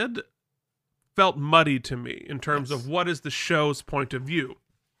did felt muddy to me in terms of what is the show's point of view.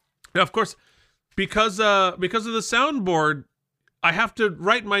 Now, of course, because of the soundboard, I have to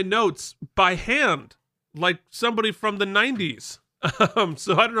write my notes by hand, like somebody from the 90s.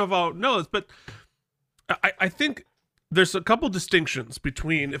 So I don't know if I'll know this, but I think there's a couple distinctions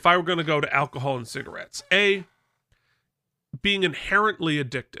between, if I were going to go to alcohol and cigarettes, A, being inherently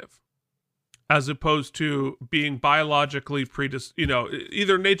addictive, as opposed to being biologically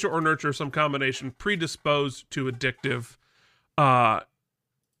either nature or nurture, some combination, predisposed to addictive.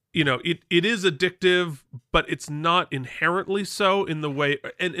 It is addictive, but it's not inherently so in the way,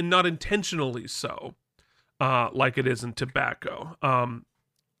 and not intentionally so, like it is in tobacco.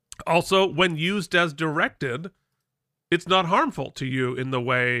 Also, when used as directed, it's not harmful to you in the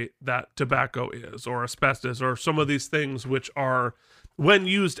way that tobacco is, or asbestos, or some of these things which are, when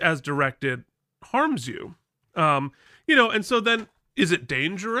used as directed, harms you. And so then, is it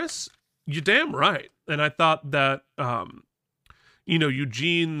dangerous? You're damn right. And I thought that,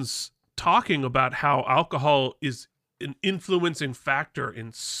 Eugene's talking about how alcohol is an influencing factor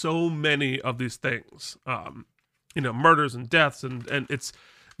in so many of these things, murders and deaths. And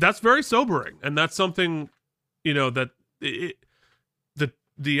that's very sobering. And that's something, that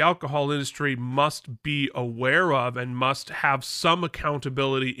the alcohol industry must be aware of and must have some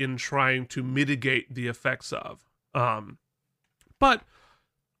accountability in trying to mitigate the effects of. But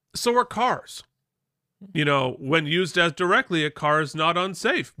so are cars. When used as directly, a car is not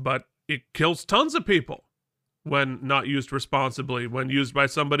unsafe, but it kills tons of people when not used responsibly, when used by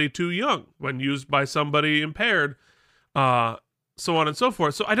somebody too young, when used by somebody impaired, so on and so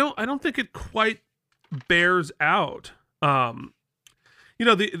forth. So I don't think it quite bears out.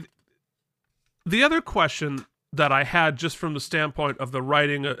 the other question that I had, just from the standpoint of the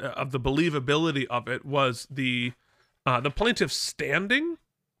writing, of the believability of it, was the plaintiff's standing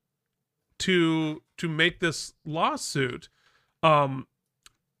to make this lawsuit. From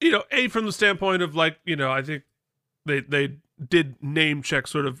the standpoint of, like, I think they did name check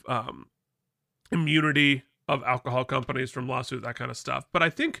sort of immunity of alcohol companies from lawsuits, that kind of stuff. But I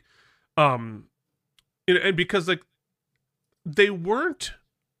think, and because, like, they weren't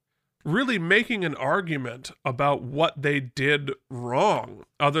really making an argument about what they did wrong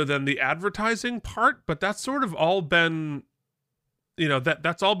other than the advertising part, but that's sort of all been,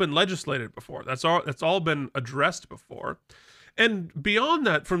 that's all been legislated before. That's all been addressed before. And beyond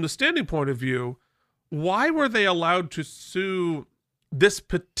that, from the standing point of view, why were they allowed to sue this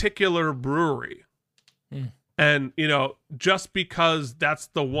particular brewery? And, just because that's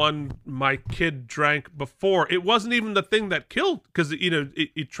the one my kid drank before, it wasn't even the thing that killed, because,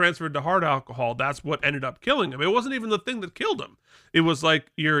 it transferred to hard alcohol. That's what ended up killing him. It wasn't even the thing that killed him. It was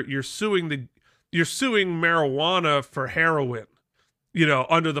like, you're suing marijuana for heroin,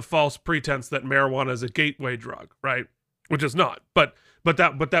 under the false pretense that marijuana is a gateway drug, right? Which is not, but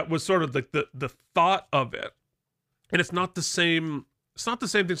that was sort of the thought of it. And it's not the same. It's not the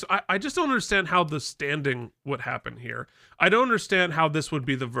same thing. So I just don't understand how the standing would happen here. I don't understand how this would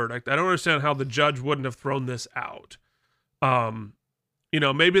be the verdict. I don't understand how the judge wouldn't have thrown this out.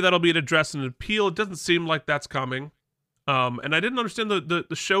 Maybe that'll be addressed in an appeal. It doesn't seem like that's coming. And I didn't understand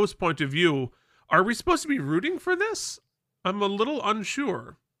the show's point of view. Are we supposed to be rooting for this? I'm a little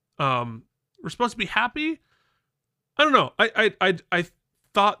unsure. We're supposed to be happy? I don't know. I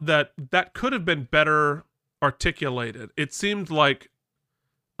thought that could have been better articulated. It seemed like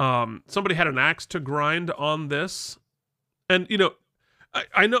somebody had an axe to grind on this. And,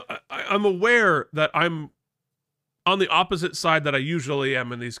 I know I'm aware that I'm on the opposite side that I usually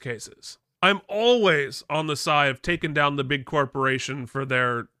am in these cases. I'm always on the side of taking down the big corporation for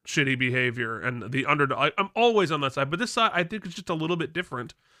their shitty behavior and the underdog. I'm always on that side, but this side, I think, is just a little bit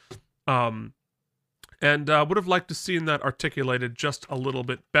different. And would have liked to seen that articulated just a little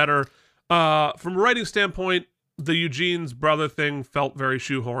bit better. From a writing standpoint, the Eugene's brother thing felt very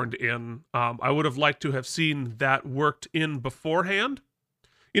shoehorned in. I would have liked to have seen that worked in beforehand.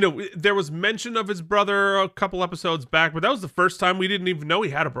 There was mention of his brother a couple episodes back, but that was the first time we didn't even know he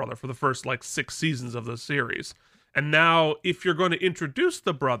had a brother for the first, 6 seasons of the series. And now, if you're going to introduce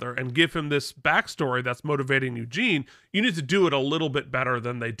the brother and give him this backstory that's motivating Eugene, you need to do it a little bit better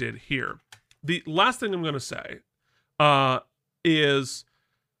than they did here. The last thing I'm going to say is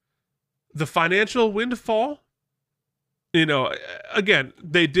the financial windfall. Again,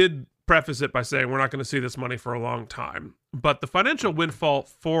 they did preface it by saying we're not going to see this money for a long time. But the financial windfall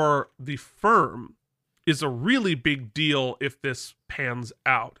for the firm is a really big deal if this pans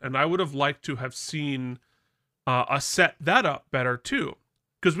out. And I would have liked to have seen set that up better too.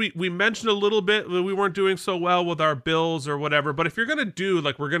 Because we mentioned a little bit that we weren't doing so well with our bills or whatever. But if you're going to do,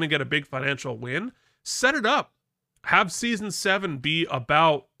 we're going to get a big financial win, set it up. Have season 7 be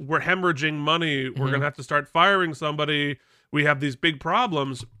about, we're hemorrhaging money. We're going to have to start firing somebody. We have these big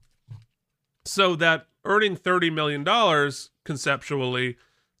problems. So that earning $30 million conceptually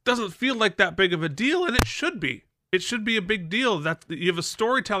doesn't feel like that big of a deal. And it should be. It should be a big deal that you have a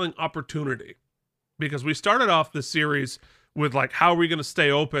storytelling opportunity. Because we started off this series with how are we going to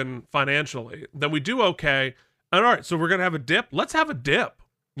stay open financially? Then we do okay. And all right, so we're going to have a dip. Let's have a dip.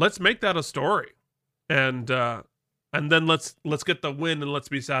 Let's make that a story. And then let's get the win and let's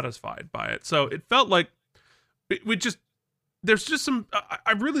be satisfied by it. So it felt like there's just some,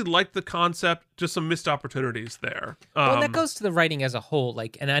 I really like the concept, just some missed opportunities there. Well, that goes to the writing as a whole.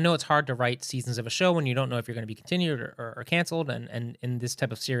 And I know it's hard to write seasons of a show when you don't know if you're going to be continued or canceled and in this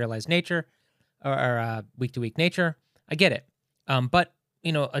type of serialized nature or week-to-week nature. I get it. But,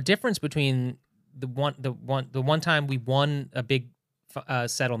 a difference between the one time we won a big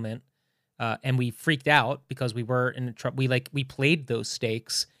settlement and we freaked out because we were in trouble. We played those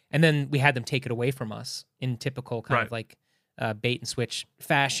stakes and then we had them take it away from us in typical kind of bait and switch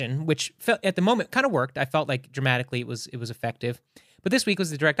fashion, which at the moment kind of worked. I felt like dramatically it was effective. But this week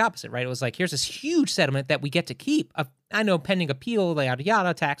was the direct opposite, right? It was like, here's this huge settlement that we get to keep. I know pending appeal, yada,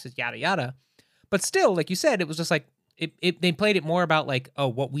 yada, taxes, yada, yada. But still, like you said, it was just like, they played it more about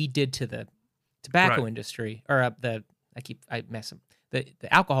what we did to the tobacco industry or the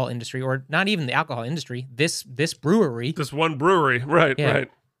alcohol industry, or not even the alcohol industry, this brewery. This one brewery, right.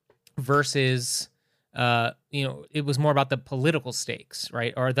 Versus, it was more about the political stakes,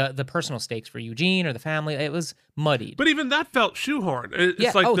 right? Or the personal stakes for Eugene or the family. It was muddied. But even that felt shoehorned.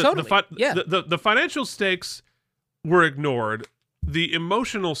 It's totally. The financial stakes were ignored. The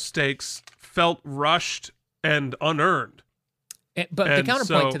emotional stakes felt rushed and unearned. But And the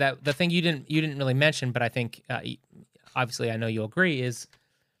counterpoint so- to that, the thing you didn't really mention, but I think obviously I know you'll agree, is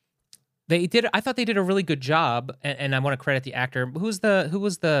I thought they did a really good job, and I want to credit the actor. Who was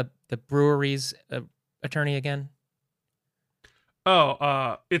the brewery's attorney again?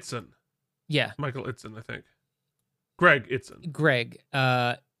 Oh, Itzen. Yeah, Michael Itzen, I think. Greg Itzen. Greg.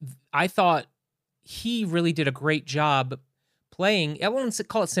 I thought he really did a great job playing. I won't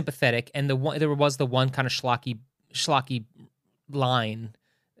call it sympathetic, and there was the one kind of schlocky line,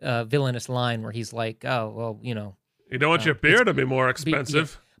 villainous line where he's like, "Oh, well, you know, You don't want your beer to be more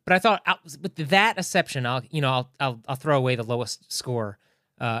expensive." But I thought, with that exception, I'll throw away the lowest score.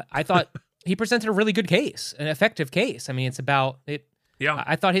 I thought he presented a really good case, an effective case. I mean, it's about it. Yeah,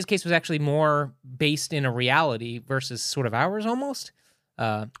 I thought his case was actually more based in a reality versus sort of ours almost.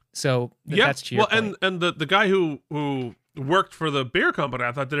 So that's to your point. And the guy who worked for the beer company,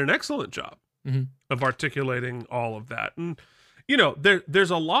 I thought did an excellent job of articulating all of that. And you know,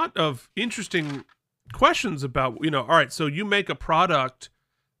 there's a lot of interesting questions about, you know, all right, so you make a product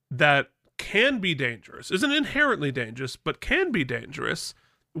that can be dangerous, isn't inherently dangerous, but can be dangerous.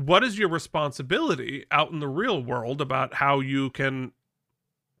 What is your responsibility out in the real world about how you can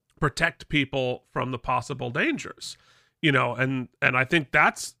protect people from the possible dangers? You know, and I think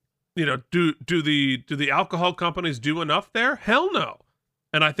that's, you know, do the alcohol companies do enough there? Hell no.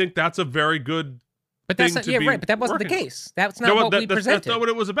 And I think that's a very good But thing that's to not, be yeah, right. But that wasn't the working on. case. That's not what we presented. That's not what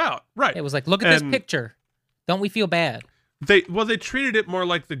it was about. Right. It was like, look at this picture. Don't we feel bad? They treated it more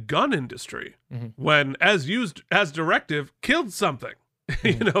like the gun industry when, as directive, killed something.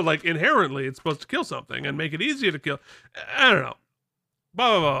 You know, like inherently it's supposed to kill something and make it easier to kill. I don't know.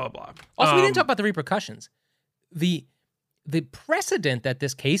 Blah blah blah blah. Also, we didn't talk about the repercussions. The precedent that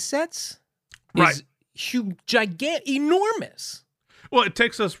this case sets is huge, gigantic, enormous. Well, it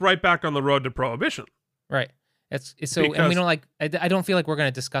takes us right back on the road to prohibition. Right. It's so, and we don't like. I don't feel like we're going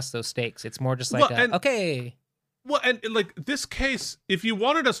to discuss those stakes. It's more just like, okay. Well, and like this case, if you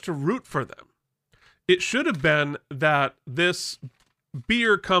wanted us to root for them, it should have been that this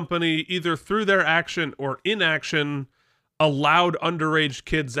beer company, either through their action or inaction, allowed underage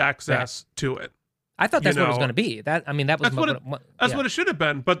kids access to it. I thought that's what it was going to be. That was that's what it should have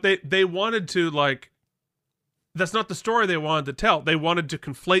been. But they wanted to, like, that's not the story they wanted to tell. They wanted to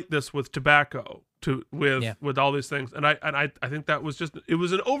conflate this with tobacco with all these things, and I think that was it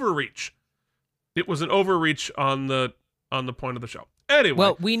was an overreach. It was an overreach on the point of the show. Anyway,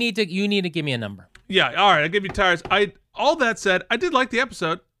 well, you need to give me a number. Yeah, all right, I'll give you tires. All that said, I did like the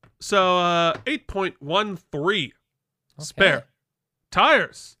episode. So 8.13 spare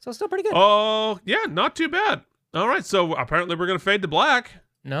tires. So still pretty good. Oh, yeah, not too bad. All right, so apparently we're going to fade to black.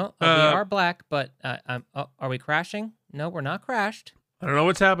 No, we are black, but are we crashing? No, we're not crashed. I don't know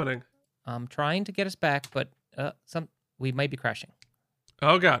what's happening. I'm trying to get us back, but we might be crashing.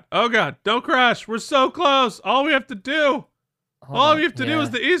 Oh God, don't crash. We're so close. All we have to do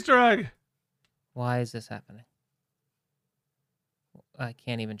is the Easter egg. Why is this happening? I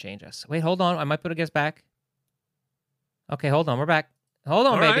can't even change us. Wait, hold on. I might put us back. Okay, hold on. We're back. Hold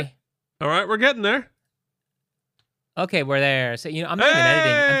on, baby. All right, we're getting there. Okay, we're there. So, you know, I'm not even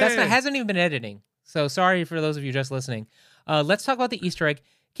editing. Hasn't even been editing. So sorry for those of you just listening. Let's talk about the Easter egg.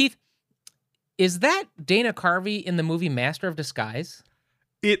 Keith, is that Dana Carvey in the movie Master of Disguise?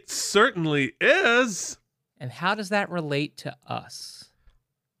 It certainly is. And how does that relate to us?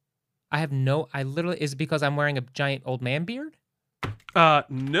 I literally, is it because I'm wearing a giant old man beard?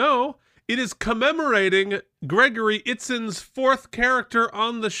 No. It is commemorating Gregory Itzen's 4th character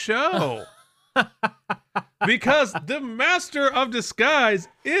on the show. Because the Master of Disguise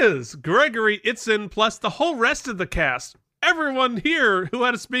is Gregory Itzen plus the whole rest of the cast. Everyone here who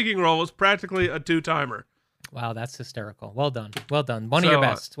had a speaking role was practically a 2-timer. Wow, that's hysterical. Well done. Well done. One of your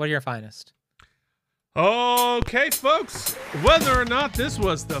best. One of your finest. Okay, folks. Whether or not this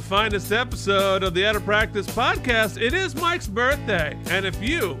was the finest episode of the Out of Practice podcast, it is Mike's birthday. And if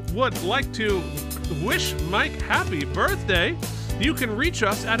you would like to wish Mike happy birthday, you can reach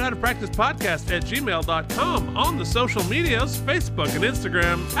us at outofpracticepodcast@gmail.com, on the social medias, Facebook and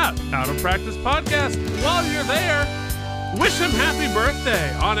Instagram at Out of Practice Podcast. While you're there, wish him happy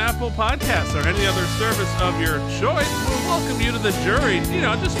birthday on Apple Podcasts or any other service of your choice. We'll welcome you to the jury, you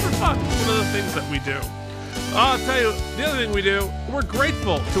know, just for fun. One of the things that we do. I'll tell you, the other thing we do, we're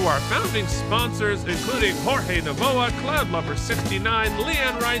grateful to our founding sponsors, including Jorge Novoa, Cloudlover69,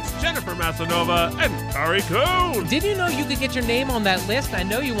 Leanne Wrights, Jennifer Masanova, and Kari Coon. Did you know you could get your name on that list? I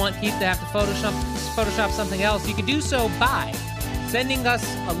know you want Keith to have to Photoshop something else. You can do so by sending us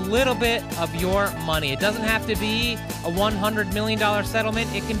a little bit of your money. It doesn't have to be a $100 million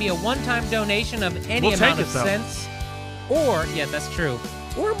settlement. It can be a one-time donation of any amount of cents. Or, yeah, that's true.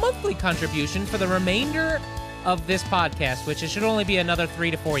 Or a monthly contribution for the remainder of this podcast, which it should only be another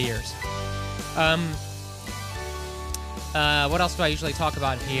 3 to 4 years. What else do I usually talk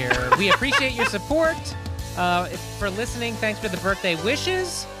about here? We appreciate your support. For listening, thanks for the birthday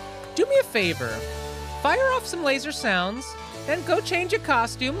wishes. Do me a favor. Fire off some laser sounds, then go change your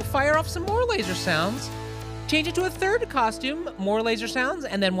costume, fire off some more laser sounds, change it to a third costume, more laser sounds,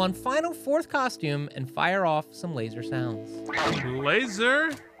 and then one final fourth costume, and fire off some laser sounds.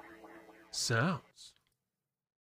 Laser sound.